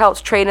Balor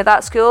helps train at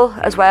that school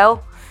as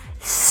well.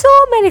 So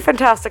many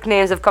fantastic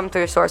names have come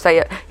through Source.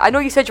 I know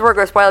you said you were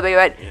going to spoil it, but you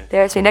went,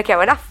 there's me, Nikki. I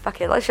went,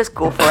 fuck it, let's just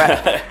go for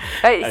it.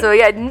 Right, so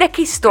yeah,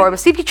 Nikki Storm.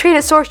 See, if you train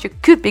at Source, you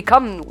could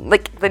become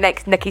like the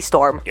next Nikki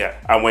Storm. Yeah,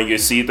 and when you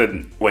see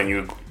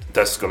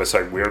this is going to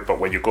sound weird, but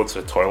when you go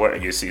to the toilet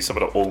and you see some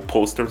of the old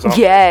posters up,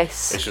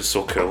 yes, it's just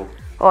so cool.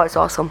 Oh, it's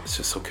awesome. It's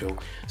just so cool.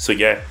 So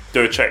yeah,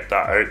 do check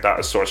that out. That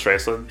is Source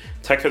Wrestling.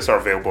 Tickets are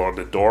available on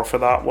the door for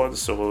that one,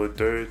 so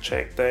do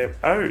check them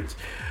out.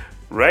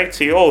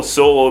 Rightio,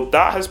 so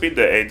that has been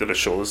the end of the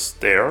shows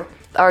there.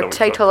 Our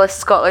titleless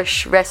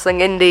Scottish wrestling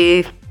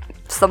indie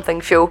something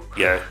show.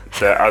 Yeah,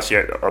 the as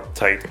yet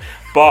untitled.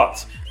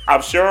 But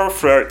I'm sure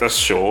throughout this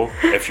show,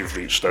 if you've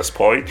reached this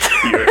point,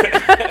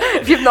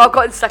 if you've not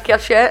gotten sick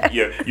of shit,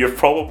 you've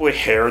probably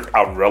heard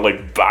a really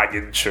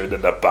banging tune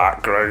in the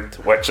background,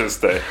 which is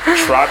the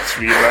trance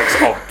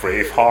remix of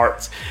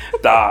Braveheart.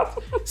 That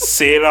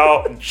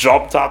Sarah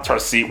jumped at her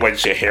seat when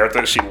she heard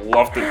it. She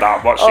loved it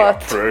that much. She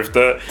approved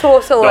it.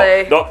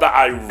 Totally. Not that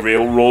I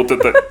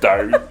railroaded it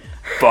down.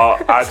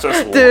 But I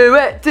just do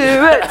it.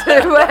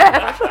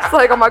 It's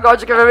like, oh my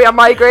god, you're giving me a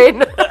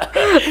migraine.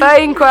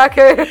 Fine,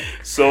 Quacker.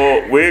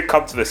 So we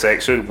come to the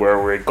section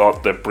where we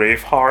got the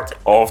Braveheart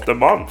of the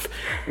month,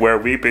 where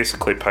we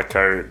basically pick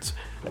out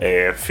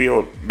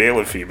male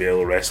and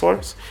female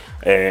wrestlers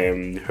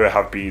who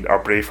have been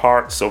our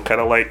Braveheart. So kind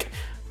of like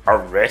our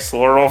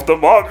wrestler of the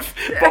month,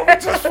 but we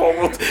just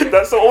followed.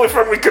 That's the only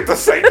thing we could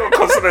decide on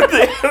because of the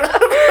day.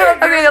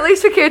 I mean, at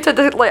least we came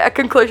to like a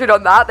conclusion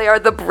on that. They are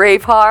the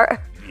Braveheart.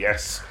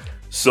 Yes.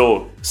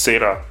 So,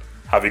 Sarah,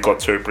 have you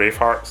got two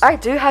Bravehearts? I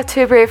do have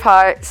two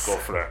Bravehearts. Go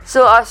for it.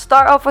 So I'll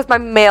start off with my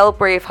male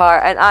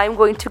Braveheart, and I'm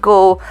going to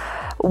go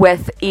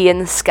with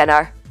Ian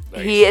Skinner.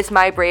 Nice. He is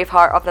my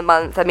Braveheart of the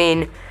month. I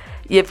mean,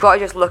 you've got to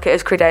just look at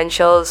his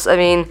credentials. I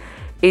mean,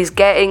 he's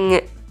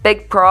getting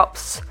big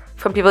props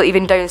from people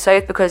even down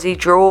south because he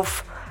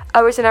drove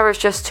hours and hours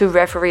just to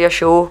referee a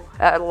show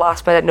at a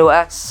last minute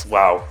notice.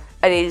 Wow.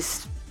 And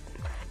he's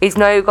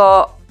now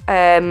got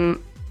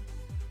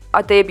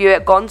a debut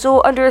at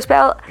Gonzo under his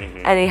belt,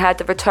 and he had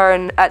to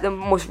return at the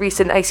most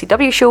recent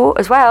ICW show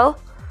as well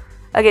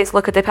against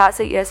Luca De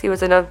Patsy. Yes, he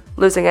was in a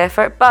losing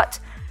effort,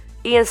 but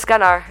Ian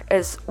Skinner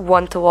is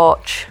one to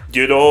watch.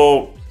 You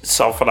know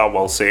something I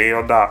will say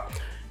on that?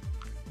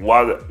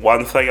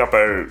 One thing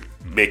about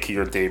making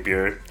your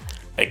debut,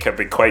 it can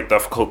be quite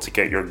difficult to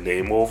get your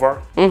name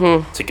over,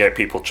 to get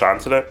people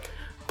chanting it.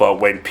 But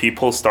when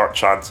people start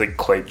chanting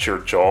 "clench your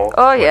jaw,"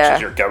 which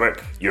is your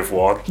gimmick, you've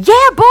won.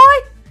 Yeah, boy.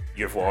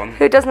 You've won.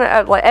 Who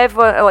doesn't like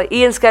everyone? Like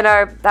Ian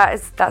Skinner.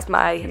 That's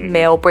my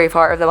male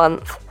Braveheart of the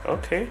month.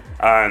 Okay.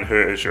 And who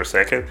is your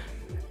second?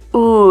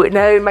 Ooh,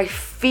 now my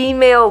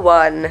female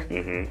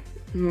one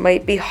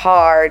might be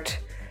hard,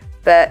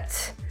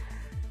 but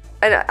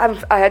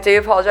I do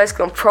apologise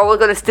because I'm probably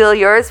going to steal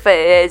yours, but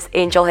it is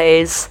Angel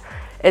Hayes.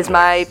 Is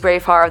my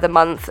Braveheart of the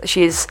month.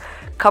 She's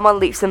come on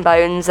leaps and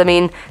bounds. I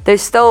mean,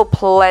 there's still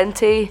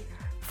plenty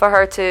for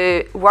her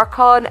to work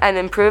on and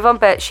improve on,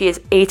 but she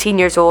is 18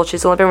 years old.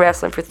 She's only been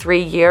wrestling for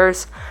 3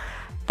 years.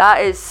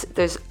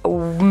 There's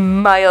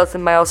miles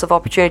and miles of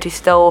opportunity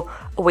still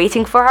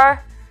waiting for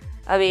her.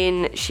 I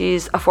mean,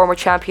 she's a former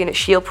champion at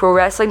Shield Pro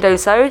Wrestling down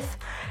south.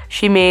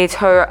 She made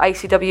her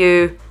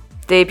ICW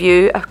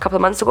debut a couple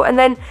of months ago, and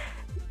then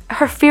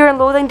her Fear and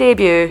Loathing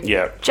debut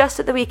just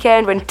at the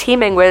weekend when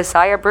teaming with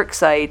Xia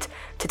Brookside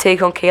to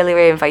take on Kaylee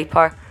Ray and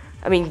Viper.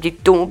 I mean, you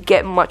don't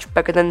get much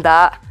bigger than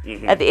that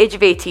at the age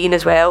of 18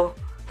 as well.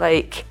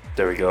 Like,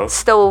 there we go.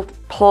 Still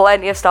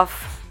plenty of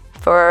stuff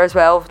for her as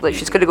well. Like,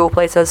 she's going to go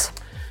places.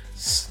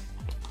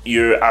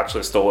 You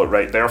actually stole it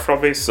right there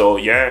from me. So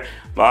yeah,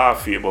 my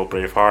female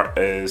Braveheart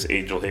is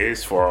Angel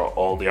Hayes for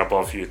all the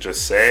above you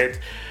just said.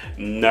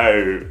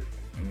 Now,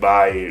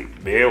 my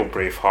male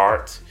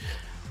Braveheart,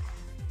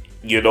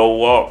 you know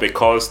what?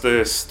 Because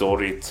the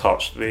story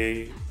touched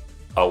me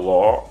a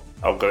lot,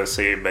 I'm gonna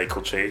say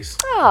Michael Chase.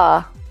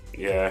 Ah.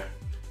 Yeah.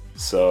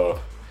 So,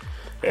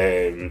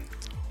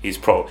 he's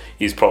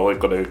probably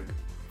gonna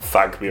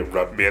thank me and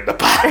rub me in the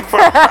back for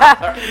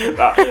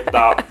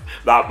that.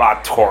 That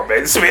man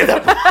torments me in the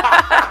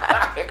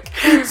back.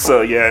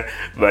 So yeah,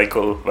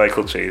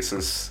 Michael Chase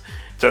is,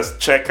 just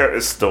check out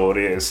his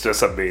story. It's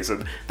just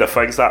amazing. The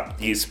things that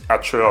he's a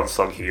true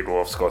unsung hero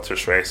of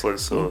Scottish wrestling.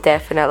 So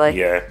Definitely.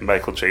 yeah,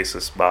 Michael Chase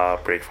is my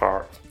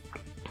Braveheart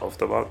of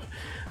the month.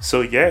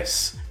 So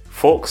yes,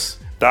 folks,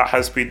 that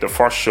has been the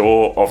first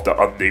show of the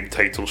unnamed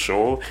title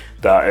show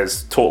that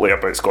is totally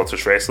about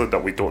Scottish wrestling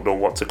that we don't know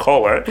what to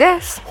call it.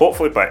 Yes.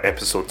 Hopefully by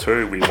episode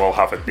 2 we will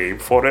have a name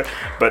for it.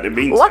 But in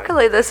the meantime,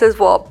 Luckily, this is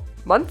what,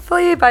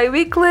 monthly,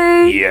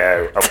 bi-weekly?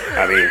 yeah,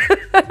 I mean,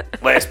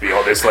 let's be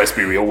honest, let's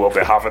be real, we'll be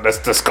having this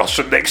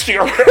discussion next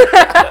year.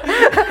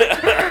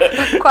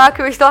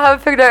 Quacker, we still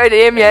haven't figured out a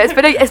name yet. It's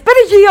been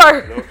a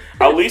year.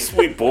 At least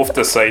we both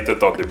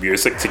decided on the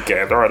music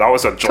together, and that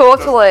was a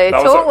joint Totally.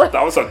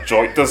 that was a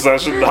joint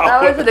decision.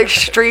 That was an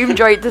extreme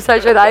joint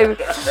decision. I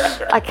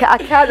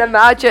can't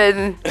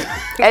imagine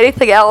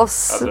anything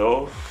else. I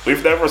know.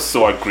 We've never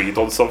so agreed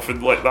on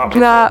something like that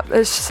before. Nah,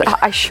 it's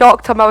just, I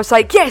shocked him. I was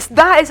like, yes,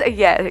 that is a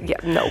yeah,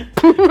 no.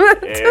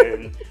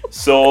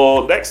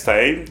 So next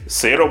time,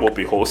 Sarah will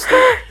be hosting.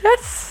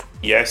 Yes.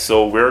 Yeah,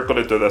 so we're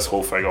going to do this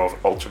whole thing of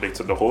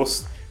alternating the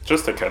host,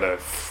 just to kind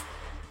of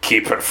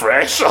keep it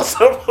fresh, I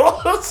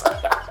suppose.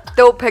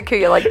 Don't pick who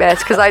you like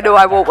best, because I know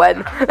I won't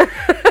win.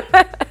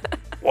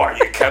 What, are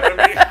you kidding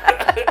me?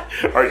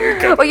 Are you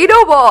kidding Well, you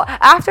know what?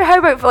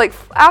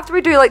 After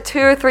we do like 2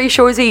 or 3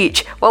 shows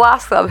each, we'll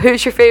ask them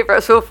who's your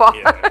favourite so far.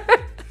 Yeah.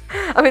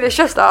 I mean, it's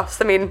just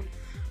us. I mean,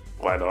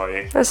 Why not,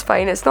 eh? it's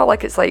fine. It's not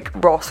like it's like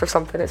Ross or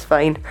something. It's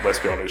fine. Let's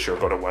be honest, you're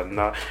going to win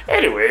that.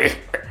 Anyway,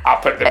 I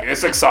picked the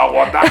music, so I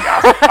won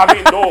that. I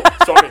mean, no,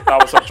 sorry, that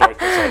was a joint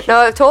decision.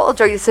 No, a total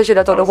joint decision.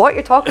 I don't know what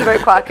you're talking about,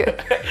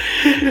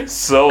 Quacker.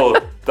 So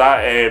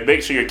that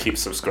make sure you keep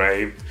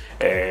subscribed.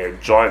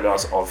 Join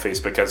us on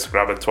Facebook,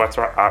 Instagram, and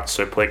Twitter at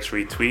Suplex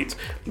Retweet.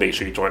 Make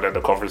sure you join in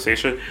the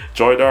conversation.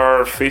 Join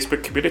our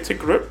Facebook community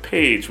group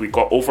page. We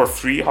got over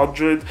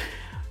 300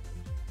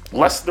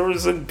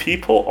 listeners and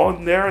people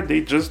on there, and they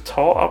just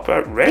talk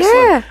about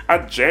wrestling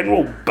and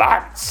general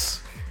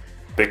bats.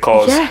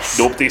 Because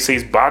nobody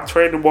says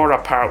banter anymore,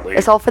 apparently.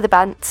 It's all for the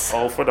bants.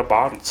 All for the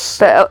bants.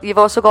 But you've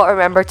also got to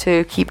remember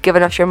to keep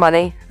giving us your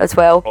money as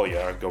well. Oh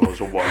yeah, give us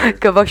a one.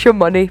 Give us your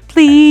money,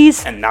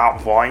 please. And not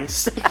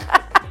voice.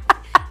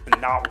 And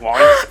not voice.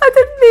 I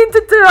didn't mean to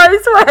do it, I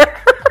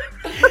swear.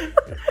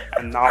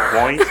 And not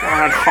voice.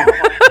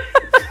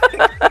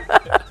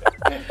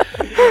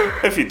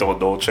 If you don't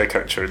know, check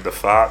out Tune the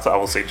Fat. I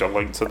will send you a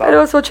link to that. And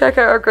also check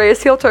out our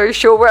Grace Heel Tour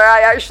show where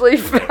I just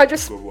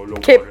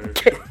give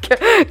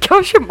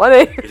us your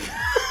money.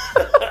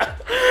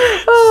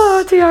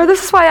 Oh dear,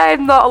 this is why I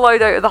am not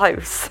allowed out of the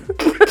house.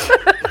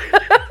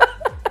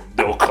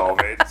 No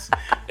comments.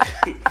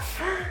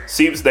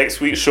 Seems next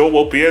week's show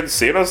will be in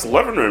Sarah's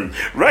living room.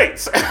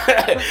 Right.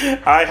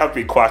 I have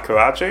been Quacker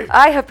Ajay.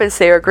 I have been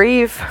Sarah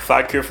Grieve.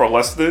 Thank you for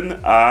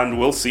listening, and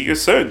we'll see you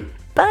soon.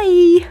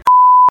 Bye.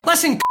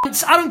 Listen,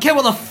 cunts, I don't care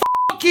what the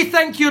fuck you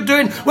think you're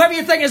doing, whatever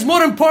you think is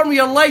more important with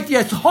your life,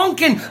 you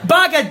honking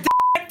bag of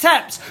dick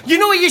tips. You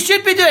know what you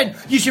should be doing?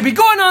 You should be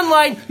going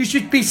online, you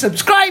should be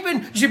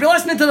subscribing, you should be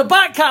listening to the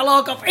back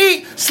catalogue of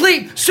Eat,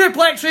 Sleep,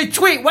 Suplex,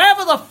 Retweet,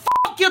 whatever the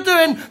fuck you're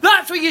doing,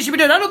 that's what you should be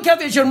doing. I don't care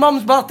if it's your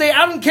mum's birthday,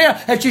 I don't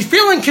care if she's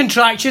feeling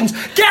contractions,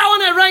 get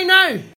on it right now.